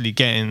are actually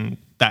getting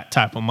that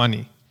type of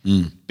money.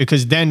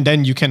 Because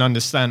then you can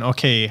understand,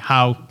 okay,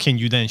 how can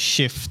you then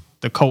shift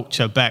the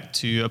culture back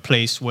to a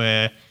place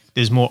where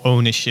there's more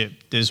ownership,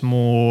 there's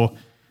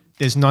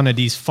none of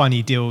these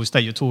funny deals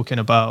that you're talking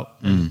about,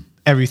 and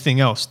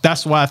everything else.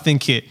 That's why I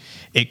think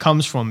it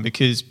comes from,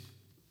 because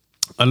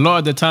a lot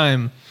of the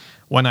time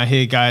when I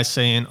hear guys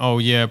saying, oh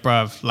yeah,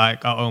 bruv,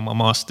 like, I own my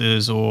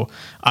masters, or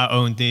I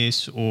own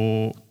this,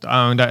 or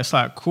I own that, it's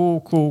like, cool.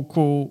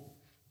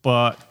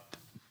 But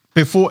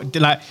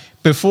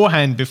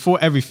beforehand, before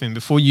everything,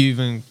 before you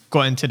even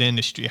got into the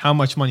industry, how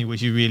much money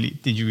did you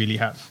really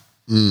have?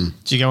 Do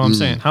you get what I'm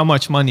saying? How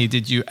much money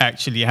did you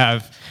actually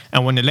have?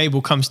 And when the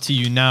label comes to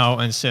you now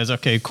and says,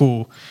 okay,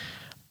 cool,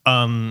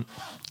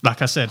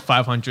 like I said,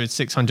 500,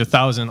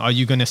 600,000, are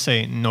you going to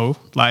say no?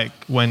 Like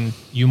when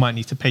you might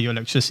need to pay your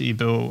electricity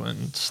bill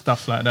and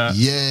stuff like that.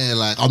 Yeah,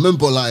 like I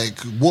remember like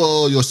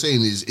what you're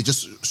saying is it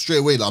just straight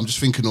away, like I'm just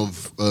thinking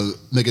of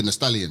Megan Thee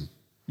Stallion.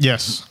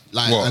 Yes.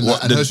 Like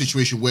and her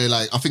situation where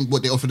like I think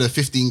what they offered her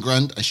 15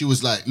 grand and she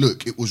was like,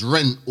 look, it was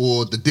rent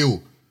or the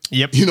deal.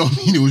 Yep. You know what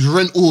I mean? It was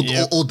rent or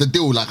the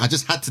deal. Like I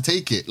just had to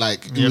take it.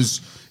 Like it was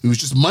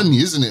just money,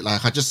 isn't it?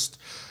 Like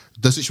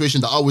the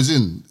situation that I was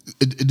in.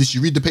 Did she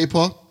read the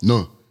paper?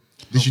 No.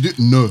 Did she do?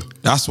 No.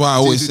 That's why I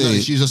always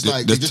say she's just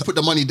like they just put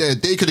the money there.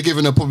 They could have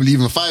given her probably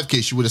even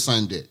 5K. She would have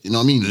signed it. You know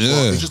what I mean?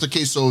 Yeah. But it's just a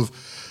case of.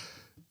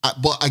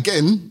 But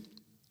again,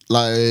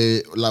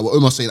 like what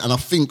Omar's saying, and I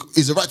think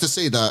is it right to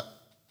say that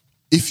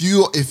if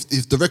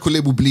the record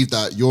label believe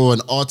that you're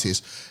an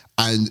artist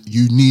and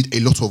you need a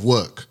lot of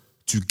work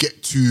to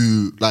get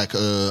to like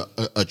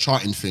a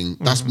charting thing,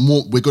 that's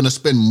more. We're gonna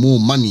spend more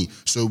money,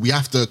 so we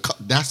have to cut.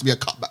 There has to be a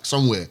cutback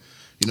somewhere.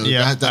 You know,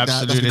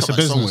 absolutely. It's a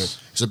business. Somewhere.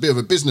 It's a bit of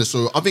a business.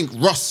 So I think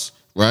Russ,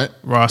 right?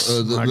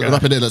 The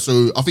rapper there.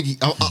 So I think he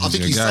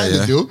signed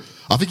the deal.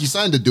 I think he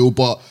signed the deal,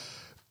 but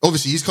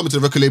obviously he's coming to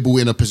the record label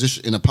in a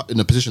position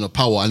of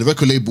power, and the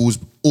record label's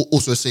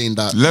also saying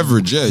that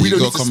leverage. Yeah, we don't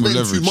need to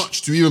spend too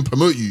much to even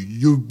promote you.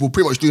 You will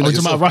pretty much do that yourself. Are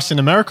you talking about Russ in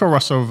America or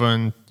Russ over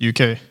in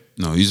UK?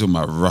 No, he's talking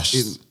about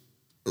Russ.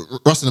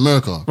 Russ in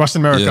America. Russ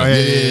in America,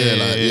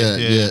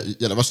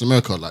 like Russ in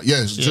America, like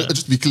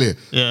just to be clear,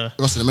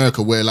 Russ in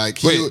America, where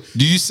like wait,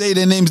 do you say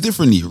their names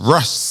differently?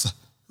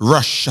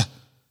 Rush.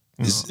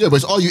 Yeah, but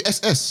it's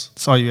RUSS.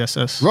 It's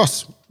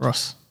RUSS.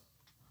 Russ.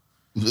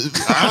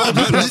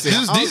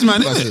 These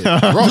man, isn't it? No.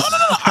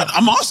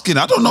 I'm asking.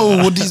 I don't know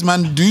what these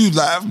men do.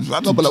 Like, I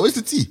don't. But like, where's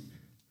the T?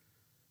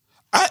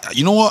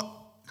 You know what?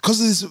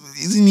 Because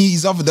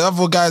the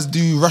other guys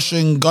do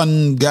Russian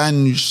gun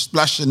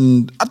splash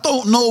and I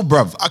don't know,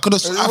 bruv. I could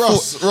have. I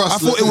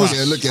thought it was.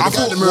 Look at the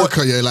guy in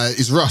America. Yeah, like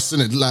it's Russ,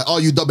 isn't it? Like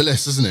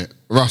RUSS, isn't it?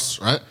 Russ,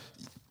 right?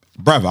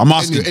 Bruv, I'm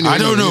asking. I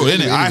don't know,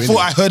 innit? I thought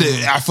I heard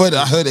it.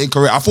 I heard it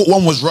incorrect. I thought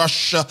one was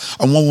Rush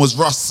and one was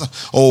Russ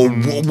or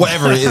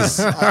whatever it is.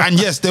 And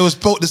yes, they were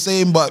spelled the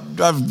same, but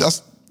bruv,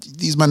 that's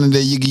these men and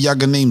their Yiggy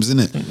Yaga names,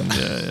 innit?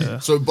 Yeah.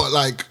 So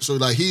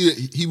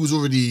he was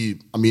already.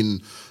 I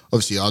mean.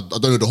 Obviously, I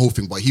don't know the whole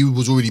thing, but he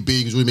was already big.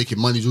 He was already making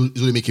money. He was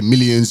already making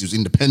millions. He was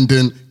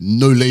independent,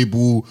 no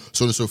label,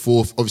 so on and so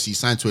forth. Obviously, he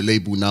signed to a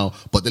label now,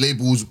 but the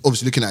label's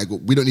obviously looking at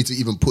it. We don't need to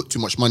even put too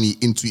much money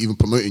into even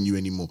promoting you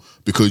anymore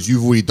because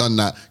you've already done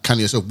that kind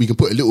of yourself. We can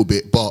put a little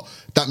bit, but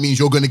that means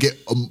you're going to get.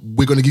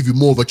 We're going to give you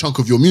more of a chunk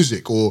of your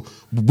music, or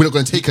we're not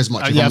going to take as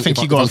much. I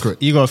think you got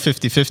 50-50. You got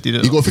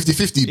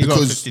 50-50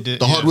 because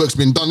the hard work's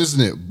been done,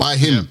 isn't it, by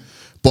him? Yeah.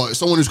 But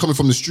someone who's coming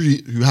from the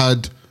street who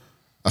had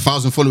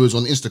 1,000 followers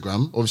on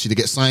Instagram. Obviously, they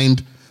get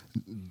signed.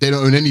 They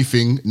don't own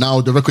anything.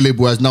 Now the record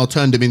label has now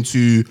turned them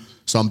into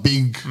some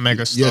big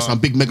megastar. Yeah, some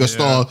big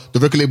megastar. Yeah. The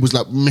record label's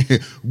like,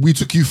 we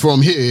took you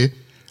from here,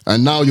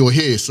 and now you're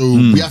here. So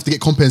we have to get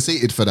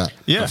compensated for that.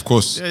 Yeah, of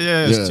course.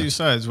 Yeah. It's two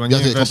sides. When you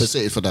have to get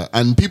compensated for that,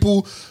 and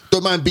people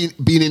don't mind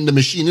being in the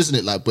machine, isn't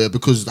it? Like,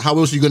 because how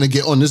else are you going to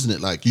get on, isn't it?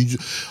 Like,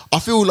 I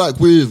feel like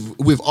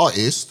with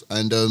artists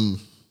and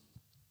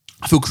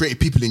I feel creative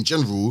people in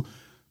general.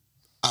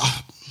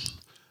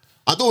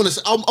 I don't want to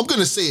say, I'm going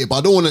to say it, but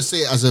I don't want to say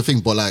it as a thing,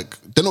 but like,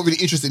 they're not really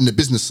interested in the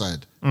business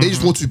side. They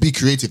just want to be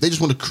creative. They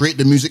just want to create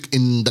the music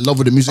in the love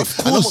of the music.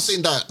 And I'm not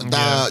saying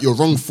that you're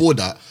wrong for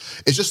that.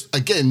 It's just,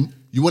 again,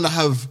 you want to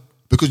have,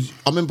 because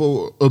I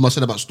remember Omar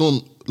said about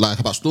Stormzy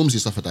and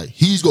stuff like that.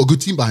 He's got a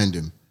good team behind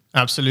him.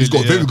 Absolutely. He's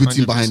got a very good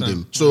team 100%. behind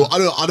him. So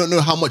I don't know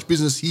how much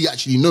business he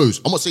actually knows.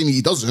 I'm not saying that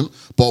he doesn't,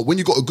 but when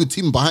you got a good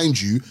team behind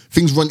you,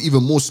 things run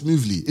even more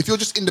smoothly. If you're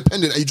just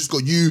independent and you just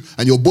got you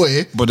and your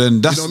boy, but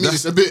then that's, you know what I mean?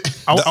 It's a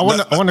bit. I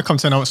want to come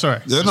to another.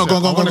 Sorry. Yeah, no, go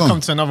on. I want to come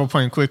to another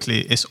point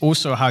quickly. It's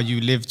also how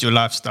you lived your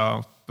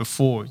lifestyle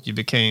before you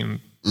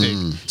became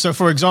big. So,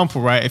 for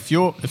example, right, if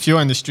you're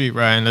in the street,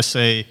 right, and let's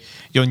say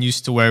you're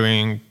used to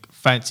wearing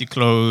fancy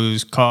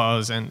clothes,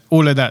 cars, and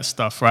all of that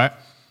stuff, right,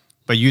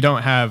 but you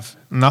don't have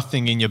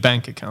nothing in your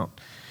bank account.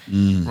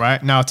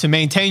 Right? Now, to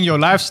maintain your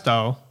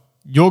lifestyle,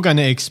 you're going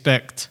to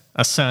expect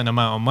a certain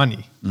amount of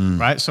money,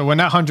 right? So when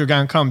that 100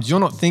 grand comes, you're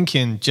not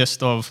thinking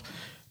just of,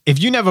 if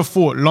you never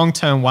thought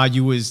long-term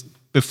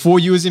before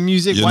you was in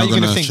music, why are you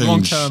going to think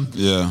long-term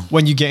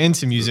when you get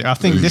into music? I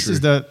think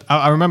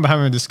I remember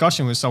having a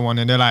discussion with someone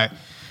and they're like,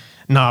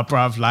 nah,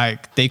 bruv,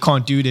 like they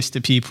can't do this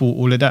to people,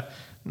 all of that.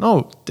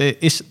 No,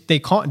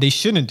 they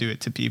shouldn't do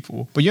it to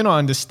people. But you're not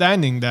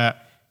understanding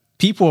that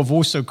people have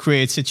also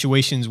created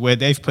situations where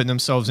they've put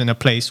themselves in a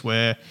place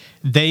where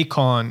they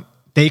can't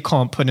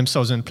put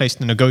themselves in a place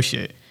to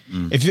negotiate.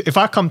 If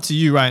I come to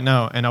you right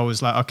now and I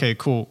was like, okay,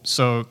 cool,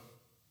 so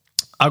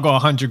I got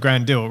 100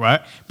 grand deal,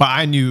 right? But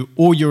I knew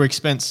all your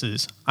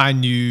expenses. I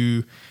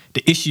knew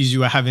the issues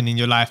you were having in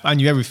your life. I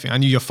knew everything. I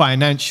knew your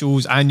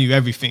financials. I knew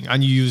everything. I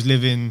knew you was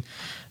living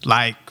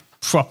like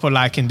proper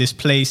like in this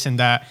place and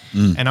that.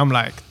 And I'm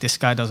like, this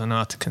guy doesn't know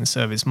how to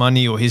conserve his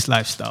money, or his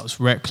lifestyle's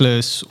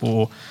reckless,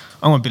 or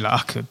I'm gonna be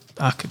like,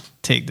 I could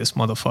take this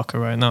motherfucker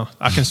right now.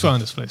 I can swear on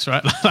this place,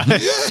 right? I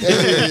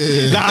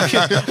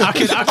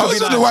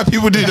don't know why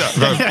people do that,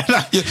 bro.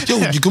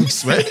 Yo, you can we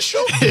swear in the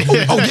show?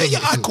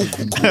 Cool.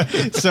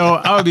 So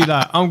I would be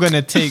like, I'm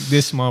gonna take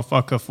this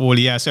motherfucker for all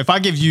he has. So if I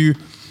give you,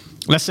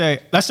 let's say,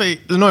 not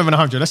even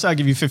 100. Let's say I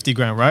give you 50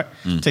 grand, right?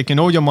 Taking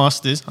all your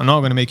masters, I know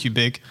I'm gonna make you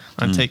big.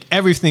 I'm gonna take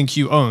everything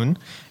you own,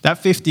 that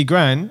 50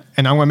 grand,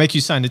 and I'm gonna make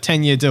you sign a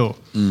 10-year deal.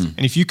 And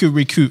if you could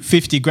recoup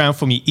 50 grand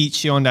for me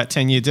each year on that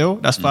 10-year deal,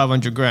 that's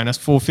 500 grand. That's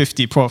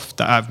 450 profit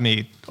that I've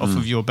made off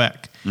of your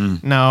back.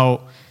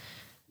 Now,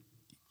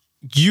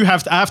 you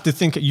have to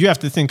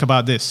think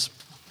about this.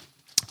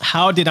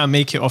 How did I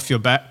make it off your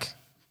back?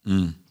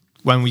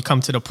 When we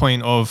come to the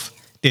point of,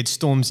 did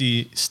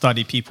Stormzy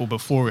study people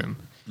before him?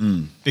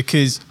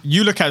 Because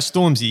you look at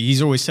Stormzy,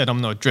 he's always said,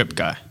 I'm not a drip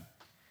guy.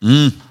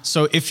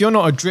 So if you're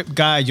not a drip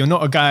guy, you're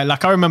not a guy,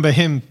 like I remember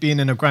him being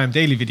in a Grime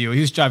Daily video,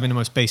 he was driving the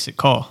most basic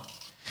car.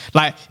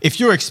 Like if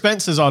your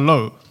expenses are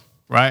low,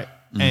 right?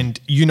 And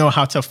you know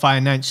how to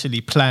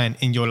financially plan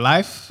in your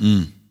life,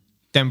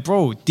 then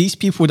bro, these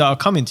people that are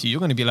coming to you, you're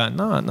going to be like,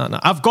 no,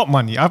 I've got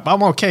money.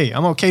 I'm okay.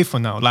 I'm okay for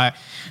now. Like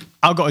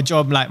I've got a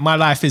job, like my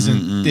life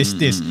isn't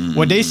this.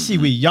 What they see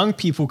with young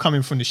people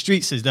coming from the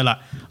streets is they're like,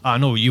 I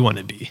know what you want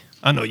to be.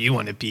 I know you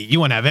want to be. You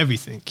want to have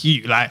everything.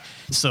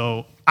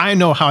 So I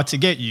know how to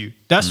get you.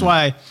 That's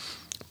why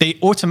they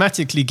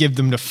automatically give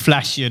them the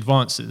flashy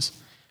advances,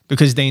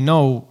 because they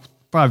know,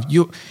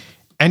 bruv,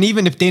 and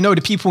even if they know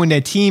the people in their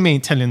team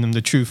ain't telling them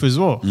the truth as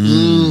well.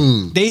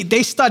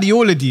 They study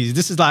all of these.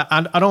 This is like,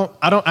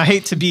 I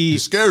hate to be...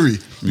 It's scary.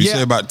 You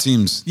say about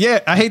teams. Yeah,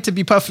 I hate to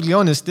be perfectly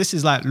honest. This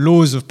is like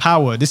laws of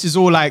power. This is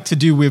all like to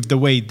do with the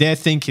way they're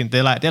thinking.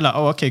 They're like,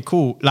 oh, okay,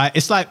 cool. Like,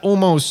 it's like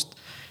almost,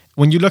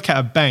 when you look at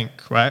a bank,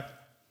 right?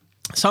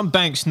 Some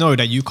banks know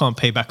that you can't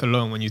pay back a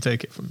loan when you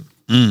take it from them.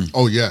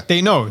 Oh, yeah.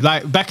 They know.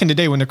 Like, back in the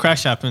day when the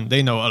crash happened,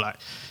 they know, like,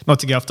 not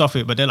to get off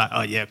topic, but they're like,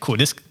 oh, yeah, cool,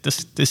 this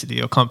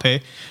deal can't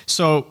pay.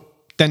 So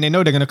then they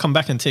know they're going to come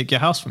back and take your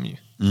house from you.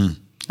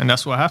 And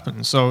that's what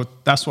happened. So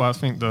that's why I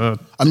think I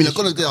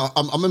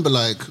remember,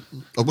 like,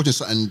 I was watching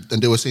something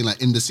and they were saying,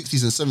 like, in the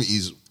 60s and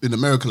 70s in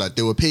America, like,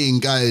 they were paying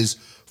guys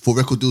for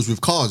record deals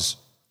with cars.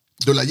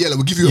 They're like, yeah, like,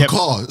 we'll give you a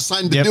car,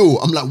 sign the deal.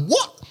 I'm like,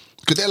 what?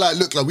 Because they're like,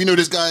 look, like, we know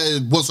this guy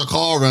wants a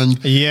car, and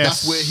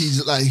that's where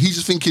he's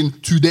just thinking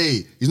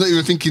today. He's not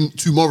even thinking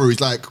tomorrow. He's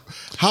like,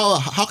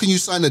 how can you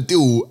sign a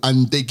deal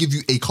and they give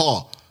you a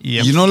car?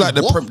 Yep. You know, like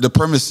the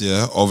premise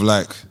here of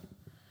like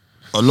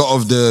a lot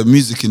of the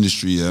music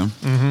industry,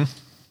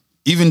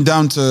 even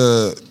down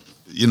to,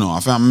 you know, I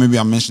think maybe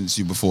I mentioned it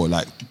to you before,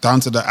 like down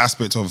to the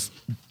aspect of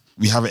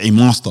we have a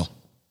master.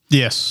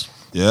 Yes.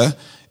 Yeah,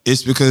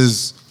 it's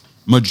because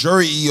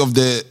majority of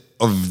the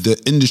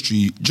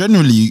industry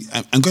generally,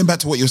 and going back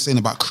to what you're saying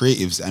about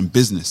creatives and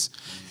business,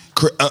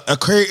 a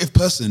creative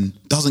person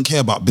doesn't care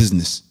about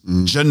business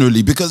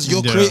generally, because you're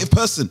a creative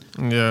person.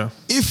 Yeah.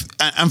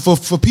 And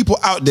for people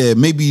out there,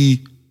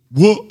 maybe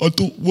you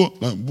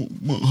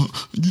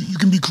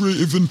can be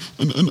creative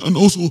and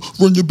also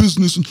run your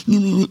business.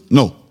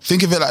 No,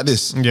 think of it like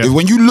this. Yeah.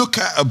 When you look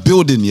at a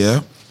building,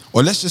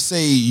 or let's just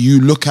say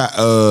you look at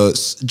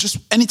just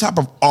any type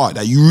of art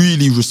that you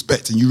really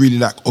respect and you really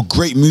like, a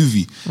great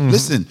movie.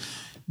 Listen,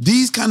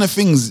 these kind of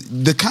things,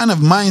 the kind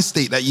of mind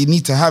state that you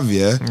need to have,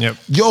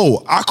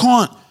 yo, I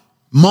can't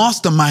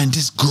mastermind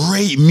this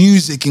great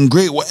music and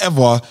great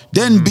whatever,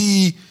 then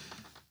be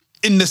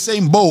in the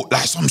same boat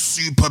like some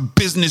super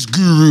business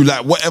guru,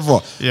 like whatever.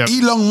 Yep.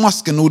 Elon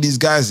Musk and all these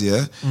guys,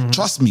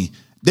 trust me,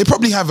 they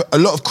probably have a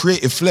lot of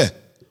creative flair,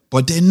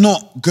 but they're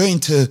not going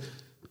to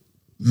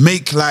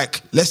make,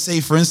 like, let's say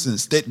for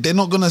instance, they're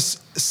not gonna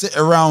sit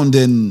around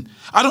and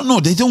I don't know,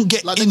 they don't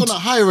get like, they're gonna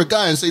hire a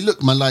guy and say,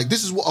 look man, like,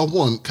 this is what I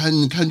want,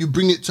 can you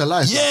bring it to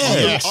life?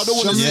 I don't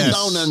want to sit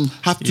down and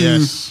have to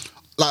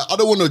like, I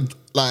don't want to,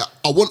 like,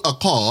 I want a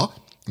car,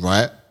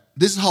 right?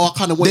 This is how I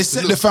kind of want they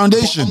set the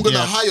foundation. I'm gonna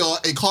hire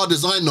a car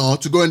designer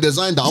to go and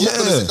design that. I'm not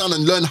gonna sit down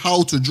and learn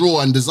how to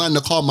draw and design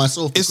the car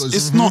myself.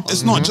 It's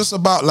not just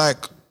about, like,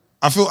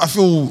 I feel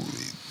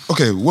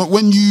okay,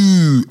 when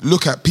you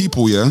look at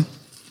people,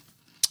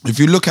 if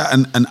you look at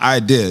an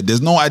idea, there's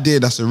no idea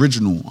that's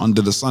original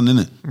under the sun,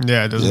 innit?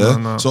 Yeah, there's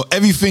no. So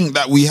everything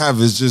that we have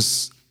is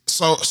just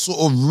sort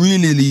of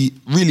really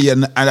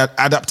an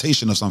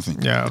adaptation of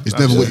something. Yeah, it's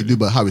never what you do,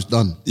 but how it's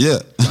done. Yeah,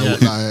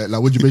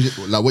 like what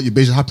you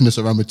base your happiness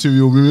around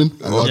material women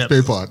and large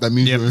paper. That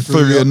means you're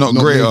inferior, not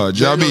greater. Do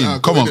you know what I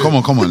mean?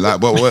 Come on. Like,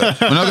 but we're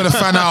not gonna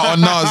fan out on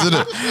Nas, is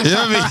it? You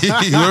know what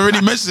I mean? We already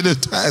mentioned it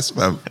twice,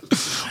 man.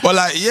 But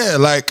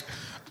like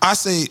I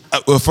say,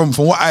 from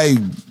what I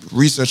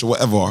research or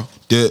whatever,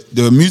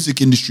 the music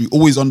industry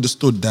always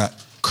understood that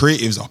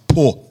creatives are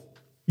poor.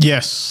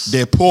 Yes.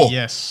 They're poor.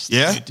 Yes.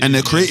 Yeah? And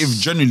they're creative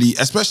generally,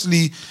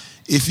 especially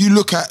if you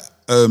look at,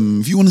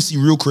 if you want to see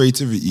real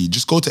creativity,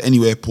 just go to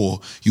anywhere poor.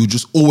 You'll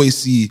just always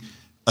see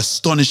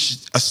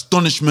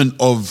astonishment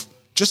of,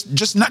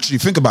 just naturally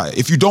think about it.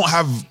 If you don't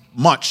have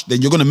much,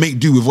 then you're gonna make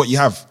do with what you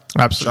have.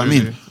 Absolutely. Do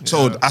you know what I mean?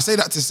 So I say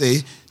that to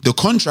say the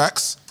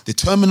contracts, the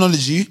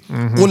terminology,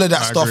 all of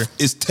that stuff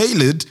is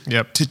tailored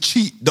to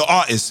cheat the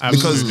artist.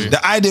 Because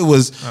the idea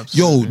was,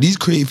 yo, these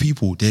creative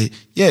people,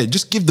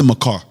 just give them a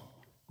car.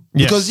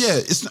 Because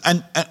it's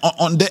and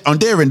on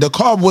their end,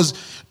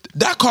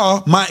 that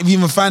car might have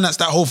even financed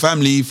that whole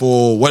family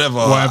for whatever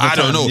I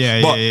don't know.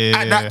 But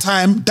at that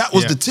time, that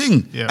was the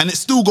thing, and it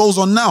still goes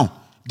on now.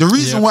 The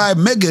reason why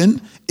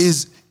Megan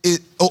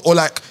or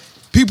like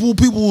people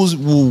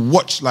will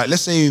watch, like,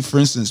 let's say for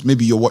instance,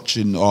 maybe you're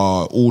watching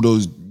all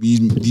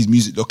these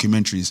music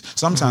documentaries.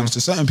 Sometimes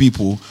to certain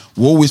people,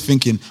 we're always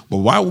thinking,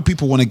 well, why would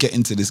people want to get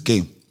into this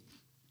game?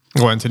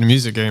 Go into the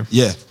music game.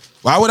 Yeah.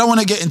 Why would I want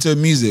to get into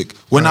music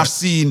when I've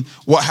seen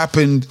what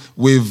happened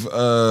with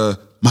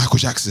Michael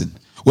Jackson?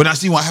 When I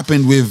see what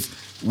happened with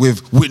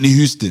Whitney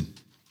Houston?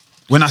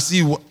 When I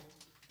see what...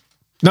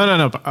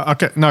 No.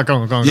 Okay, no, go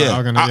on. Yeah.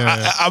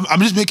 I'm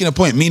just making a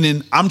point,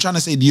 meaning I'm trying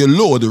to say the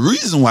allure, the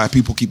reason why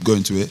people keep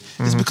going to it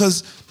is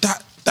because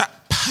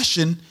that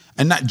passion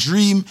and that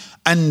dream,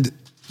 and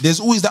there's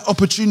always that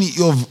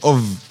opportunity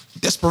of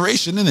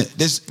desperation in it.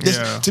 There's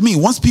to me,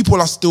 once people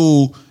are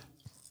still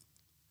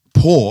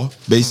poor,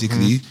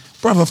 basically,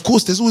 brother, of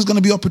course, there's always going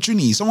to be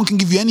opportunity. Someone can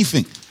give you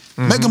anything.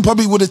 Megan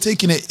probably would have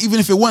taken it, even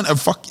if it weren't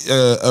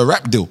a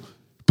rap deal.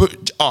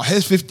 But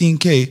here's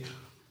 15K,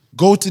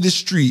 go to the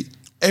street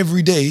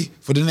every day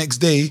for the next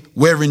day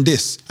wearing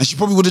this. And she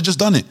probably would have just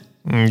done it.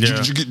 Do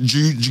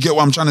you get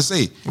what I'm trying to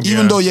say?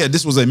 Even though,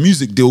 this was a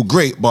music deal,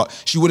 great,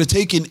 but she would have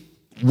taken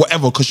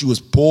whatever because she was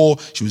poor,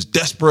 she was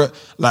desperate.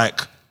 Like,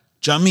 do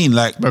you know what I mean?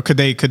 Like, but could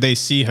they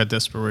see her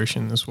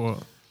desperation as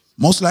well?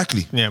 Most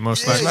likely. Yeah,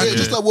 most likely. Yeah,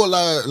 just like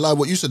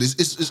what you said.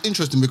 It's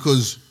interesting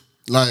because,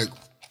 like,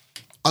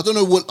 I don't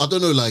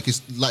know, like,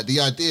 it's like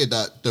the idea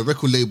that the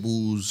record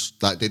labels,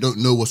 like, they don't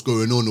know what's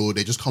going on, or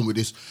they just come with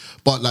this,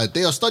 but like,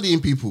 they are studying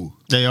people.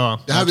 They're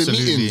having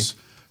meetings.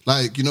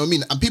 Like, you know what I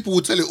mean? And people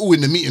will tell it all in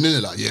the meeting,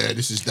 innit? Like, yeah,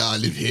 this is that, I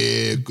live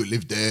here, good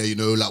live there, you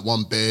know, like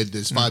one bed,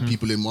 there's 5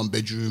 people in one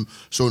bedroom,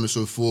 so on and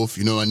so forth,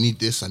 you know, I need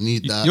this, I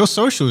need that. Your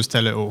socials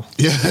tell it all.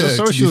 Yeah. Your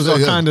socials are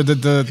kind of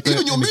the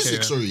even your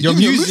music, sorry. Your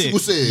music will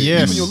say it.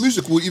 Yes. Even your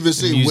music will even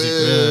say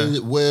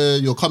where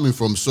you're coming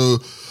from. So,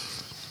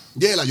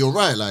 yeah, like, you're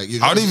right. Like,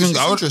 it's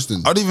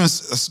interesting. I would even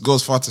go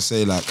as far to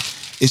say, like,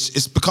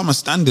 it's become a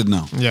standard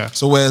now. Yeah.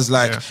 So whereas,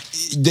 like,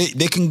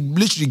 they can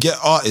literally get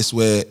artists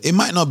where it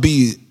might not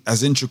be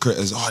as intricate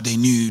as, they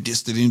knew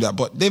this, they knew that,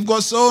 but they've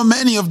got so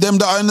many of them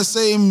that are in the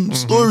same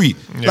story.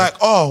 Yeah.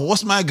 Like,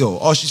 what's my girl?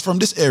 Oh, she's from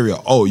this area.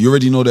 Oh, you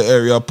already know the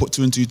area, put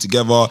 2 and 2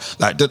 together.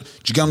 Like, do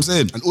you get what I'm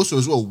saying? And also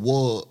as well,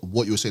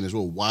 what you were saying as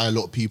well, why a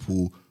lot of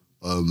people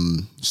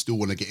still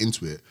want to get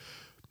into it.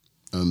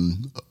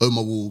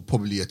 Omar will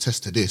probably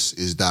attest to this,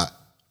 is that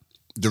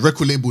the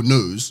record label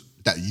knows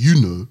that,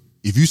 you know,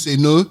 if you say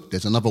no,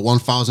 there's another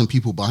 1,000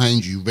 people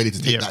behind you ready to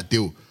take that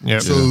deal.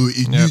 Yep. So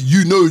you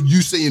know,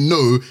 you saying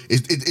no,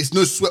 it's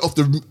no sweat off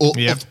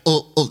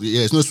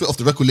it's no sweat off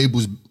the record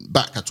label's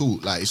back at all.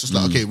 Like, it's just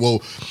like, okay,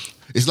 well,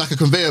 it's like a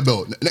conveyor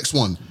belt. Next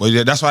one. Well,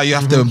 yeah, that's why you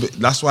have to.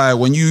 That's why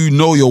when you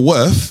know your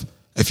worth,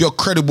 if you're a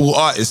credible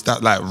artist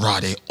that, like,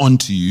 they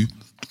onto you.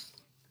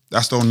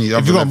 That's the only.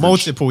 If you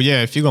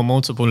got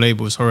multiple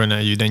labels hollering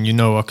at you, then you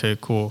know, okay,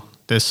 cool.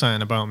 There's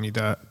something about me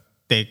that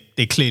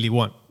they clearly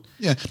want.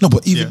 Yeah, no,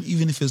 but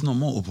even if it's not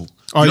multiple.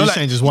 Oh, you're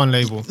saying just one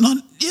label? No,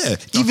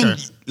 even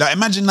like,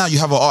 imagine now you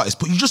have an artist,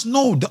 but you just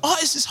know the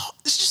artist is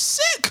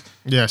just sick.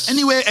 Yes.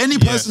 Anywhere, any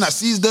person that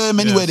sees them,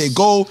 anywhere they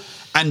go,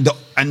 and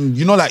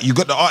you know, like, you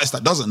got the artist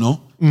that doesn't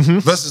know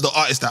versus the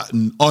artist that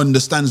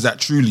understands that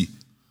truly.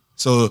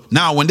 So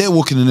now when they're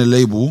walking in a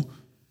label,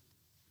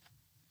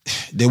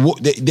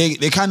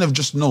 they kind of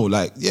just know,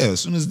 like,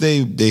 as soon as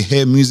they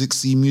hear music,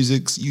 see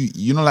music,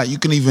 you know, like, you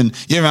don't even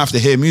have to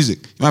hear music.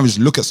 You might just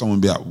look at someone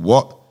and be like,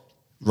 what?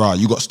 Right,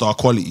 you got star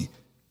quality.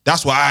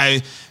 That's why I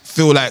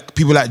feel like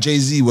people like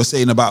Jay-Z were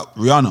saying about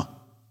Rihanna.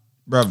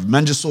 Bruv,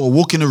 man just saw her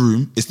walk in the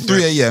room, it's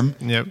 3 a.m,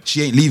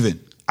 she ain't leaving.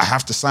 I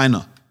have to sign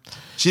her.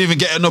 She didn't even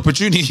get an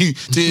opportunity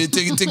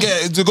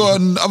to go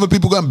and other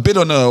people go and bid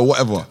on her or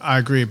whatever. I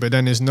agree, but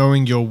then it's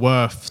knowing your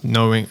worth,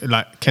 knowing,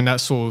 like, can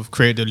that sort of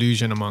create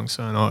illusion amongst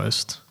an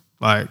artist?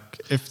 Like,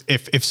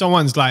 if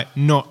someone's, like,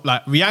 not,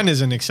 like,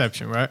 Rihanna's an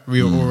exception, right?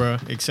 Real Aura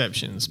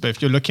exceptions. But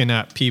if you're looking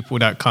at people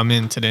that come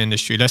into the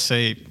industry, let's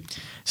say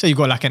you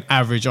got, like, an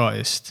average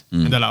artist,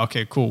 and they're like,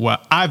 okay, cool.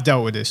 Well, I've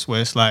dealt with this, where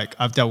it's like,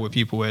 I've dealt with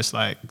people where it's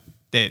like,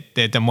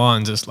 their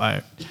demands is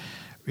like,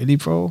 really,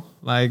 bro?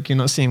 Like, you're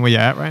not seeing where you're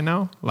at right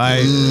now?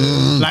 Like,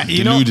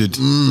 you deluded.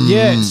 know?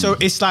 Yeah, so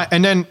it's like,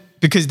 and then,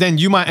 because then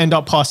you might end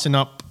up passing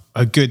up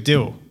a good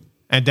deal.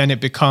 And then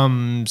it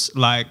becomes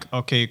like,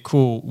 okay,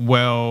 cool.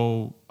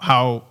 Well,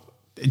 how,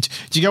 do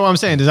you get what I'm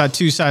saying? There's like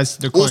 2 sides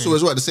to the coin. Also,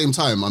 as well, at the same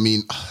time, I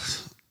mean,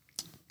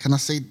 can I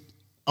say,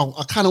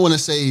 I kind of want to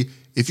say,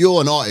 if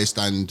you're an artist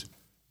and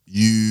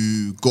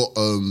you got,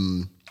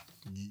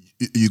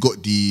 you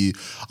got the.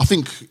 I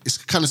think it's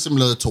kind of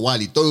similar to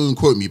Wiley. Don't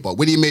quote me, but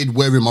when he made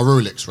 "Wearing My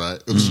Rolex,"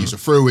 right? Obviously, it's a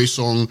throwaway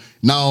song.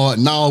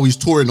 Now he's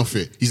touring off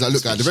it. He's like,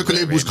 look, the record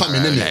label's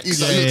coming, innit?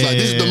 He's like, look, like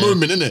this is the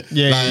moment, innit?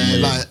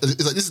 Like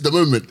it's like this is the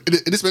moment.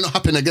 This may not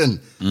happen again.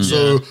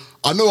 So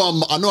I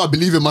know I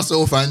believe in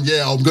myself, and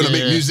I'm gonna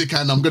make music,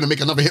 and I'm gonna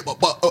make another hit. But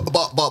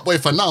boy,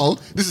 for now,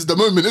 this is the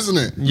moment, isn't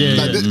it?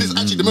 Like this is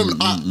actually the moment.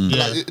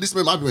 Like this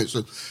moment I've been.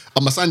 So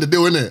I'm gonna sign the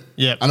deal, innit?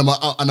 Yeah. And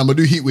I'm gonna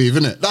do Heatwave,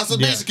 innit? That's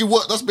basically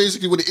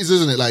what it is,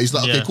 isn't it? Like it's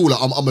like okay, cool.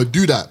 Like, I'm gonna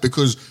do that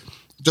because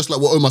just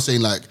like what Omar's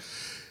saying, like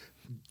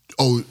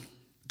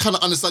kind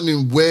of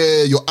understanding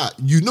where you're at.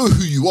 You know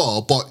who you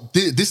are, but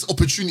this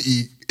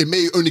opportunity, it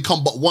may only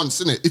come but once,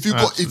 innit? If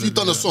you've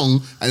done a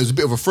song and it was a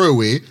bit of a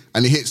throwaway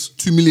and it hits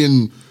 2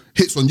 million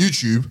hits on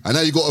YouTube, and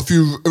now you got a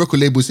few record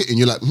labels hitting,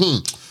 you're like,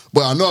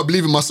 But I know I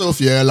believe in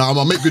myself, like I'm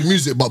gonna make good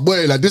music, but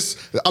boy, like this,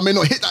 I may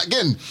not hit that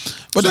again.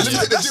 But so let's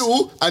hit the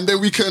deal, and then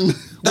we can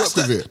work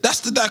with it. That's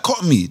the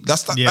dichotomy.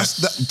 That's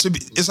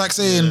it's like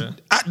saying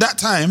at that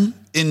time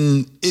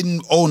in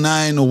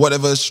 09 or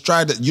whatever,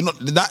 Strider,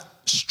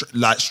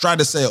 like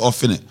Strider set it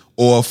off, innit?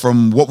 Or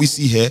from what we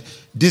see here,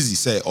 Dizzy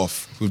set it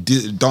off with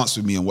Dance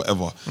With Me and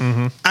whatever.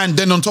 And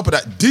then on top of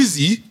that,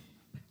 Dizzy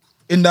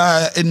in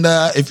the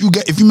if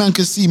you man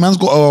can see, man's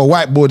got a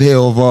whiteboard here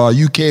of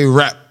UK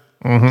rap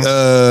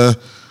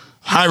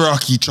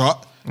hierarchy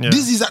chart.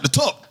 Dizzy's at the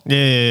top.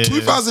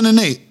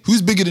 2008.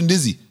 Who's bigger than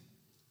Dizzy?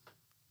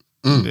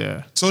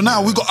 So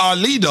now we got our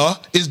leader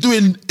is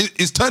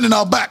turning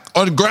our back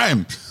on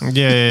grime.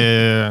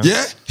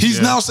 He's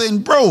now saying,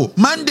 bro,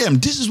 man,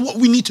 this is what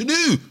we need to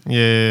do.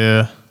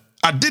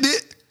 I did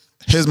it.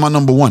 Here's my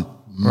number one.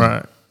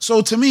 Right.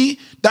 So to me,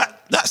 that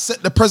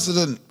set the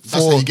precedent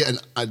for.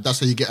 That's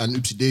how you get an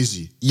Oopsie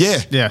Daisy.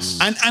 Yes.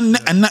 And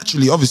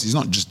naturally, obviously, it's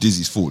not just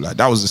Dizzy's fault. Like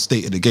that was the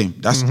state of the game.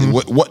 That's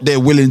what they're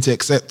willing to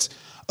accept.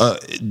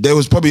 There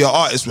was probably an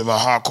artist with a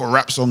hardcore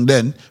rap song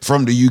then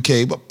from the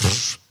UK, but they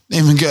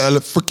didn't even get a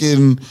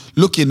freaking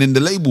looking in the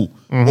label.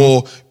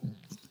 Or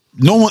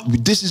no one.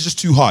 This is just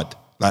too hard.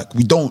 Like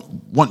we don't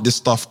want this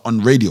stuff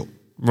on radio.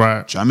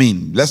 Right. Do you know what I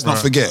mean? Let's not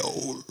forget.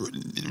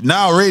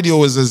 Now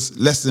radio is as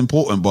less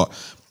important, but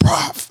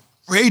bruv,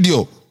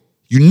 radio.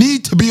 You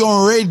need to be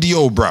on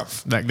radio,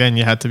 bruv. Back then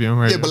you had to be on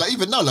radio. Yeah, but like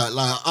even now, like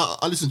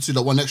I listen to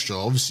that One Extra.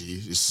 Obviously,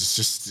 it's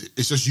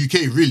just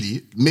UK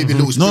really. Maybe a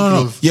little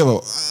sprinkle of. Yeah,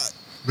 well,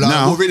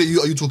 now what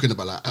radio are you talking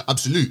about? Like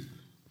Absolute.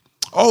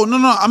 Oh no!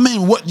 I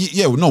mean, what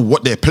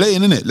they're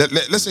playing, innit?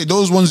 Let's say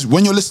those ones.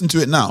 When you're listening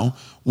to it now,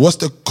 what's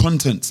the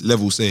content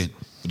level saying?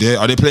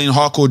 Are they playing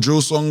hardcore drill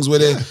songs where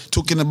they're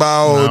talking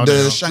about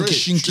the shanky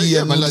shinky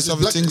and all these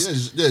other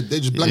things? They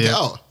just blank it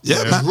out.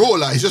 Yeah, it's raw.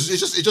 Like it's just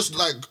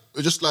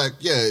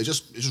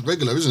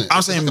regular, isn't it?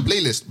 I'm saying like a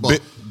playlist. But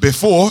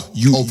before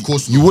of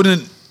course you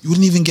wouldn't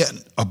even get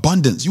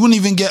abundance. You wouldn't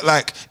even get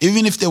like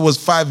even if there was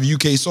 5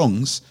 UK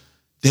songs,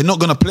 they're not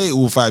gonna play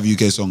all 5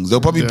 UK songs.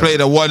 They'll probably play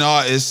the one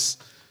artist.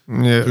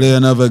 Play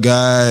another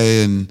guy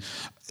and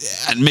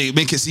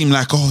make it seem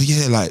like like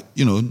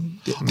they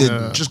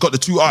just got the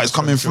 2 artists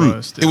coming through.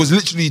 It was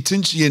literally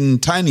Tinchy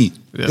and Tiny.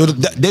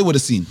 They would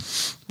have seen.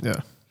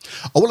 I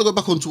want to go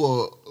back on to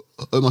what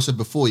Omar said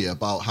before,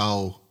 about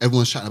how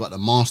everyone's chatting about the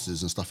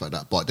masters and stuff like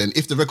that. But then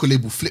if the record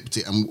label flipped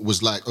it and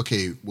was like,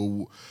 okay,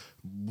 well,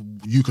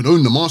 you can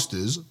own the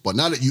masters, but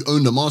now that you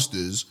own the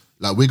masters,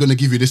 like we're gonna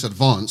give you this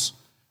advance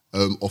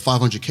of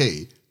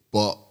 500k,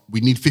 but we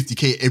need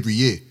 50k every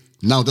year.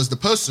 Now, does the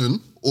person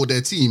or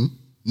their team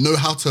know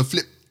how to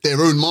flip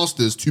their own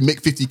masters to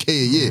make 50k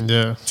a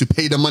year to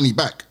pay the money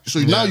back?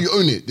 So now you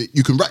own it.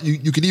 You can rap.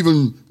 You could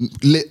even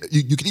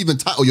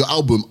title your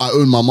album "I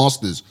Own My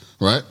Masters,"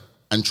 right?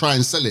 And try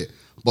and sell it.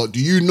 But do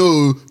you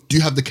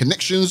have the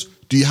connections?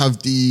 Do you have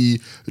the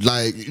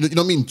you know what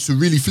I mean, to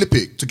really flip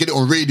it, to get it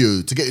on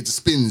radio, to get it to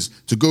spins,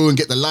 to go and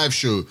get the live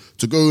show,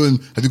 to go and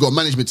have you got a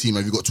management team?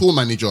 Have you got a tour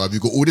manager? Have you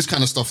got all this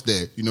kind of stuff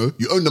there? You know,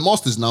 you own the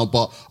masters now,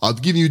 but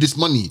I've given you this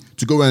money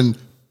to go and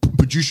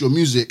produce your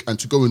music and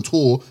to go and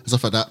tour and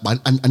stuff like that.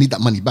 But I need that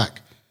money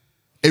back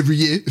every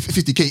year.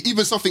 50k,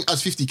 even something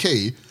as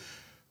 50k,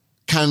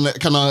 can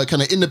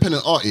an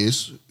independent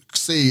artist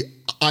say,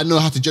 I know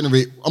how to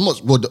generate? I'm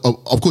not. Well,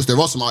 of course, there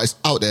are some artists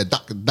out there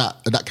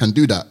that can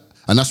do that.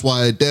 And that's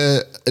why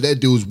their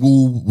deals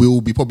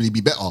will probably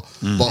be better.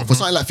 But for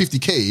something like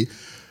 50k,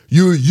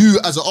 you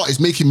as an artist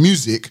making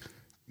music,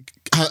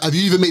 have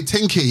you even made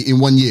 10k in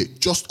 1 year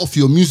just off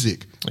your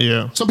music?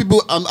 Yeah. Some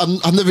people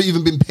I've never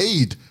even been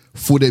paid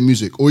for their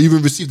music or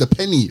even received a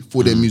penny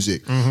for their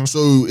music.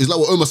 So it's like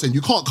what Omar saying.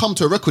 You can't come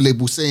to a record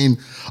label saying,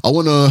 I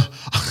want to,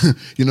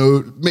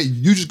 mate,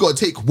 you just got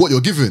to take what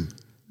you're given.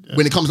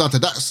 When it comes down to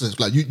that,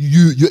 like you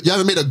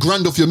haven't made a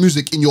grand off your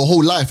music in your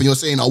whole life, and you're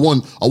saying I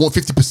want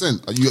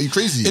 50%. Are you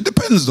crazy? It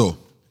depends though.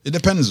 Okay. It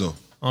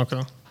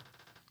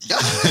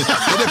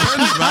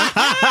depends, man.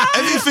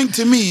 Everything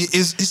to me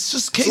it's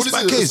just case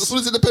by case. So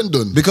what does it depend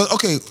on? Because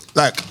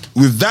like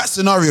with that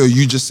scenario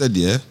you just said,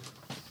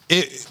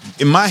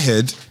 in my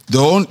head,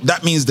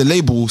 that means the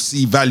label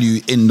see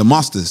value in the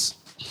masters.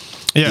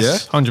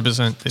 Yes,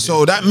 100%.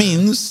 So that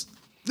means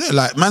Yeah,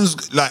 like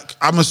man's like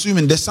I'm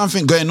assuming there's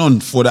something going on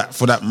for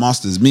that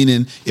masters.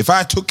 Meaning, if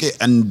I took it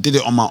and did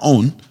it on my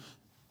own,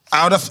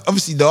 I would have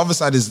obviously the other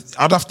side is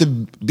I'd have to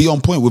be on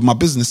point with my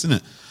business,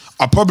 innit?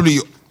 I probably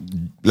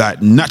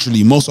like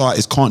naturally most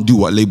artists can't do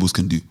what labels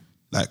can do.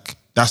 Like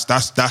that's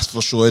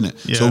for sure,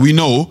 innit? Yeah. So we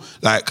know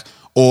like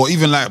or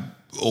even like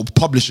or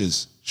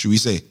publishers, should we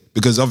say?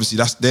 Because obviously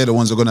they're the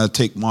ones who are gonna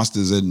take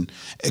masters and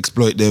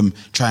exploit them,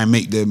 try and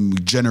make them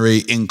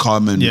generate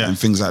income and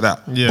things like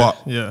that. Yeah,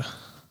 but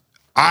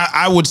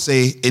I would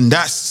say in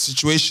that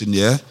situation,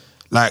 yeah,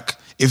 like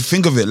if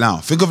think of it now,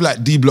 think of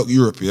like D Block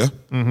Europe, yeah.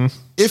 Mm-hmm.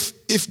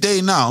 If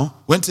they now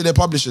went to their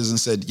publishers and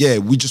said, yeah,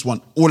 we just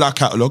want all our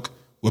catalog,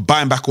 we're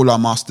buying back all our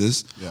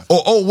masters,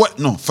 or what?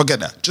 No, forget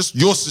that. Just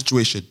your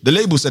situation. The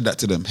label said that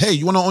to them. Hey,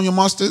 you want to own your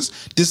masters?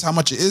 This is how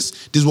much it is.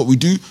 This is what we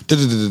do. Da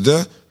da da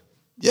da da.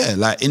 Yeah,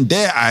 like in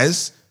their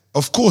eyes,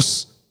 of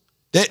course,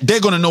 they're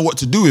gonna know what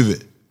to do with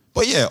it.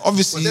 But yeah,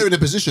 obviously they're in a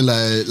position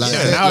like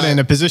now they're in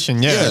a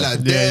position,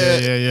 like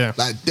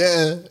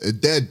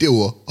their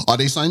deal. Are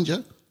they signed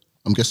yet?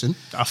 I'm guessing.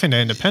 I think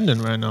they're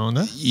independent right now, aren't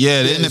they?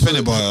 Yeah, they're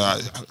independent,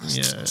 but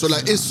So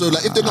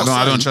if they're not signed,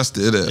 I don't trust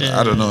it.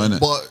 I don't know, innit?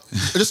 But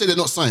just say they're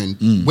not signed.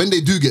 When they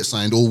do get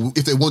signed, or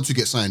if they want to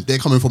get signed, they're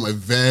coming from a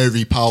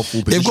very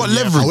powerful position. They've got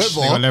leverage.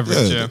 However, they got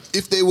leverage,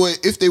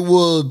 if they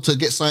were to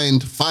get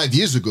signed 5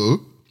 years ago,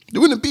 they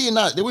wouldn't be in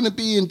that. They wouldn't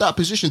be in that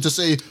position to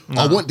say,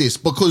 I want this,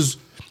 because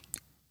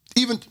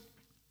even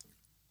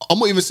I'm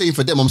not even saying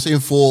for them. I'm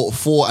saying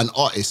for an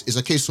artist, it's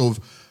a case of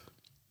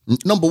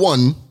number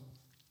one.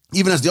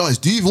 Even as the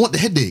artist, do you even want the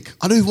headache?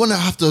 I don't even want to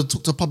have to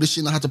talk to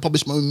publishing. I have to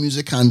publish my own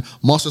music and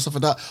master stuff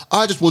like that.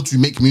 I just want to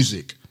make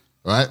music,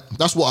 right?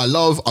 That's what I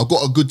love. I've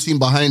got a good team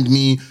behind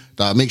me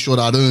that make sure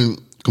that I don't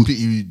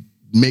completely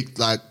make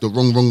like the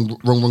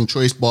wrong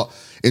choice. But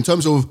in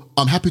terms of,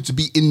 I'm happy to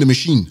be in the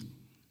machine.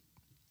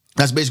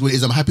 That's basically what it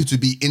is. I'm happy to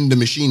be in the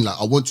machine. Like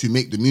I want to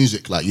make the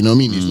music. Like, you know what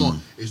I mean?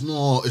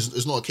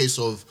 It's not a case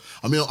of.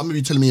 I mean, I'm gonna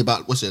be telling me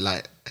about what's it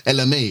like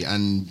LMA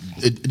and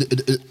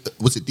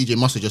what's it? DJ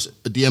Master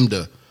just DM'd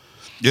her.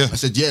 Yeah. I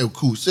said, yeah,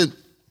 cool. Said,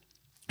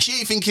 she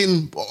ain't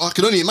thinking, I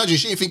can only imagine,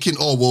 she ain't thinking,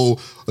 oh, well,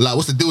 like,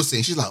 what's the deal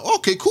saying? She's like,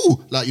 okay,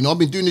 cool. Like, you know, I've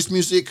been doing this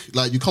music.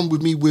 Like, you come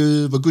with me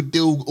with a good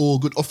deal or a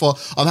good offer,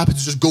 I'm happy to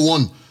just go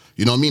on.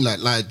 You know what I mean?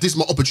 Like this is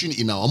my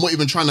opportunity now. I'm not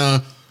even trying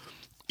to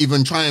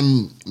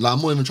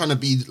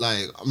be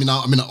like, I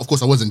mean, of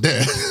course I wasn't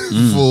there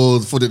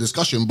for the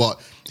discussion, but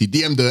he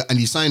DM'd her and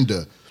he signed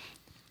her.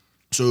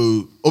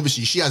 So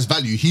obviously she has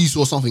value. He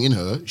saw something in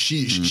her.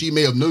 She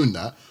may have known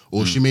that,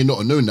 or she may not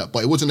have known that.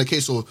 But it wasn't a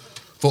case of,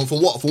 from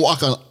what I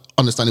can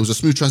understand, it was a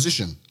smooth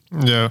transition.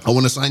 Yeah, I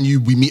want to sign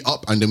you. We meet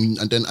up, and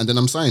then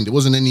I'm signed. There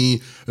wasn't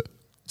any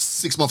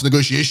 6-month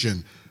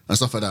negotiation and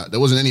stuff like that. There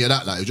wasn't any of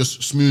that. Like it was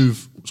just smooth,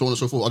 so on and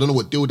so forth. I don't know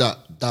what deal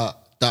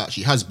that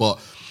she has, but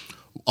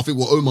I think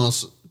what Omar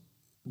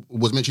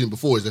was mentioning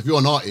before is if you're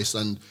an artist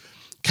and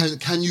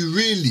can you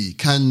really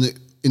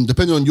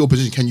depending on your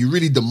position, can you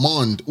really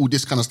demand all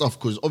this kind of stuff?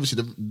 Because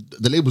obviously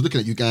the label's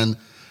looking at you going,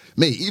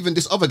 mate, even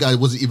this other guy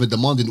wasn't even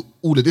demanding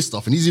all of this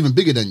stuff, and he's even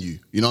bigger than you.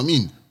 You know what I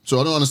mean? So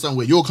I don't understand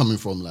where you're coming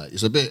from. Like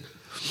it's a bit,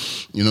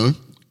 you know,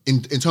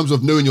 in terms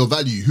of knowing your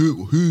value,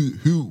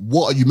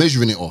 what are you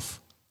measuring it off?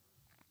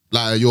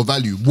 Like your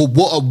value. What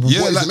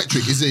is the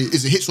metric? Is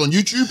it hits on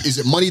YouTube? Is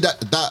it money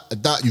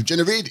that you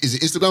generate? Is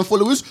it Instagram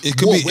followers? It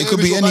could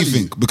be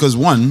anything. Value? Because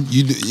one,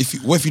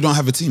 what if you don't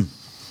have a team?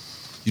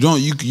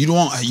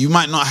 You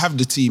might not have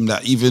the team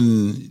that you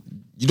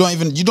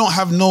don't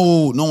have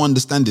no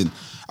understanding.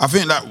 I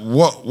think like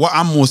what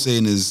I'm more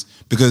saying is,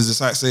 because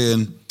it's like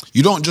saying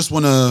you don't just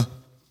want to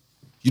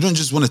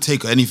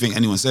take anything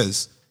anyone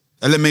says.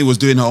 LMA was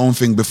doing her own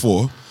thing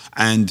before,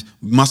 and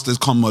Mustard's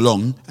come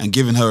along and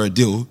given her a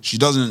deal. She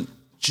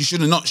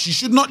should not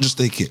just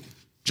take it.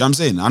 Do you know what I'm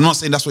saying? I'm not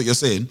saying that's what you're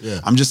saying. Yeah.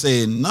 I'm just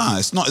saying, nah,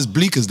 it's not as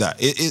bleak as that.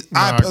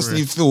 I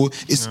personally feel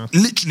it's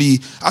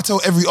literally, I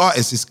tell every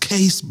artist, it's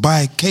case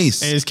by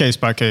case. It is case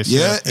by case.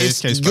 Yeah,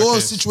 your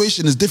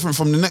situation is different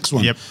from the next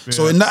one. Yep.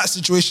 So in that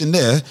situation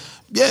there,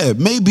 yeah,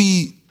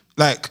 maybe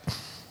like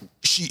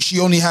she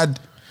only had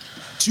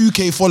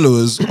 2K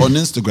followers on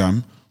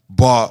Instagram,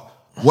 but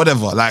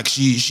whatever, like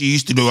she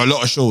used to do a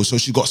lot of shows, so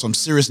she got some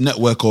serious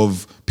network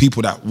of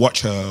people that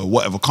watch her,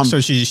 whatever. So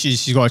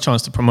she's got a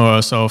chance to promote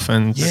herself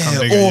and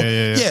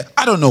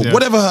I don't know,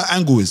 whatever her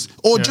angle is,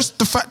 or just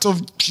the fact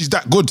of she's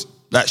that good.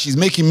 Like she's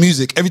making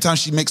music. Every time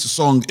she makes a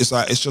song, it's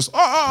like it's just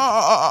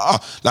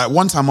Like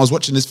one time I was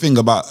watching this thing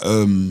about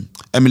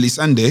Emily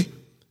Sandé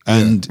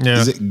and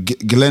is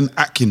it Glenn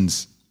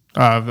Atkins?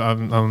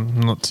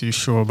 I'm not too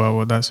sure about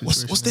what that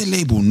situation What's their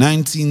label?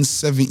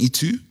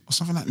 1972 or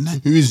something like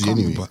that? Who is he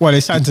anyway? Well, they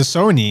signed to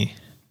Sony.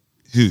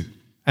 Who?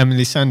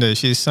 Emily Sanders.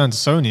 She's signed to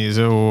Sony, is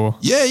it? Or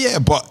yeah,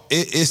 but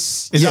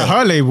it's is it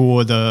her label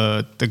or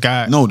the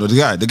guy? No,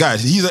 the guy.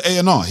 He's an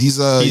A&R. He's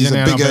a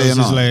big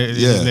A&R.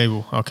 His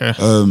label. Okay.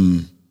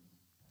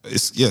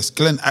 It's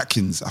Glenn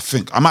Atkins. I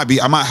think I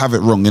might have it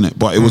wrong in it,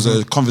 but it was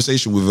a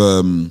conversation with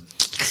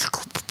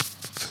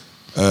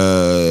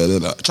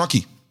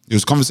Chucky. It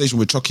was a conversation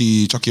with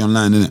Chucky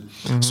Online,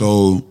 innit?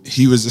 So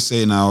he was just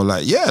saying now,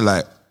 like, yeah,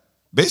 like,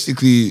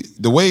 basically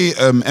the way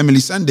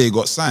Emily Sandé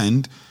got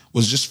signed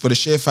was just for the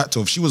sheer fact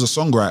of she was a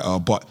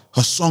songwriter, but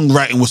her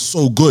songwriting was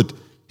so good.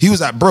 He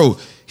was like, bro,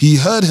 he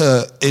heard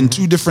her in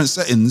 2 different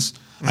settings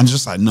and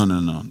just like, no,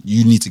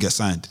 you need to get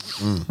signed.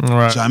 Right. Do you know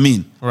what I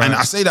mean? Right. And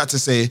I say that to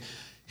say,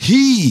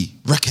 he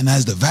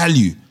recognized the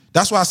value.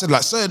 That's why I said,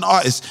 like, certain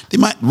artists, they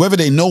might, whether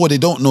they know or they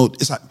don't know,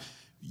 it's like,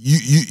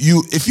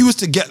 you if you was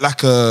to get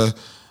like an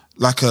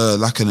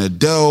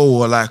Adele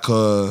or like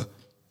a,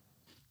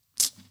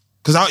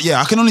 because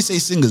I can only say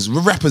singers.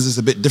 With rappers, it's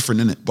a bit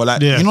different, innit? But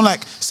like, you know,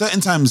 like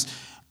certain times,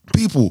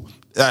 people,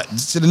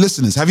 to the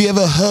listeners, have you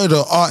ever heard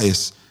an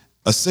artist,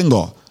 a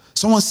singer,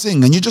 someone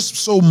sing, and you're just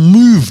so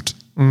moved?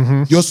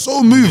 You're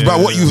so moved by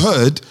what you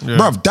heard,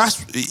 bruv.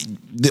 That's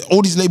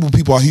all these label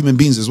people are human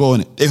beings as well,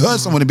 innit? They heard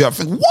someone and be like,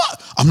 think,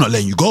 what? I'm not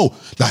letting you go.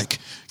 Like,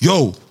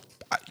 yo,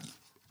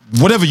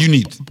 whatever you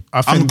need,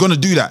 I'm gonna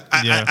do that.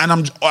 And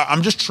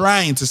I'm just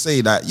trying to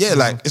say that,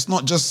 like, it's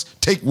not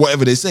just take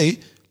whatever they say.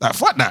 Like,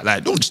 fuck that.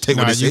 Like, don't just take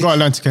what they say. You gotta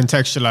learn to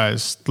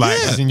contextualize. Like,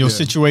 as in your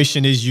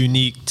situation is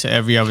unique to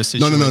every other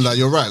situation. No. Like,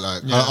 you're right.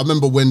 Like, I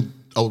remember when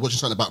I was watching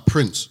something about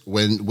Prince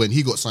when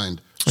he got signed.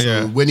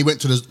 So when he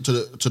went to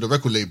the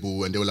record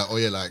label and they were like, oh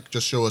yeah, like,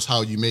 just show us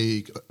how you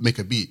make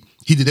a beat.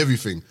 He did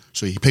everything.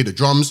 So he played the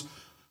drums,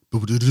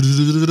 put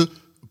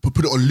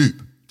it on loop.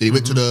 Then he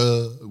went to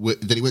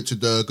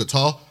the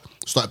guitar.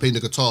 Started playing the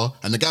guitar,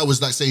 and the guy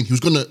was like saying he was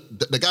gonna.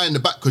 The guy in the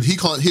back, because he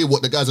can't hear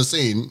what the guys are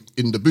saying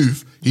in the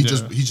booth. He's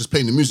just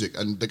playing the music,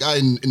 and the guy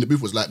in the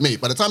booth was like, "Mate,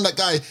 by the time that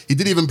guy he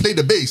didn't even play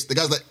the bass. The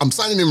guy's like, I'm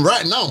signing him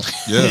right now.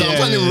 I'm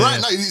signing him right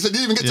now. He said he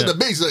didn't even get to the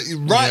bass.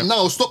 Like, right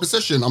now, stop the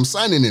session. I'm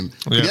signing him.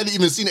 He hadn't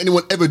even seen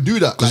anyone ever do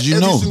that. Like,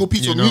 every single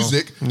piece of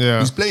music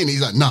he's playing,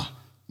 he's like, nah,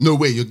 no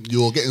way.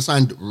 You're getting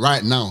signed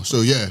right now.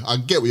 So yeah, I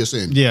get what you're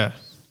saying. Yeah.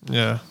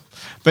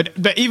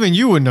 But even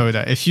you would know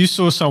that if you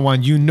saw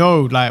someone, you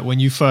know, like when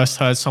you first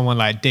heard someone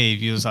like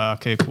Dave, you was like,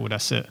 okay, cool,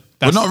 that's it.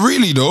 But not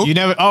really though. You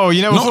never thought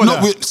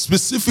that?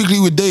 Specifically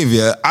with Dave,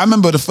 yeah. I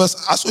remember I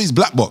saw his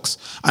Black Box,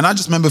 and I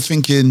just remember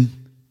thinking,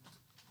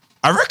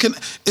 I reckon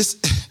it's,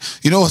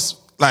 you know,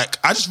 like,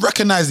 I just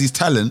recognize his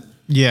talent.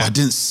 Yeah. I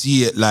didn't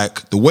see it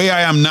like the way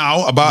I am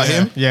now about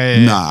him.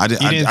 Yeah. Nah, I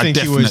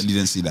definitely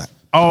didn't see that.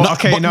 Oh, no,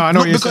 okay. I know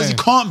what you're because saying.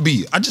 He can't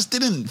be. I just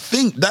didn't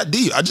think that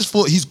deep. I just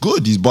thought he's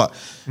good.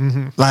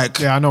 Like,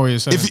 yeah, I know what you're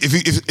saying.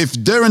 If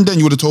there and then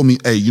you would have told me,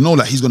 hey, you know,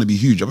 like, he's gonna be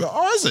huge, I'd be like,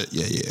 oh, is it?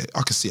 Yeah,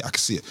 I can see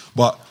it.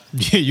 But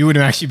you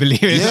wouldn't actually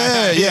believe it.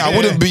 Yeah, I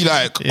wouldn't be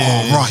like,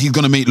 right, he's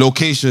gonna make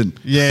Location.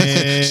 Yeah.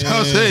 You know what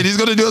I'm saying? He's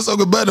gonna do a song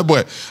with Burna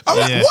Boy. I'm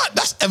like, what?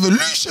 That's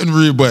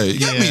evolutionary, boy. You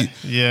get me?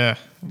 Yeah.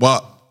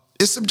 But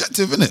it's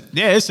subjective, isn't it?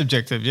 Yeah, it's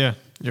subjective. Yeah.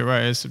 You're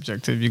right, it's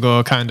subjective. You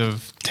gotta kind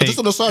of take. Just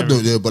on the side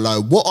note, but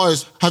like, what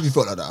artists have you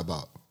felt like that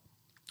about?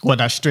 What,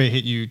 that straight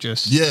hit you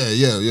just?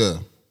 Yeah.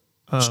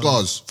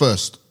 Scars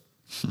first.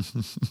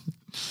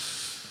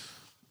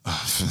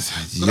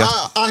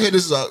 I hear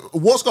this.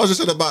 What Scars just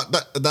said about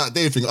that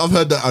Dave thing. I've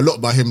heard that a lot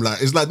about him.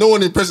 Like, it's like no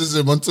one impresses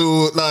him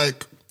until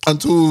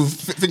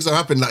things have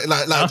happened.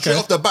 Like straight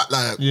off the bat.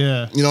 Like, you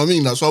know what I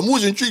mean. Like, so I'm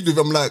always intrigued with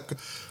him. Like,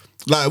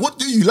 what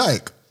do you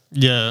like?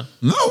 Yeah.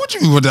 No, what do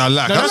you mean what I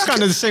like? No, that's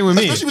kind of the same with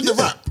me.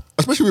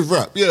 Especially with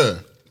rap. Yeah.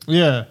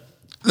 Yeah.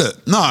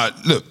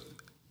 Look.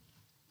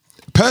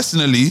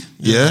 Personally,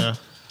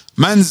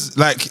 man's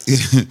like,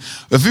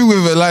 the thing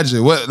with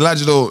Elijah, what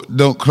Elijah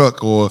don't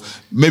clock, or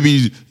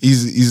maybe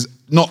he's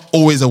not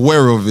always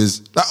aware of,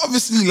 is like,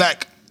 obviously,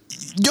 like,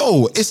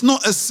 yo, it's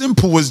not as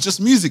simple as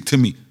just music to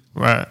me.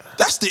 Right.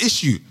 That's the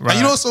issue. Right. And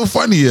you know what's so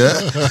funny, yeah?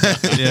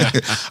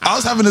 I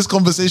was having this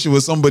conversation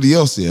with somebody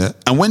else,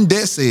 and when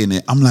they're saying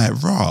it, I'm like,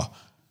 raw.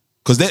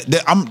 Because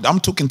I'm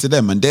talking to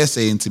them and they're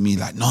saying to me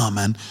like, nah,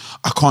 man,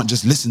 I can't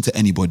just listen to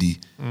anybody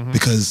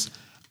because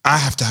I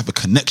have to have a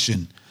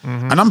connection.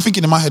 And I'm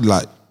thinking in my head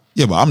like,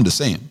 yeah, but I'm the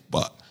same.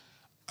 But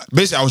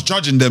basically I was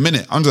judging them,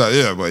 innit? I'm just like,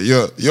 yeah, but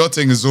your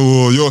thing is,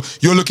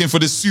 you're looking for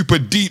this super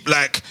deep,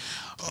 like,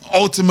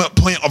 ultimate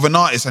point of an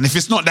artist. And if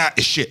it's not that,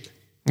 it's shit.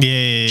 Yeah. Do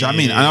you know what I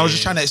mean? And I was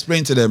just trying to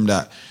explain to them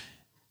that,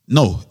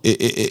 no,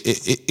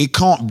 it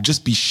can't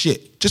just be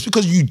shit. Just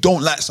because you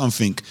don't like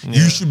something,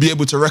 you should be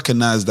able to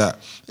recognize that.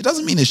 It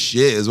doesn't mean it's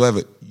shit as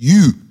whatever.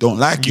 You don't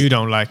like it. You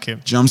don't like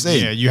it. Do you know what I'm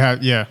saying? Yeah, you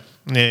have, yeah,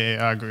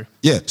 I agree.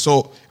 Yeah,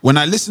 so when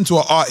I listen to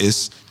an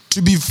artist,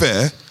 to be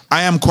fair,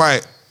 I am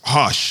quite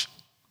harsh.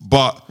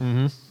 But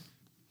I'm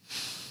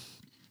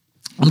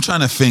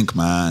trying to think,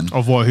 man.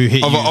 Of what, who hit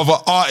you? Of an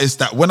artist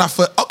that when I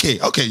first,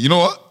 okay, you know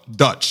what?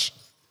 Dutch.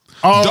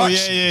 Oh,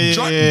 Dutch,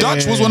 yeah.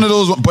 Dutch was one of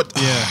those, but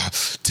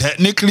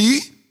technically,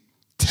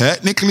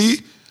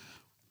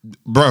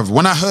 bruv,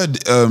 when I heard,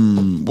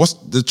 what's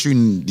the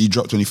tune he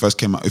dropped when he first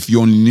came out? If you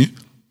only knew,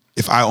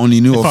 if I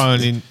only knew,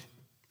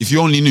 if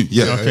you only knew,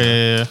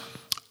 yeah.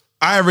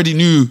 I already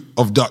knew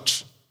of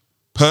Dutch,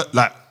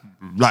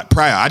 like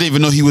prior. I didn't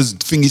even know he was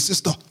Thingy's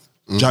sister.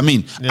 Do you know what I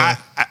mean? Yeah.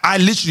 I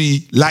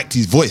literally liked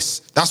his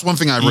voice. That's one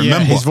thing I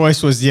remember. His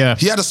voice was, He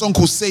had a song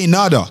called Say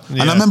Nada.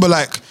 And I remember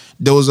like,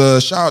 there was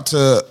a shout out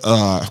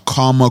to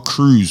Karma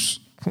Cruz,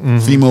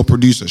 female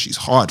producer. She's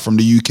hard from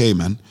the UK,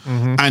 man.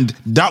 And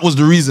that was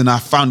the reason I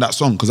found that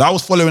song, because I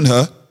was following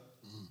her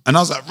and I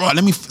was like, right,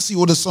 let me see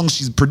all the songs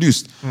she's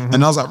produced.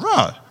 And I was like,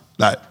 right,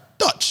 like,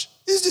 Dutch,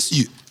 is this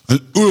you? And,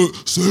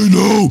 say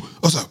no. I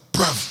was like,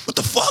 bruv, what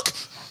the fuck?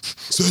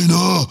 Say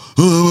no.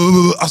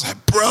 I was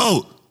like,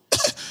 bro,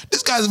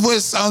 this guy's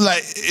voice sounds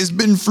like it's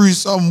been through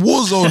some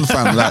war zone,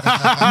 fam. Like,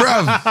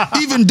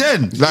 bruv, even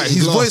then, like,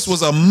 his voice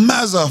was a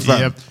mazza,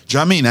 fam. Yep. Do you know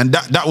what I mean? And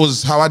that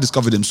was how I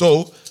discovered him.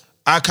 So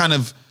I kind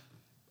of,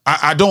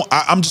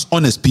 I'm just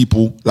honest,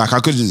 people. Like, I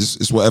could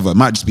just, it's whatever. It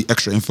might just be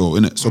extra info,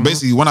 innit? So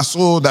basically, when I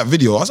saw that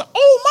video, I was like,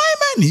 oh,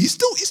 my man, he's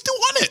still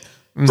on it,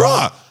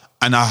 bruh.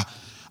 And I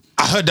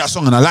heard that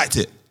song and I liked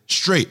it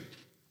straight.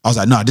 I was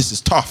like, nah, this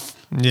is tough.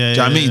 Yeah, do you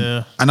know what I mean?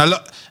 yeah.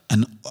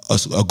 And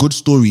a good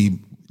story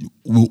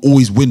will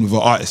always win with an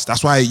artist.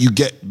 That's why you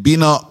get,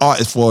 being an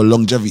artist for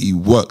longevity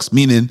works.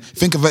 Meaning,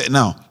 think of it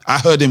now. I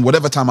heard him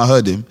whatever time I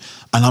heard him,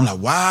 and I'm like,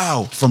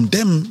 wow, from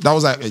them, that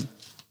was like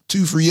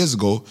 2-3 years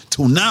ago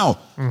till now.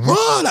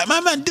 Bro, like,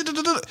 my man,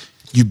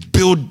 you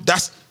build,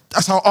 that's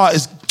how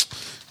artists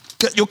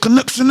get your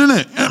connection,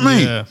 innit? You know what I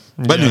mean? Yeah.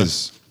 But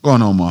anyways, go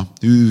on, Omar.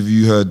 Who have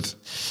you heard?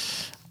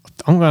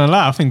 I'm gonna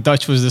lie, I think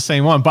Dutch was the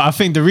same one. But I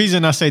think the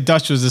reason I say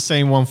Dutch was the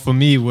same one for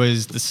me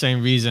was the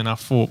same reason I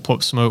thought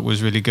Pop Smoke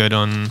was really good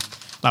on,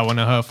 like, when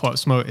I heard Pop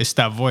Smoke, it's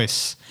that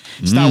voice.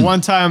 It's that one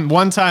time,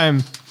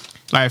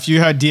 like, if you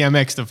heard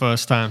DMX the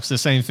first time, it's the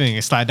same thing.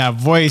 It's like that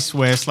voice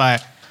where it's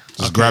like,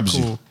 Just grabs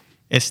you.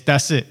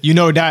 That's it. You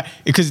know that,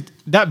 because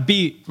that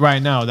beat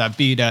right now, that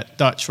beat that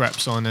Dutch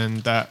raps on,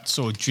 and that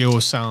sort of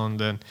drill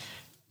sound, and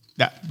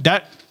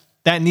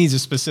that needs a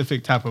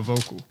specific type of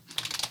vocal.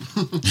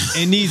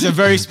 It needs a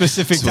very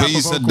specific So type you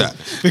of said vocal.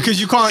 that.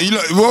 Because you can't. You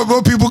know,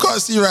 what people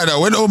can't see right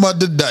now, when Omar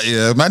did that,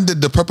 yeah, man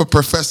did the proper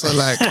professor,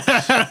 like,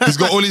 he's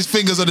got all his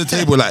fingers on the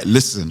table, like,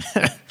 listen,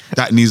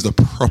 that needs the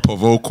proper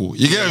vocal.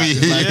 You get me?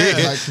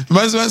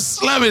 Man's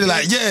slamming it,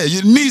 like, yeah,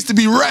 it needs to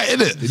be right,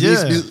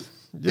 innit?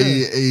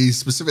 A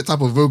specific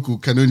type of vocal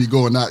can only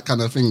go on that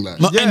kind of thing. Like,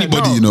 Not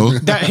anybody, you know.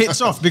 That hits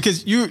off,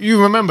 because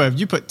you remember, if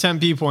you put 10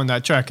 people on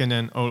that track and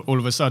then all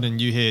of a sudden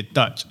you hear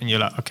Dutch and you're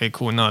like, okay,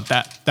 cool, no,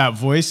 that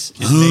voice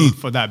is made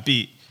for that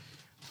beat.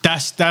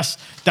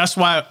 That's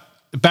why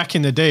back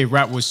in the day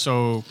rap was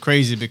so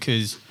crazy,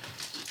 because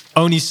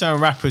only certain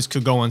rappers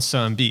could go on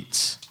certain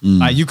beats.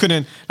 Like, you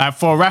couldn't, like,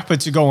 for a rapper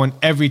to go on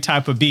every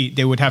type of beat,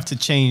 they would have to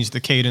change the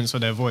cadence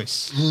of their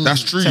voice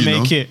That's true, to you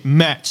make know. it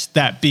match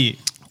that beat.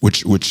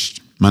 Which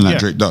man like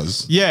Drake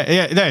does.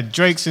 Yeah.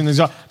 Drake's in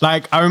the,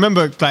 like, I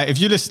remember, like, if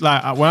you listen,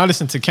 like, when I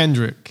listened to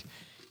Kendrick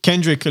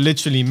could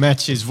literally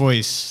match his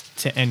voice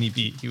to any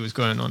beat he was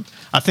going on.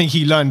 I think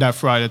he learned that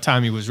throughout the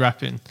time he was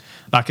rapping,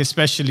 like,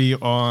 especially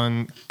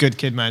on Good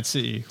Kid, Mad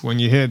City, when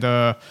you hear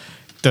the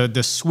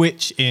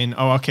switch in.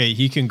 Oh, okay,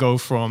 he can go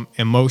from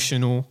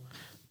emotional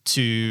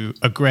to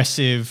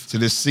aggressive To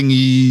the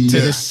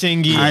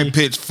singy,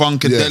 high-pitched,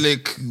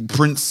 funkadelic,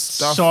 Prince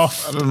stuff.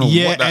 soft. I don't know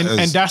what that is.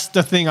 And that's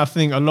the thing. I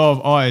think a lot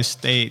of artists,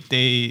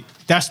 they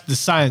that's the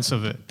science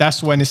of it.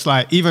 That's when it's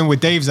like, even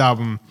with Dave's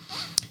album,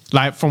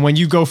 like, from when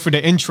you go through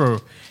the intro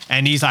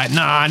and he's like,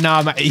 nah,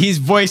 man, his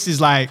voice is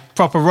like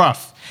proper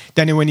rough.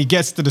 Then when he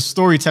gets to the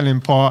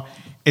storytelling part,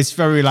 it's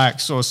very, like,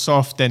 sort of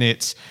soft, and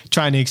it's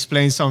trying to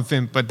explain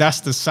something. But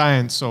that's the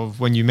science of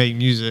when you make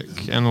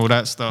music and all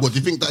that stuff. what do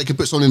you think that he could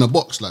put someone in a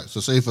box? Like,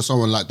 so say for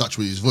someone like Dutch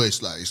with his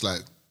voice, like, it's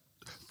like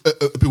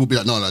people be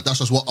like, no, like, that's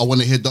just what I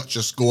want to hear. Dutch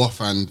just go off,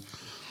 and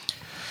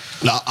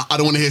like, I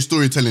don't want to hear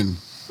storytelling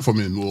from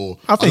him, or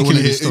I think don't he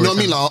wanna needs hear, you know what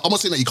I mean? Like, I'm not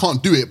saying that you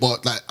can't do it,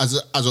 but like, as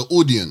an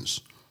audience,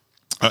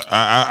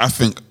 I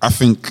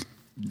think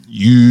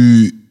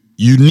you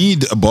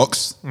need a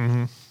box.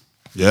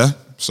 Yeah.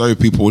 Sorry,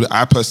 people.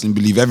 I personally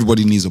believe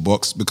everybody needs a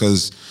box,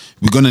 because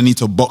we're gonna need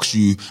to box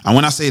you. And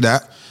when I say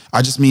that,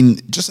 I just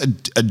mean just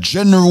a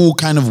general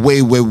kind of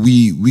way where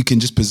we can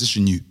just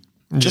position you.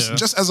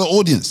 Just as an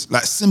audience.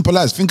 Like, simple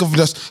as. Think of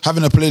just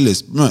having a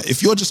playlist. No,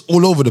 if you're just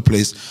all over the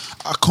place,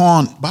 I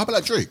can't. but how about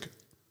like Drake?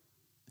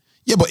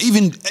 Yeah, but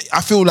even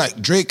I feel like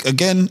Drake,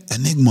 again,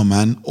 enigma,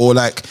 man. Or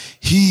like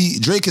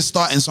Drake is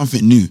starting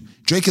something new.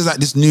 Drake is like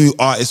this new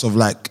artist of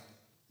like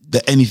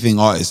the anything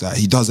artist. Like,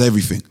 he does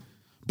everything,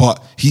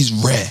 but he's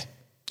rare.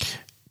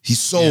 He's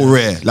so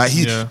rare. Like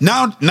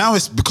now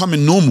it's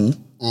becoming normal.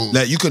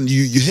 Like, you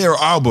hear an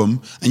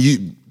album and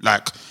you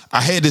like,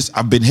 I hear this.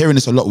 I've been hearing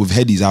this a lot with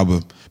Heady's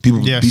album.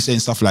 People be saying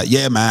stuff like,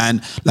 yeah,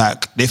 man,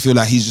 like, they feel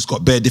like he's just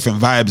got bare different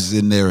vibes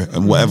in there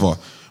and whatever.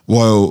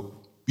 Well,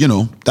 you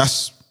know,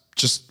 that's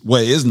just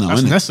where it is now. That's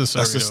isn't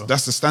necessary, it?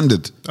 That's the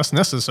standard. That's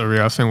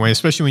necessary, I think,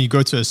 especially when you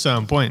go to a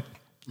certain point.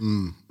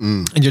 And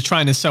you're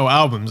trying to sell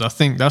albums. I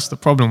think that's the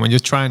problem. When you're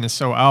trying to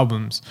sell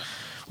albums,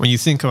 when you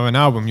think of an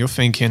album, you're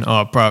thinking,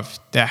 oh, bruv,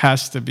 there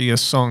has to be a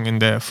song in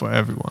there for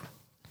everyone.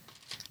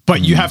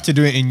 But you have to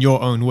do it in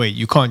your own way.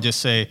 You can't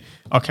just say,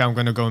 okay, I'm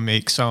going to go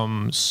make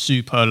some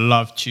super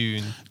love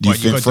tune. Do you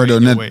think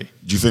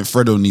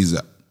Fredo needs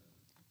that?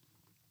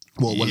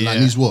 What like,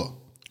 needs what?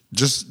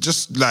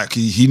 Just like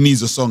he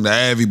needs a song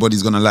that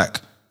everybody's gonna like.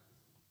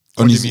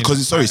 on his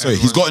because sorry,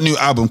 he's got a new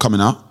album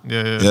coming out.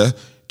 Yeah.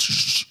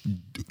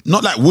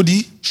 Not like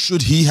Woody.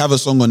 Should he have a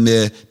song on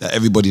there that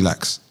everybody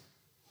likes?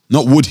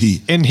 Not would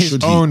he in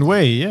his own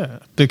way, yeah.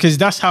 Because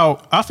that's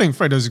how I think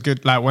Fredo's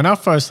good. Like when I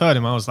first heard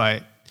him, I was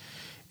like,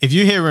 if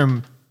you hear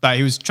him, like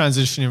he was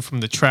transitioning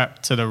from the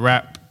trap to the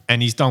rap,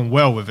 and he's done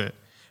well with it.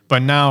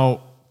 But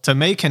now to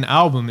make an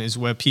album is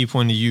where people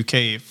in the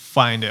UK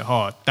find it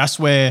hard. That's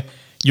where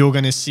you're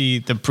gonna see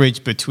the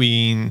bridge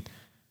between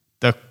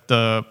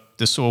the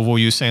sort of what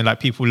you're saying, like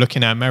people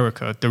looking at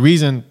America. The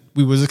reason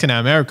we were looking at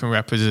American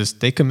rappers is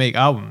they can make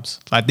albums.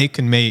 Like they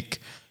can make.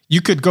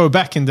 You could go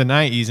back in the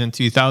 90s and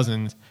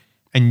 2000s,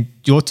 and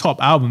your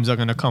top albums are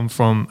gonna come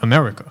from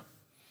America.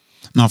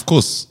 No, of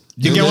course.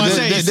 You get what I'm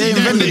saying? They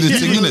invented the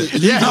thing,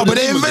 innit? Yeah. No, but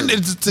they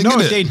invented the thing, No,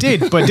 innit? they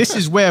did. But this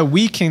is where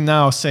we can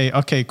now say,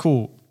 okay,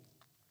 cool.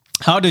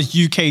 How does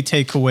UK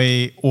take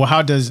away, or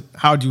how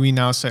do we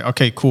now say,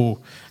 okay,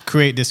 cool,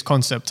 create this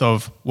concept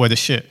of we're the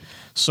shit?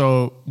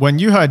 So when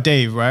you heard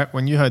Dave, right?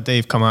 When you heard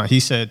Dave come out, he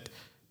said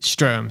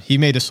Streatham. He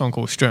made a song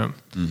called Streatham.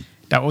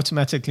 That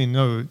automatically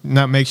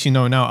that makes you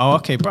know now, oh,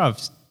 okay,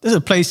 bruv, there's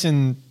a place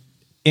in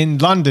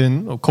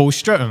London called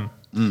Streatham.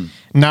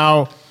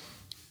 Now,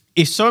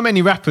 if so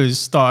many rappers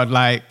started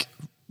like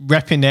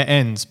repping their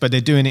ends, but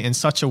they're doing it in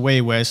such a way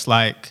where it's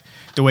like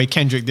the way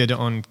Kendrick did it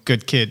on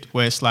Good Kid,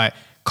 where it's like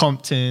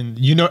Compton,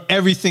 you know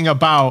everything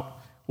about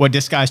what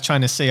this guy's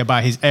trying to say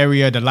about his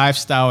area, the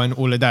lifestyle and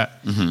all of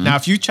that. Now,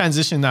 if you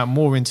transition that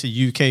more into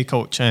UK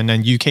culture and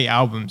then UK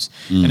albums,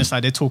 and it's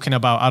like they're talking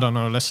about, I don't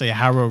know, let's say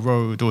Harrow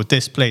Road or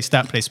this place,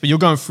 that place, but you're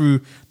going through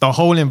the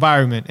whole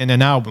environment in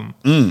an album.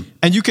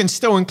 And you can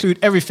still include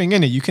everything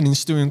in it. You can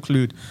still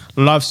include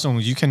love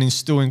songs. You can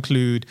still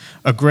include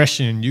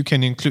aggression. You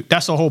can include,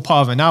 that's a whole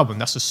part of an album.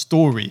 That's a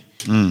story.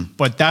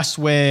 But that's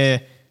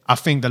where I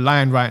think the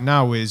line right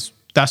now is,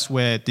 that's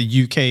where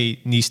the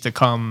UK needs to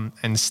come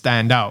and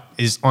stand out,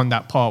 is on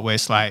that part where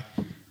it's like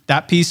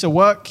that piece of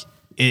work,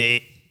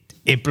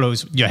 it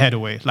blows your head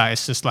away. Like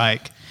it's just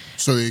like,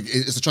 so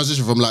it's a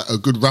transition from like a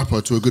good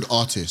rapper to a good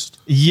artist.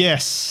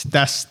 Yes,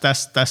 that's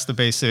the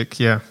basic.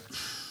 Yeah.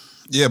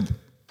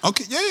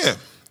 Okay. Yeah.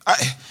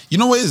 You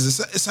know what it is?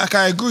 It's like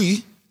I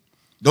agree.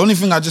 The only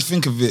thing I just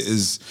think of it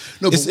is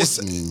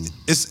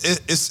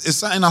it's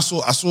something I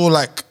saw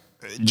like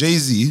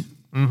Jay-Z.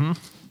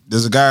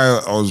 There's a guy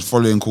I was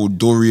following called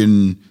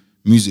Dorian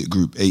Music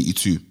Group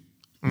 82.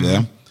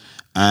 Yeah.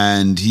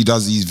 And he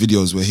does these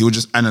videos where he'll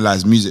just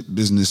analyze music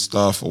business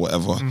stuff or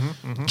whatever.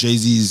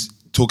 Jay-Z's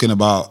talking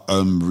about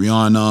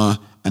Rihanna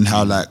and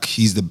how like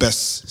he's the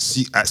best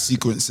at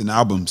sequencing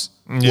albums.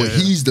 Well,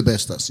 he's the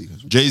best at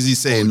sequencing. Jay-Z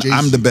saying, Jay-Z.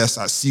 I'm the best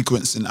at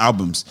sequencing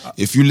albums.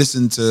 If you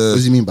listen to... What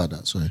does he mean by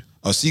that? Sorry.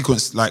 A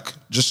sequence, like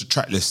just a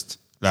track list.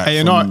 Like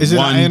A&R, is it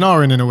like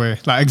A&R in a way?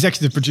 Like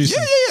executive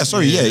producing? Yeah.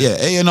 Sorry, yeah.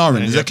 A&R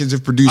and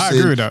executive producing. I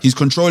agree with that. He's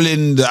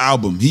controlling the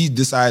album. He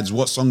decides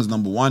what song is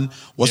number 1,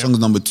 what song is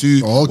number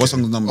 2, what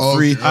song is number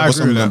 3, what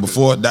song is number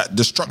 4. That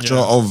the structure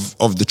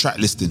of the track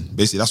listing,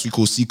 basically, that's what we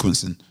call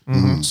sequencing.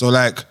 So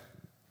like,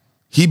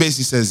 he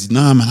basically says,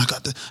 nah, man, I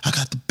got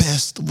the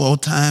best of all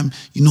time.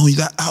 You know,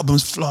 that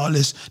album's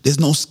flawless. There's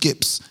no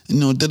skips. You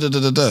know,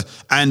 da-da-da-da-da.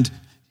 And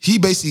he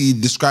basically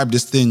described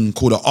this thing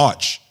called an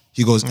arch.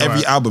 He goes,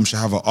 every album should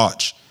have an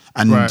arch.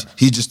 And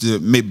he just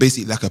made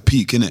basically like a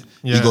peak, innit?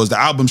 He goes, the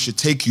album should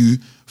take you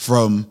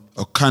from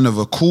a kind of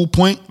a cool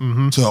point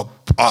to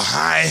a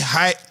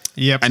high.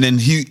 And then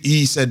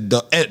he said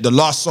the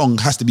last song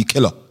has to be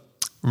killer.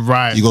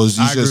 Right. He goes,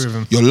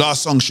 your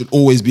last song should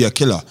always be a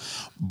killer.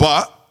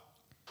 But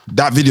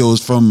that video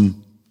is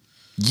from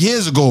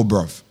years ago,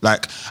 bruv.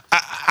 Like,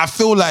 I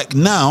feel like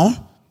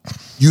now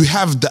you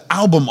have the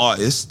album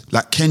artist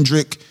like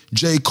Kendrick,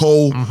 J.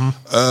 Cole,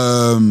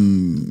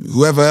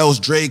 whoever else,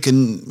 Drake,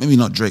 and maybe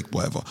not Drake,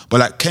 whatever, but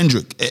like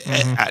Kendrick,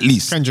 at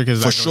least. Kendrick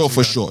is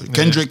for sure.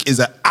 Kendrick is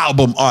an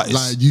album artist.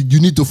 Like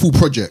you need the full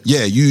project.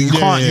 Yeah, you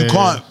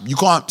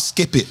can't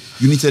skip it.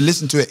 You need to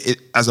listen to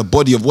it as a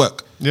body of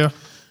work. Yeah.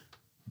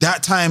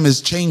 That time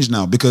has changed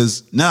now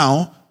because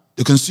now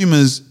the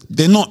consumers,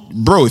 they're not,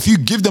 bro, if you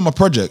give them a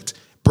project,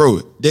 bro,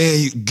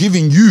 they're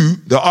giving you,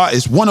 the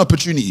artist, one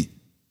opportunity.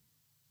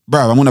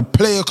 Bro, I'm gonna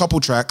play a couple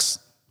tracks.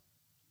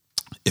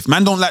 If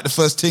man don't like the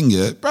first thing,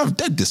 bro,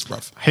 dead this, bro.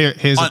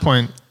 Here's a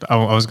point I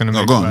was gonna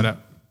make about that.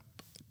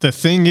 The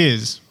thing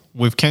is,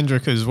 with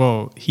Kendrick as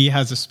well, he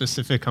has a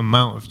specific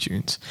amount of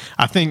tunes.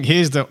 I think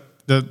here's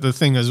the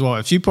thing as well.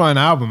 If you put an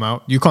album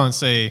out, you can't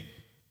say,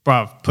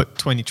 bro, put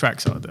 20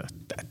 tracks out there.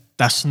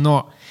 That's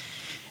not...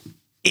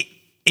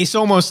 It's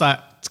almost like,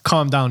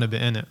 calm down a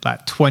bit, innit?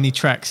 Like 20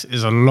 tracks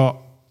is a lot.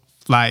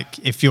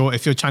 Like if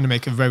you're trying to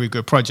make a very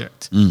good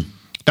project.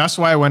 That's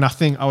why when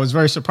I was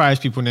very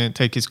surprised people didn't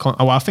take his...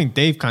 I think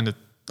Dave kind of...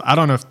 I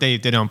don't know if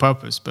Dave did it on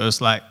purpose, but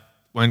it's like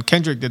when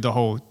Kendrick did the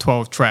whole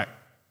 12 track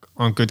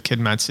on Good Kid,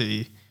 Mad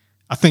City,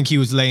 I think he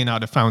was laying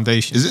out the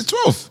foundation. Is it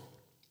 12?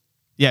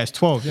 Yeah, it's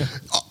 12,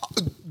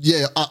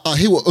 yeah. I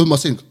hear what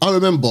Omar's saying. I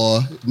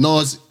remember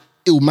Nas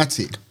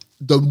Illmatic.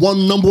 the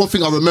number one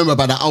thing I remember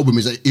about that album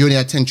is that he only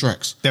had 10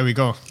 tracks. There we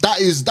go.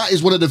 That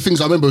is one of the things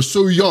I remember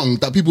so young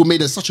that people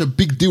made such a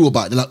big deal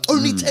about. They're like,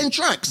 only 10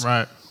 tracks.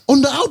 Right.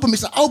 On the album,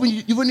 it's an album,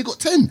 you've only got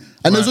 10.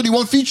 And there's only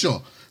one feature.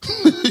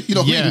 You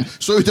know what I mean?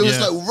 So there was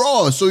like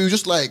raw. So it was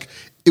just like,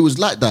 it was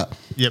like that.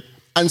 Yep.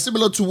 And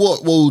similar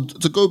to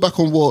to go back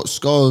on what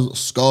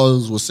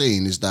Scars was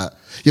saying is that,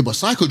 but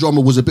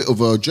Psychodrama was a bit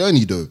of a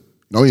journey though.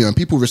 And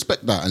people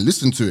respect that and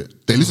listen to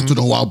it. They listen to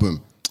the whole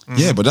album.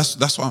 Yeah, but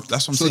that's what I'm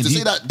saying. So to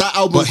say that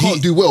album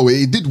can't do well,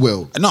 it did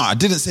well. No, I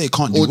didn't say it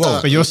can't do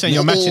well. But you're saying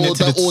you're matching it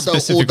to the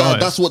specific artist.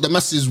 That's what the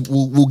masses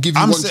will give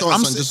you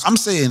chance. I'm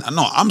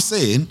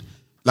saying,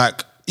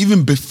 like,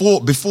 even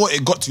before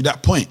it got to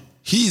that point,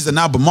 he's an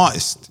album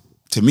artist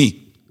to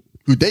me.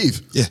 Who,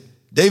 Dave? Yeah.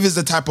 Dave is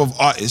the type of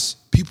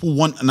artist, people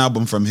want an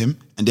album from him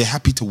and they're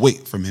happy to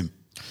wait from him.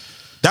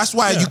 That's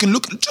why you can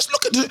look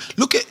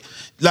at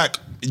like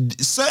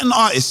certain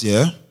artists,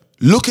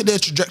 look at their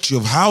trajectory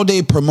of how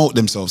they promote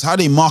themselves, how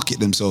they market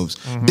themselves.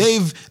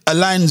 Dave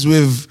aligns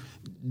with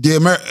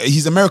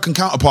his American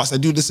counterparts that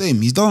do the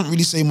same. He doesn't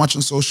really say much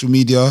on social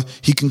media.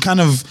 He can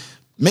kind of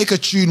make a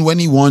tune when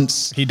he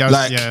wants. He does,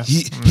 like,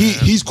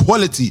 he's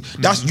quality.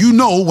 That's,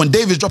 when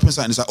Dave is dropping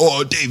something, it's like,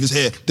 oh, Dave is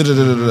here.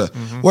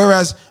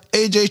 Whereas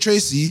AJ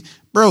Tracey,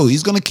 bro,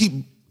 he's gonna keep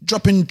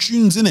dropping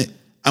tunes in it.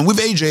 And with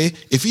AJ,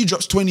 if he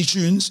drops 20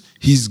 tunes,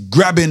 he's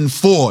grabbing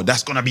 4.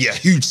 That's gonna be a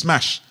huge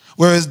smash.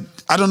 Whereas,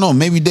 I don't know,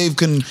 maybe Dave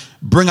can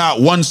bring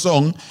out one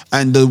song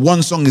and the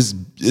one song is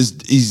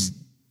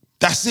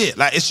that's it.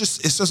 Like, it's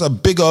just a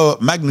bigger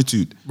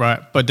magnitude. Right.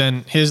 But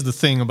then here's the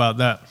thing about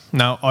that.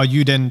 Now, are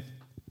you then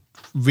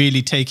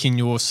really taking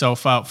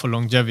yourself out for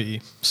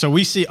longevity? So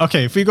we see,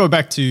 okay, if we go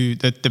back to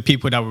the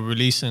people that were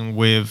releasing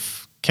with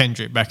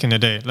Kendrick back in the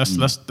day,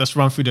 let's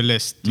run through the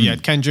list. You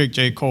had Kendrick,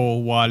 J.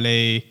 Cole,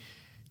 Wale,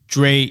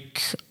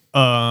 Drake,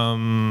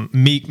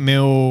 Meek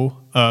Mill,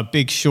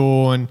 Big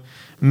Sean,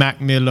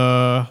 Mac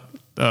Miller,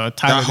 Tyler.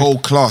 That whole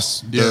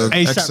class.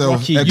 A$AP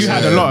Rocky. You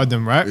had a lot of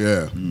them, right?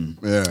 Yeah.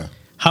 Yeah.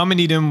 How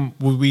many of them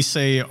would we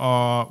say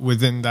are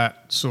within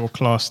that sort of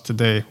class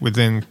today,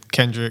 within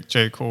Kendrick,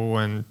 J. Cole,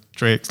 and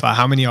Drake? Like,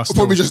 how many are still?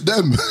 Probably just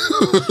them.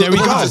 There we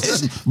go.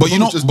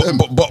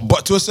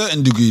 But to a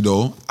certain degree,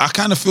 though, I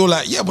kind of feel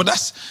like, but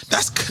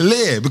that's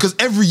clear because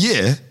every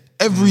year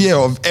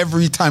of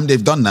every time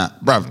they've done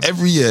that, bruv,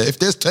 every year, if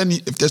there's 20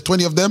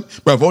 of them,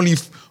 bruv,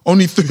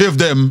 only 3 of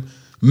them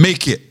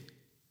make it.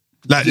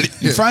 Like,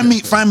 find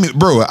me,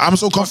 bro. I'm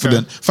so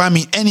confident. Okay. Find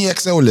me any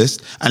Excel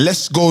list and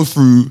let's go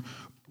through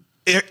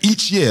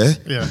each year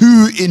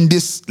who in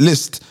this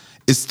list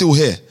is still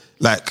here.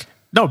 Like,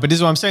 no, but this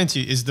is what I'm saying to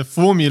you: is the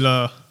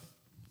formula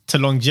to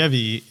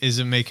longevity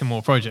isn't making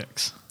more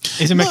projects,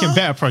 isn't making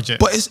better projects.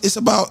 But it's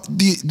about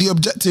the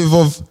objective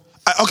of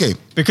okay.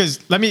 Because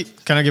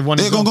can I give one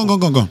example?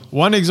 Go.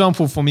 One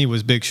example for me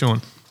was Big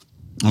Sean.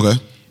 Okay.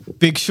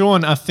 Big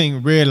Sean, I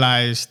think,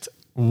 realized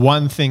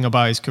one thing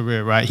about his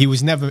career, right? He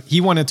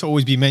wanted to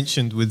always be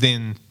mentioned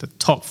within the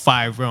top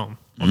 5 realm.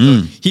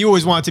 He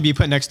always wanted to be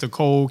put next to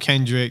Cole,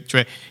 Kendrick,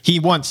 Drake. He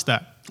wants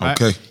that. Right?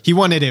 Okay. He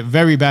wanted it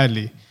very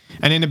badly.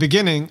 And in the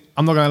beginning,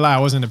 I'm not gonna lie, I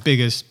wasn't the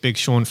biggest Big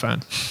Sean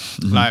fan.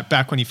 Like,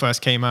 back when he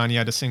first came out and he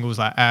had the singles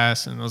like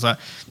Ass, and I was like,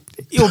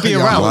 he'll be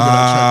around.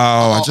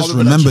 Wow, I just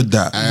remembered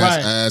that.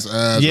 Ass,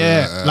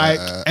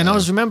 and I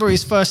was remember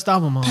his first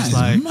album. I was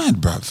like,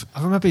 mad, bruv.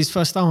 I remember his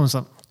first album. I was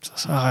like,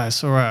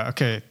 it's all right,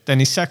 okay. Then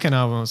his second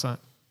album, I was like,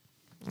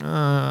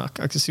 I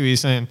can see what you're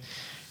saying.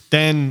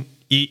 Then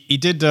he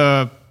did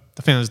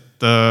I think it was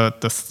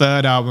the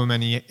third album,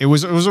 and it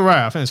was all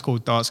right. I think it's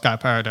called Dark Sky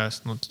Paradise.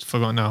 I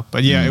forgot now,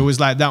 but yeah, it was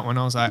like that one.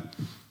 I was like,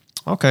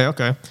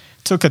 okay.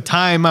 Took a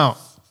time out.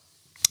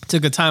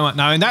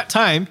 Now in that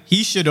time,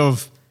 he should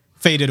have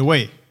faded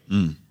away.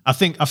 I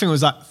think it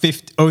was like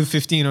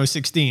 15 or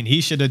 16.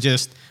 He should have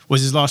just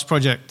was his last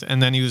project,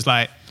 and then he was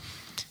like,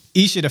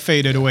 he should have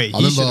faded away. I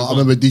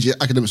remember DJ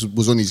Akademiks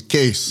was on his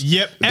case.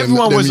 Yep,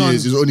 everyone was on. He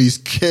was on his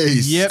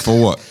case. Yep.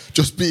 For what?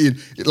 Just being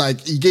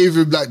like, he gave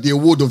him like the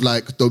award of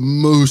like the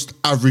most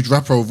average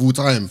rapper of all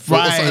time.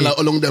 Right. Something like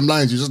along them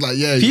lines. He was just like,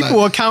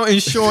 people were counting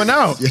Sean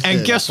out,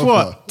 and guess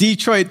what?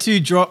 Detroit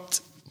 2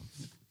 dropped.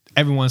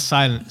 Everyone's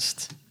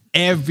silenced.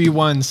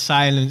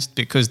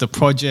 Because the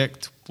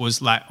project was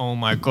like, oh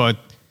my God,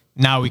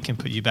 now we can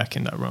put you back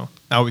in that realm.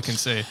 Now we can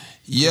say.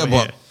 Yeah,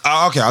 but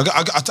okay.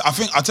 I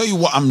think I'll tell you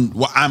what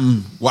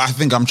I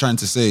think I'm trying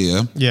to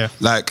say. Yeah.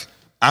 Like,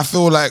 I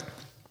feel like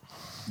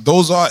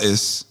those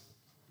artists.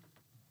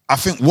 I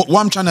think what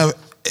I'm trying to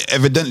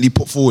evidently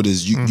put forward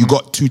is you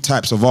got 2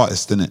 types of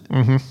artists in it.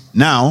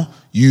 Now,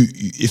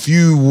 if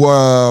you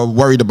were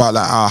worried about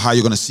like how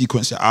you're gonna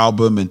sequence your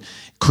album and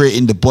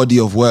creating the body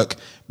of work,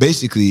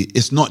 basically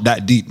it's not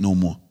that deep no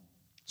more.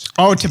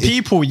 Oh, to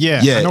people, yeah.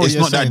 I know it's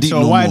not that deep.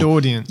 So a wide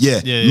audience.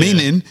 Yeah.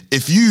 Meaning,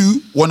 if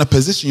you want to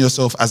position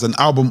yourself as an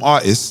album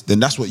artist, then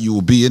that's what you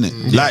will be in it.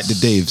 Like the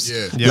Daves,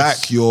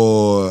 like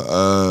your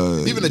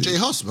even the J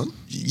Hus, man.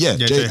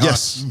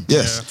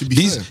 Yes.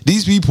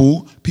 These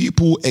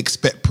people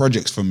expect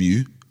projects from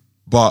you,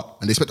 But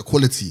and they expect the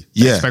quality.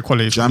 Yeah, expect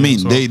quality do you know what I mean?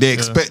 from them,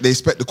 They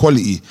expect the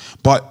quality.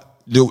 But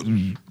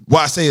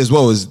what I say as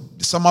well is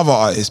some other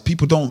artists,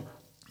 people don't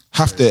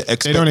have to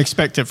expect. They don't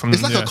expect it from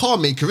It's them. like a car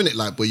maker, innit?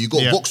 Like, but you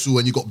got Vauxhall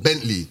and you got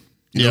Bentley.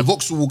 You know,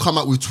 Vauxhall will come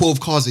out with 12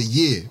 cars a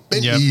year.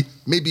 Bentley,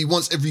 maybe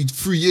once every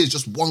 3 years,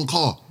 just one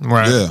car.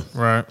 Right. Yeah.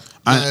 Right.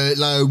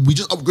 Like we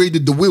just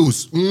upgraded the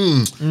wheels.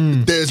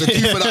 There's a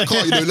key for that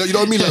car. You know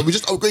what I mean? Like we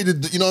just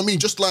upgraded. You know what I mean?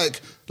 Just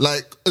like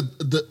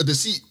the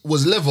seat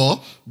was leather,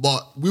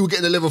 but we were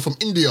getting the leather from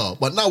India,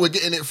 but now we're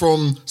getting it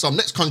from some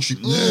next country.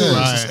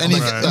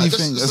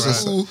 Anything.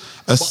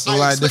 A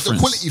slight difference. difference. The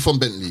quality from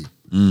Bentley.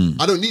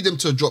 I don't need them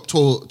to drop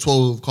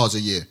 12 cars a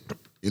year.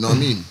 You know what I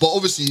mean? But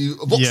obviously,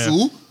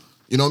 Vauxhall.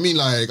 You know what I mean?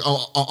 Like,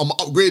 I'm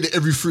upgraded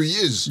every 3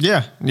 years.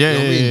 Yeah. You know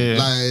what I mean?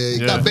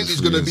 Like, that Bentley's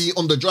going to be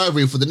on the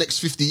driveway for the next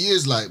 50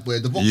 years, like, where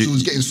the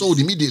Vauxhall's getting sold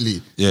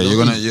immediately. Yeah, you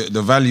know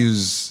the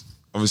values,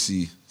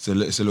 obviously, it's a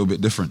little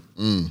bit different.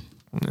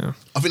 Yeah.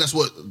 I think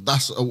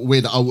that's a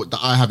way that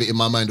I have it in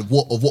my mind of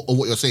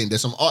what you're saying.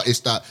 There's some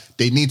artists that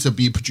they need to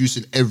be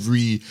producing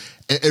every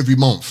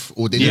month,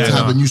 or they need to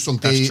have a new song.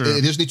 They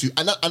just need to,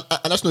 and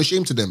that's no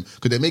shame to them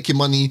because they're making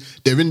money,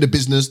 they're in the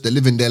business, they're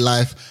living their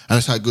life, and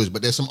that's how it goes.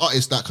 But there's some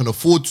artists that can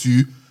afford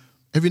to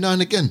every now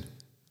and again,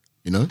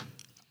 you know.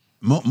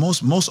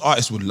 Most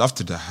artists would love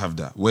to have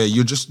that, where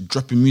you're just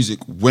dropping music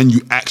when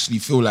you actually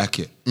feel like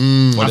it.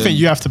 I think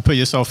you have to put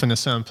yourself in a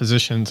certain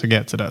position to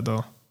get to that,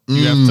 though.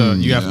 You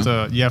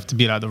have to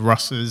be like the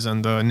Russes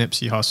and the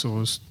Nipsey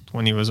Hussles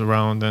when he was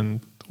around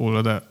and all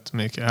of that to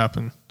make it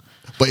happen.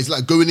 But it's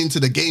like going into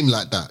the game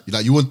like that.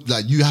 Like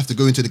you have to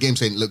go into the game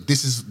saying, look,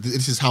 this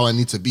is how I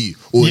need to be.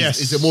 Or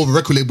is it more of a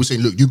record label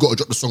saying, look, you got to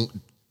drop the song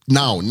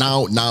now?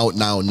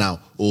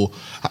 Or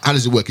how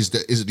does it work? Is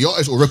it the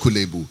artist or record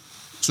label?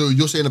 So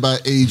you're saying about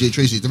AJ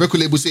Tracey, the record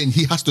label saying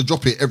he has to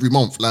drop it every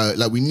month. Like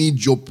we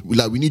need you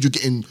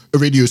getting a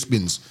radio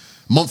spins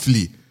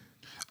monthly.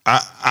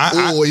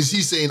 Or is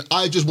he saying,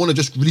 I just want to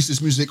just release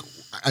this music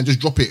and just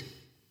drop it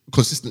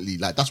consistently?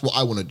 Like, that's what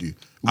I want to do.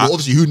 Well,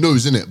 obviously, who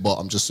knows, innit? But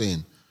I'm just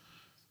saying.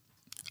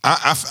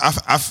 I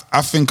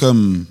think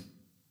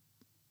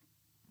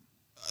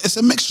it's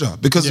a mixture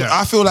because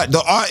I feel like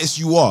the artist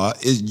you are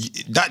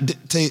that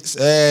dictates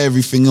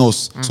everything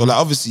else. So, like,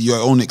 obviously, your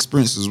own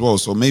experience as well.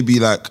 So maybe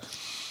like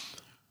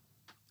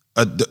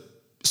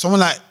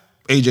someone like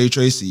AJ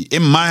Tracey,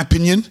 in my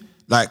opinion,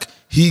 like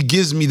he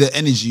gives me the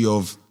energy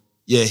of.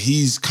 Yeah,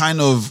 he's kind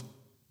of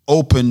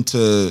open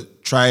to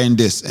trying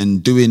this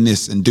and doing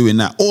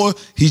that. Or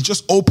he's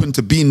just open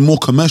to being more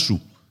commercial.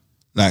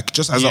 Like,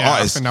 just as an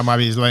artist. I think that might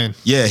be his lane.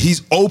 Yeah,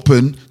 he's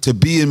open to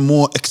being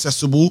more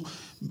accessible.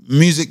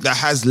 Music that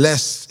has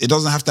less, it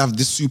doesn't have to have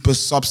this super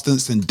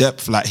substance and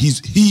depth. Like, he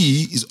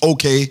is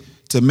okay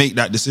to make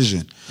that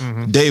decision.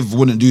 Dave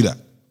wouldn't do that.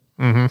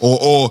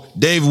 Or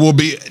Dave will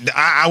be,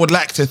 I would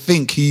like to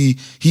think he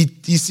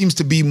seems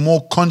to be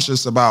more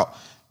conscious about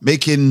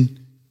making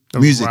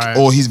music,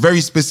 or he's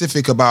very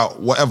specific about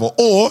whatever.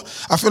 Or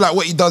I feel like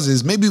what he does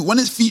is maybe when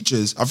it's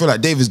features, I feel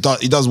like Dave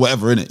he does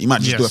whatever in it. He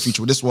might just do a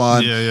feature with this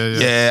one,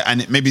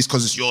 and maybe it's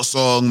because it's your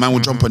song. Man will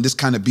jump on this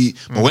kind of beat,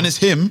 but when it's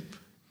him,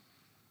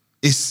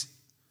 it's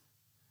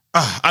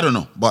I don't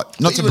know, but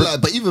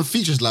even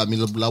features like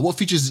what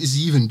features is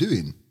he even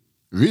doing?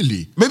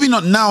 Really? Maybe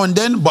not now and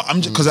then, but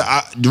I'm just because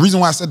the reason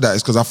why I said that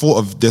is because I thought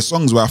of their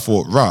songs where I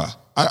thought,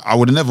 I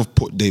would have never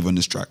put Dave on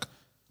this track,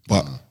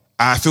 but.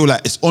 I feel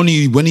like it's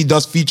only when he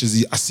does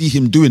features, I see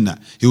him doing that.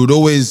 He would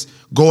always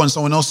go on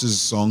someone else's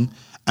song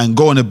and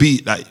go on a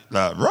beat like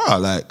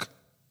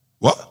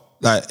what?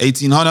 Like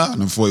 1800,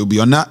 and I thought it would be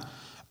on that.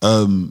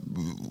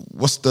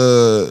 What's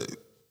the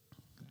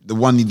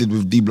one he did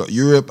with D Block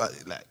Europe?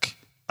 Like,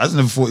 I just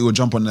never thought he would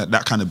jump on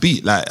that kind of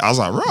beat. Like, I was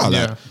like, do you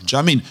know what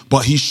I mean?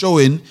 But he's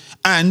showing,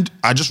 and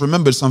I just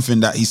remembered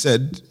something that he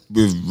said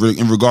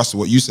in regards to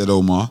what you said,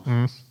 Omar.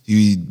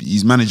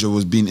 His manager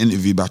was being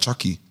interviewed by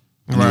Chucky.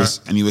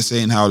 And he was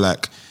saying how,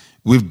 like,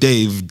 with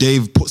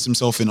Dave puts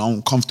himself in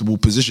uncomfortable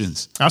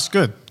positions. That's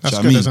good. That's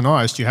good. As an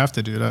artist, you have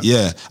to do that.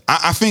 Yeah.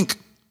 I think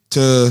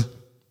I've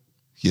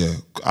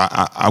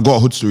got a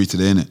hood story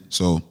today, innit?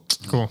 So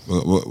cool.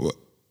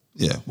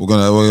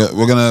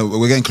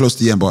 We're getting close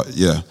to the end, but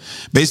yeah.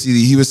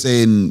 Basically, he was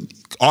saying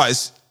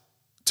artists,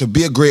 to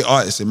be a great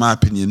artist, in my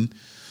opinion,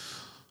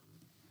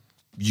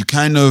 you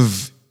kind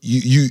of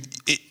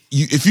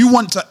if you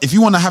want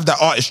to have that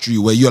artistry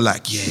where you're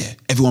like, yeah,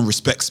 everyone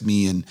respects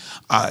me and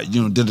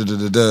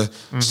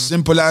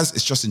simple as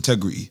it's just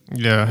integrity.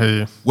 Yeah,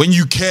 hey. When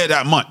you care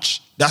that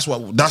much,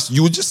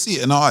 you would just see it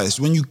in an artist.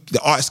 When the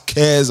artist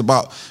cares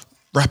about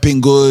rapping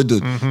good,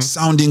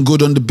 sounding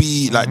good on the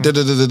beat, like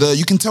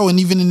you can tell, and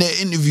even in their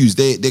interviews,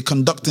 they're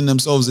conducting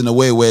themselves in a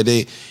way where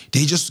they're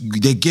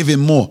giving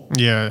more.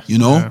 Yeah. You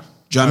know? Yeah,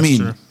 do you know what I mean?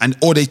 True.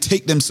 Or they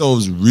take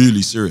themselves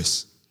really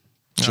serious.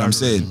 Do you know what I'm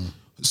saying?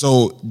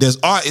 So there's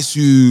artists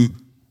who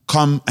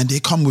come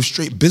with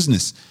straight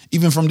business,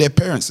 even from their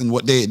parents and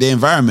their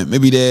environment.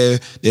 Maybe their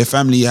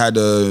family had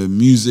a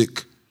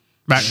music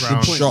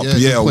background shop,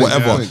 or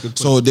whatever.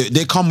 So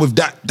they come with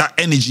that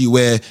energy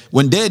where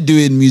when they're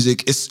doing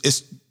music,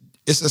 it's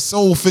it's a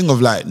sole thing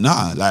of like,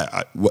 nah,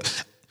 like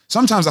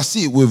sometimes I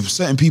see it with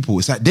certain people.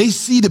 It's like they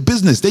see the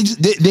business, they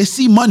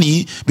see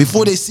money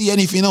before they see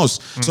anything else.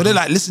 So they're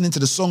like listening to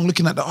the song,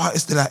 looking at the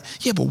artist. They're like,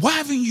 yeah, but why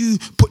haven't you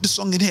put the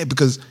song in here?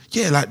 Because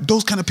like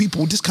those kind of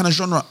people, this kind of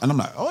genre. And I'm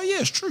like, oh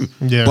yeah, it's true.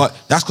 Yeah. But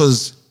that's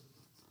because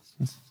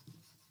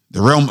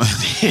the realm,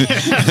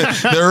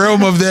 the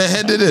realm of their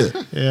head did it.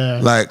 Yeah.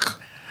 Like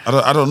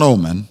I don't know,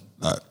 man.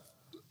 Like,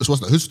 so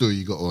what's that hood story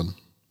you got on?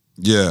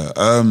 Yeah.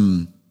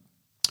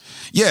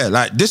 Yeah,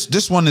 like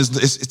this one is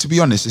to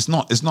be honest, it's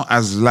not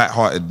as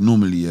lighthearted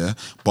normally, yeah.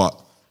 But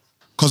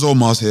cause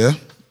Omar's here,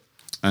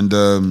 and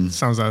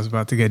sounds like I was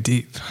about to get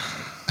deep.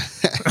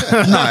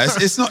 No,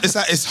 it's not. It's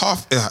like it's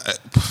half.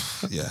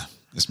 Yeah,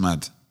 it's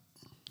mad.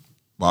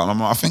 But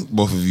I think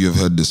both of you have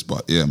heard this,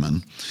 but yeah,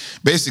 man.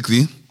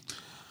 Basically,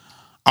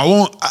 I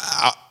won't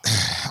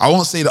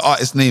say the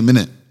artist's name in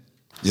it.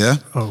 Yeah.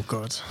 Oh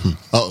God.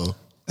 Uh-oh.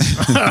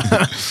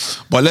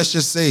 But let's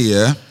just say,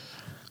 yeah,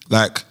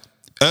 like.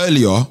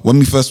 Earlier, when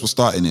we first were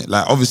starting it,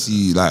 like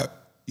obviously, like,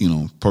 you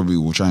know, probably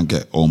we'll try and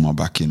get Omar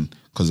back in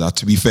because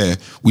to be fair,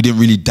 we didn't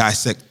really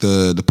dissect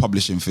the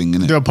publishing thing,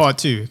 innit? Do a part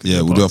 2.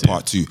 Yeah, we'll do a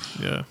part 2.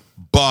 Yeah.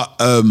 But,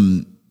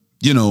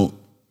 you know,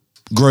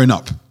 growing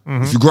up,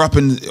 if you grew up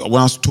in, when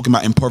I was talking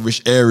about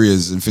impoverished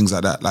areas and things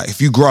like that, like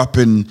if you grew up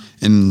in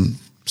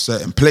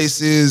certain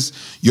places,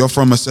 you're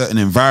from a certain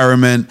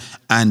environment,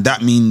 and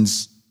that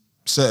means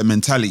certain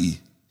mentality,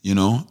 you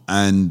know,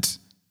 and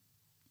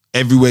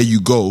everywhere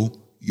you go,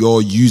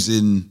 you're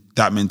using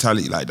that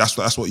mentality. Like that's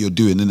what you're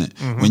doing, isn't it?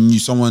 When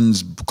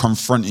someone's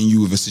confronting you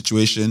with a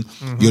situation,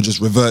 you're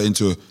just reverting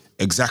to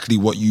exactly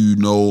what you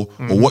know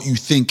or what you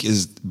think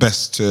is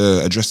best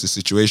to address the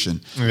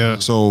situation. Yeah.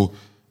 So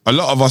a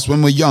lot of us,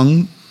 when we're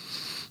young,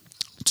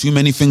 too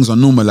many things are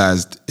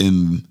normalized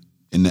in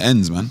the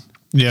ends, man.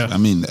 Yeah. I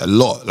mean, a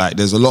lot. Like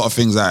there's a lot of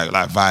things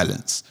like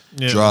violence,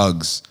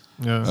 drugs,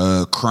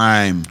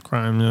 crime,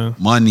 yeah,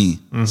 money,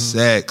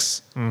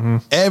 sex,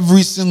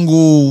 every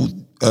single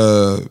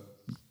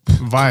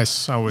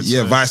vice, I would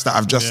say. Vice that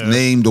I've just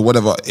named or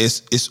whatever.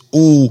 It's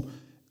all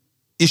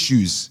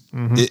issues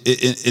in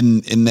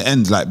the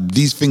end. Like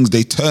these things,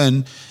 they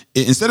turn,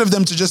 instead of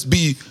them to just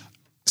be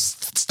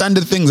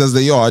standard things as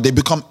they are, they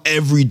become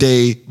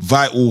everyday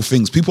vital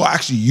things. People are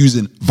actually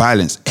using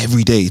violence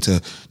every day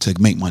to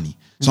make money.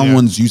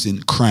 Someone's using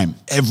crime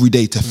every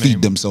day to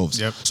feed themselves.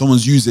 Yep.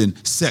 Someone's using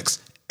sex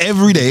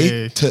every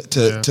day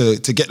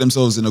to get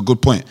themselves in a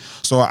good point.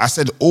 So I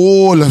said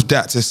all of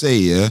that to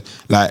say,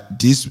 like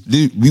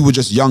we were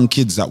just young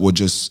kids that were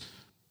just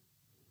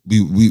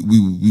we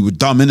were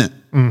dumb, innit?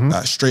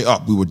 Like straight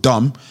up, we were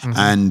dumb,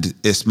 and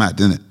it's mad,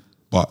 innit?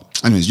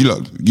 But anyways, you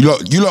lot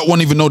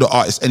won't even know the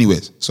artist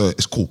anyways, so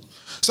it's cool.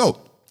 So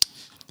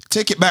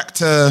take it back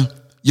to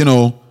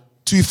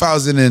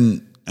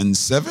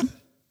 2007,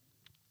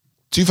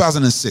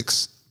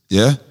 2006.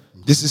 Yeah,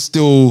 this is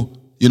still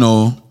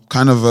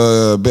kind of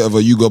a bit of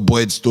a Hugo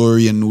Boyd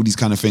story and all these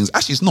kind of things.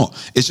 Actually, it's not.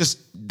 It's just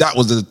that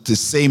was the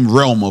same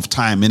realm of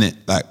time, innit?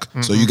 Like,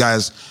 so you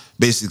guys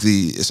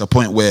basically, it's a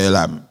point where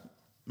like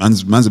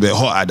man's a bit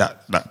hot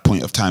at that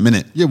point of time,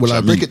 innit? Yeah,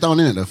 well, break it down,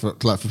 innit? For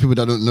people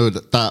that don't know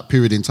that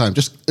period in time,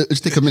 just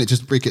take a minute,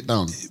 just break it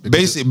down.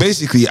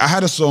 Basically, I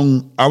had a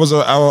song. I was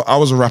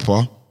a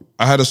rapper.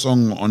 I had a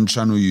song on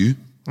Channel U.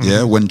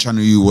 Yeah, when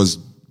Channel U was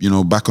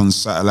back on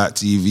satellite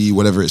TV,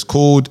 whatever it's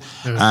called.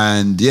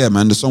 And yeah,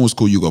 man, the song was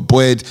called You Got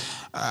Boyd.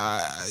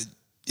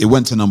 It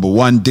went to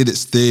 #1, did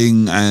its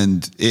thing,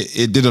 and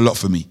it did a lot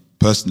for me,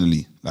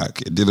 personally.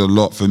 Like, it did a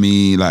lot for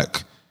me,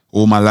 like,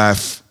 all my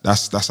life.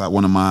 That's like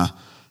one of my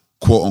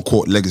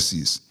quote-unquote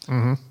legacies.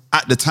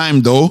 At the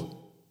time, though,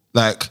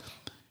 like,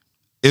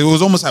 it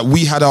was almost like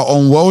we had our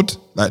own world,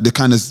 like the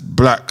kind of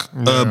black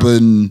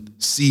urban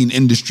scene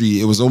industry.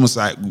 It was almost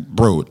like,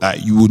 bro, like,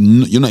 you're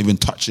not even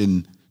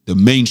touching the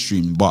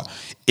mainstream, but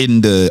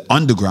in the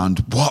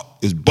underground, what?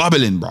 It was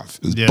bubbling, bruv.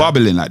 It was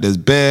bubbling. Like, there's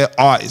bare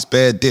artists,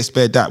 bare this,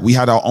 bare that. We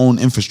had our own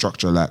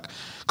infrastructure, like,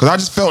 because I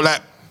just felt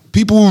like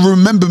people will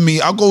remember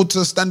me. I'll go to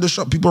a standard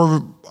shop, people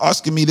are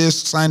asking me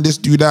this, sign this,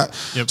 do that.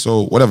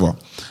 So whatever.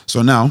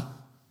 So now,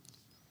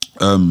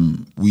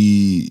 I'm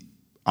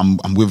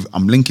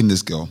linking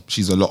this girl.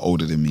 She's a lot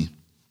older than me.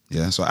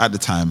 Yeah, so at the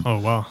time, oh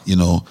wow,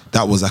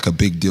 that was like a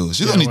big deal.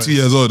 She's only 2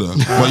 years older,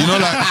 but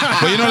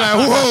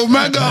whoa,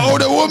 man, got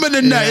older woman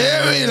in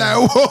that, like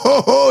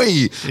whoa,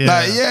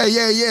 like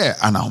yeah.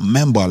 And I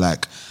remember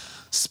like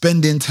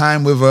spending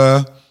time with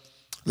her,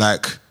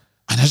 like,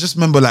 and I just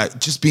remember like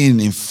just being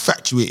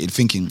infatuated,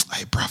 thinking,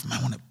 hey, bruv, man,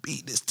 I want to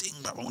beat this thing,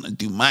 bruv, I want to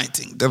do my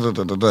thing,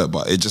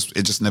 but it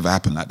just never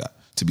happened like that.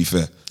 To be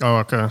fair. Oh,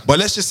 okay. But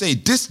let's just say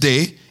this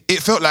day,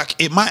 it felt like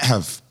it might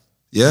have.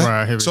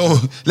 Yeah. Right, so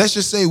let's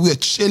just say we're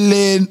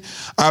chilling.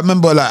 I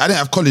remember like I didn't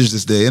have college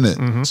this day,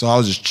 innit? So I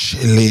was just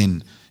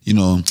chilling. You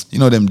know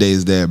them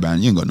days there, man.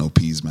 You ain't got no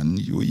peas, man.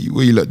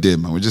 Where you lot there,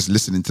 man? We're just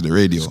listening to the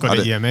radio. Just got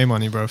the EMA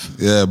money, bro.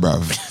 Yeah,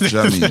 bro. Do you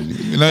know what I mean?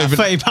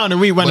 £30 a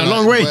week went a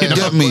long way.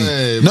 Get me?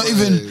 Not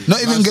even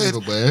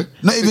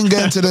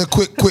getting to the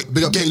quick.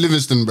 Big up Ken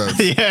Livingston, bro.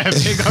 Yeah,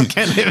 big up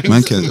Ken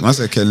Livingston. Man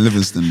said Ken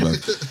Livingston, bro.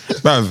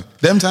 Bruv,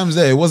 them times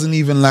there, it wasn't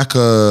even like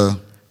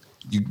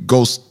you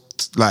go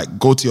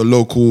to your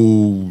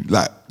local,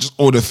 like, just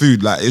order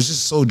food. Like, it was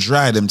just so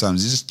dry them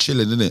times. You're just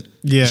chilling, innit?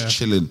 Yeah. Just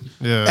chilling.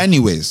 Yeah.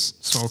 Anyways.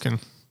 Smoking.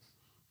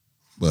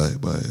 But you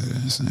know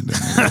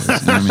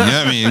what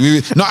I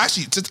mean? No,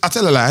 actually, I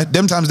tell a lie.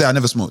 Them times there, I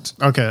never smoked.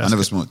 Okay. I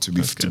never smoked, to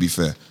be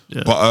fair.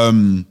 Yeah. But,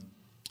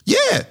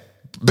 yeah.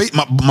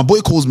 My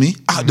boy calls me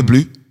out of the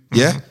blue.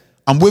 Yeah.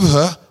 I'm with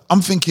her. I'm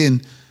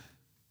thinking,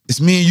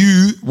 it's me and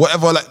you,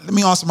 whatever. Like, let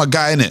me answer my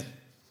guy, innit?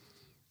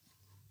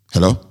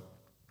 Hello?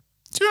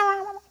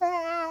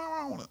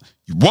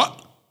 What?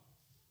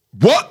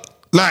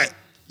 Like,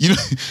 you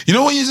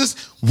know when you just,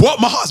 what?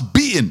 My heart's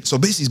beating. So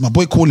basically, it's my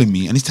boy calling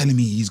me and he's telling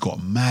me he's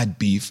got mad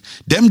beef.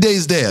 Them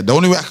days there, the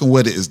only way I can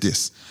word it is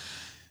this.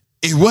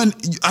 I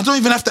don't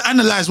even have to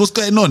analyze what's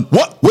going on.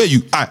 What? Where are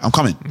you? All right, I'm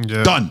coming.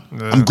 Yeah. Done.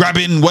 Yeah. I'm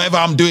grabbing whatever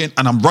I'm doing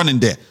and I'm running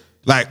there.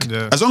 Like,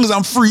 as long as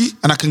I'm free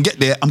and I can get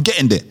there, I'm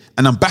getting there.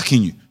 And I'm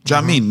backing you. Do you know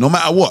what I mean? No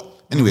matter what.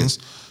 Anyways,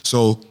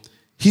 so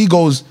he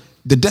goes,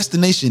 the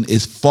destination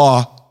is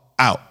far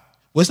out.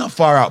 Well, it's not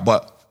far out,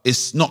 but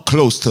it's not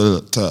close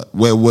to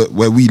where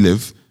we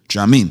live. Do you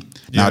know what I mean?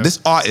 Now, this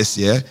artist,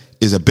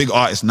 is a big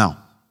artist now.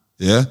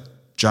 Yeah? Do you know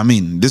what I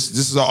mean? This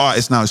is an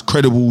artist now. He's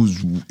credible.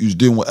 He's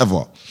doing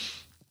whatever.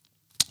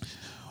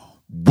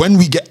 When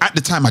we get, at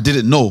the time, I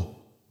didn't know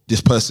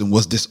this person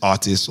was this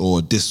artist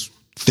or this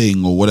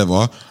thing or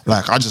whatever.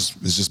 Like, it's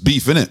just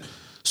beef, innit?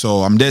 So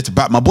I'm there to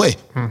back my boy.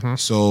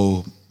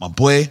 So my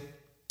boy,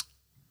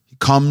 he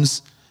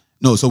comes.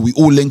 No, so we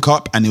all link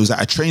up and it was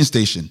at a train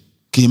station.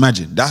 Can you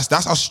imagine?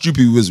 That's how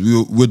stupid we was.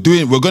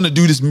 We're gonna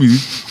do this move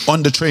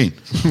on the train.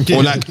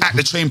 Or like at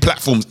the train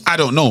platforms. I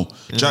don't know.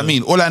 Do you know what I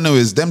mean? All I know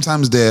is them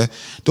times there,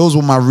 those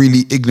were my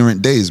really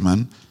ignorant days,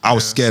 man. I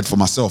was scared for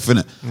myself,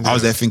 innit? I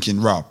was there thinking,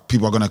 right,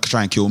 people are gonna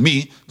try and kill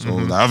me. So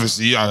like,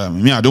 obviously, I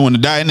don't want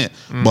to die, innit?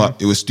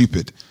 But it was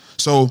stupid.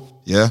 So,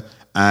 yeah.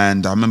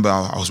 And I remember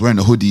I was wearing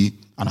a hoodie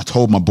and I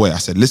told my boy, I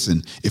said,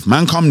 listen, if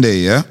man come there,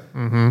 yeah?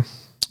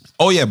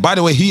 Oh yeah, by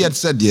the way, he had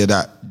said,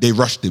 that they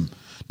rushed him.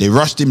 They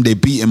rushed him, they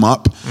beat him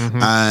up,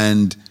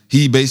 and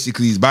he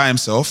basically is by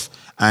himself,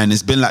 and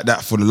it's been like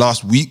that for the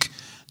last week.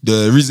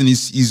 The reason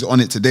he's on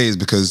it today is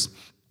because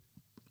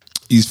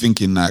he's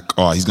thinking like,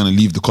 he's gonna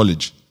leave the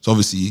college. So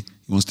obviously he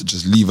wants to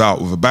just leave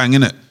out with a bang,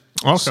 innit?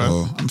 Okay.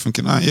 So I'm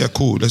thinking, yeah,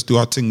 cool, let's do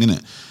our thing,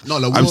 innit? No,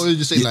 like what were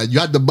you saying? Like you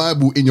had the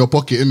Bible in your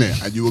pocket,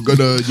 innit? And you were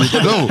gonna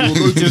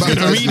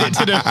read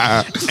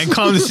it and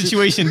calm the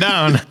situation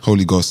down.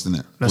 Holy Ghost,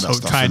 innit? Let's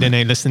hope Trident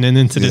ain't listening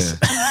into this.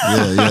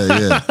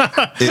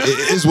 Yeah.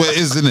 It is what it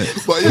is,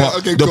 innit? But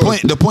okay,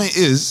 the point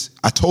is,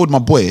 I told my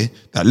boy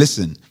that,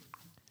 listen,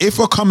 if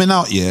we're coming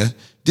out,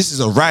 this is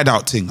a ride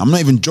out thing. I'm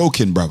not even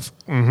joking, bruv.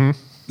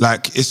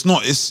 Like, it's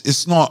not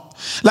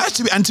like,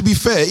 to be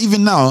fair,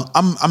 even now,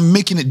 I'm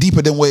making it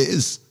deeper than what it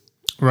is.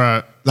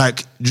 Right.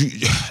 Like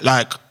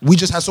we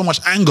just had so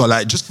much anger,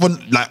 like, just for,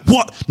 like,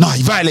 what? No,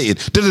 he violated.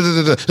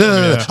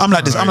 I'm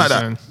like this, I'm like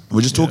that.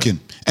 We're just talking.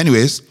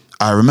 Anyways,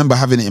 I remember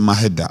having it in my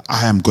head that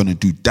I am going to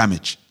do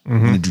damage.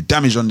 I'm going to do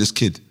damage on this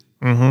kid.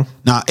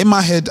 Now, in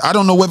my head, I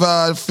don't know whether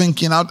I'm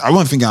thinking, I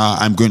won't think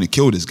I'm going to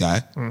kill this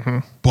guy,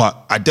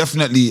 but I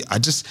definitely, a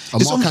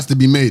mark has to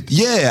be made.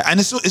 Yeah, and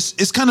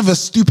it's kind of a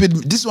stupid,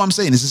 this is what I'm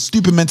saying, it's a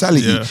stupid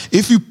mentality. Yeah.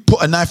 If you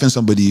put a knife in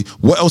somebody,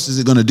 what else is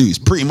it going to do? It's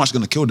pretty much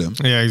going to kill them.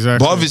 Yeah,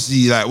 exactly. But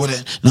obviously, like, no,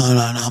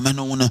 man,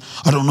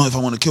 I don't know if I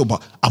want to kill,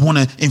 but I want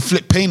to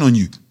inflict pain on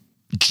you.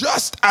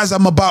 Just as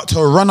I'm about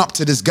to run up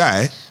to this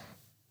guy,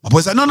 my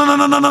boy's like, no. No.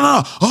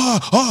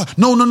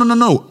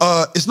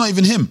 It's not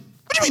even him.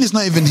 What do you mean it's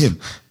not even him?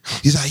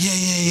 He's like,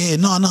 yeah.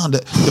 No.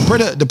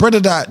 The brother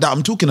that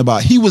I'm talking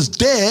about, he was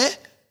there,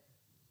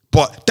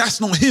 but that's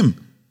not him.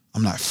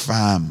 I'm like,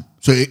 fam.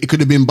 So it could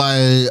have been by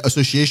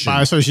association.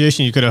 By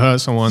association, you could have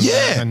hurt someone.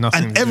 Yeah.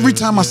 And every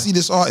time I see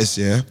this artist,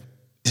 it's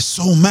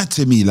so mad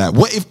to me. Like,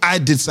 what if I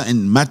did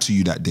something mad to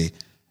you that day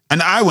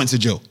and I went to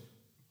jail?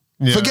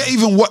 Yeah. Forget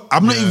even what,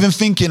 I'm not even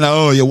thinking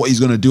like, what he's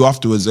going to do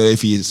afterwards or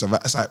if he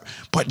survives. It's like,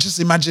 but just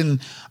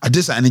imagine I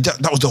did something and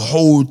that was the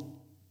whole,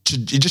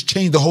 it just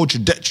changed the whole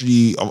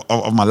trajectory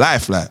of my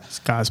life. Like, this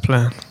guy's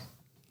plan.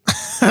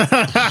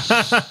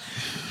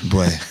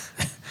 Boy.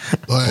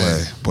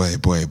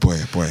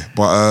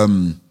 But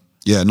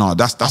yeah, no,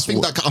 that's I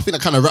think that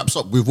kind of wraps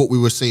up with what we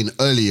were saying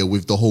earlier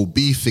with the whole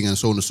beef thing and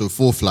so on and so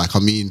forth. Like, I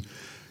mean,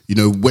 you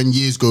know, when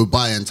years go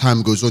by and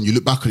time goes on, you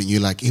look back on it and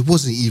you're like, it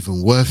wasn't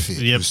even worth it.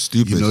 Yep. It was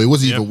stupid. You know, it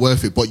wasn't even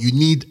worth it. But you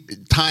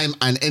need time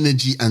and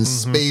energy and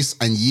space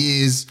and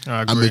years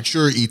and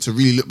maturity to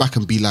really look back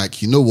and be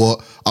like, you know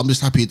what? I'm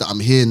just happy that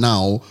I'm here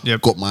now,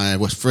 got my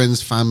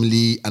friends,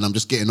 family, and I'm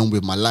just getting on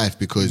with my life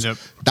because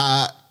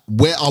that,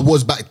 where I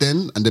was back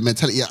then and the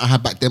mentality I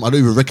had back then, I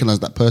don't even recognize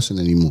that person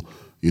anymore,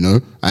 you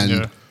know?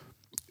 And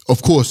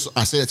of course,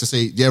 I say that to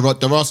say, there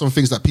are some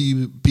things that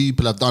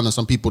people have done and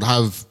some people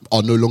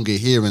are no longer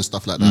here and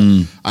stuff like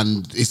that.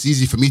 And it's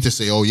easy for me to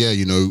say, oh yeah,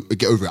 you know,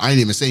 get over it. I ain't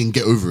even saying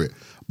get over it.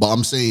 But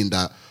I'm saying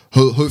that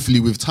hopefully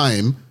with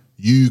time,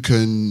 you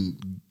can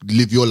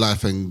live your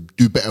life and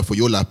do better for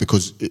your life,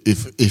 because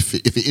if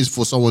it is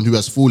for someone who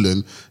has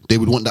fallen, they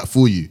would want that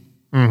for you.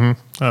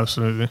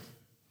 Absolutely.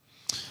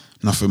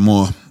 Nothing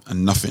more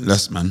and nothing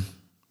less, man.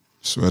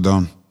 Swear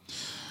down.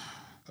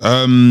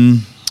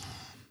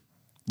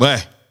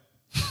 Where?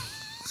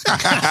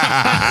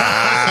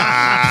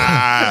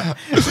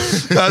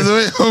 That's the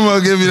way Homo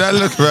gave me that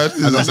look, man.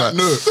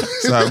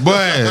 It's like,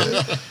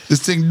 boy,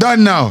 this thing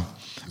done now.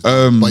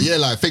 But yeah,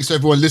 like, thanks to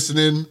everyone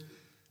listening.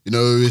 You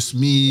know, it's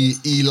me,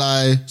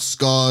 Eli,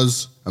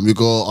 Scars, and we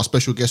got our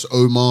special guest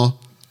Omar.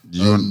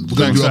 We're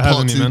gonna do a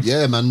part 2.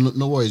 Yeah, man.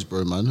 No worries,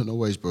 bro, man. No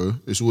worries, bro.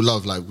 It's all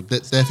love. Like,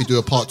 definitely do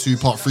a part 2,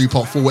 part 3,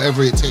 part 4,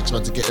 whatever it takes,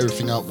 man, to get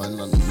everything out, man.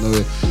 And,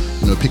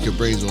 you know, pick your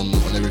brains on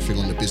everything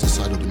on the business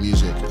side of the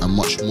music and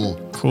much more.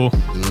 Cool.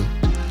 You know.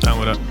 Down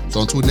with that.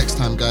 So until next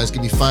time, guys,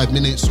 give me 5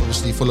 minutes.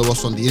 Obviously, follow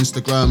us on the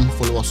Instagram.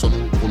 Follow us on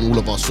all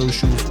of our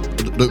socials.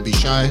 Don't be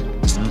shy.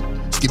 It's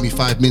Give Me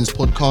 5 Minutes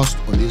podcast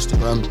on the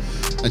Instagram.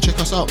 And check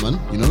us out, man.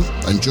 You know,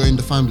 enjoying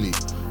the family.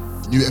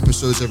 New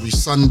episodes every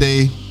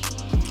Sunday.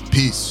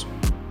 Peace.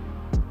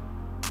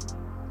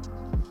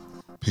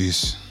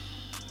 Peace.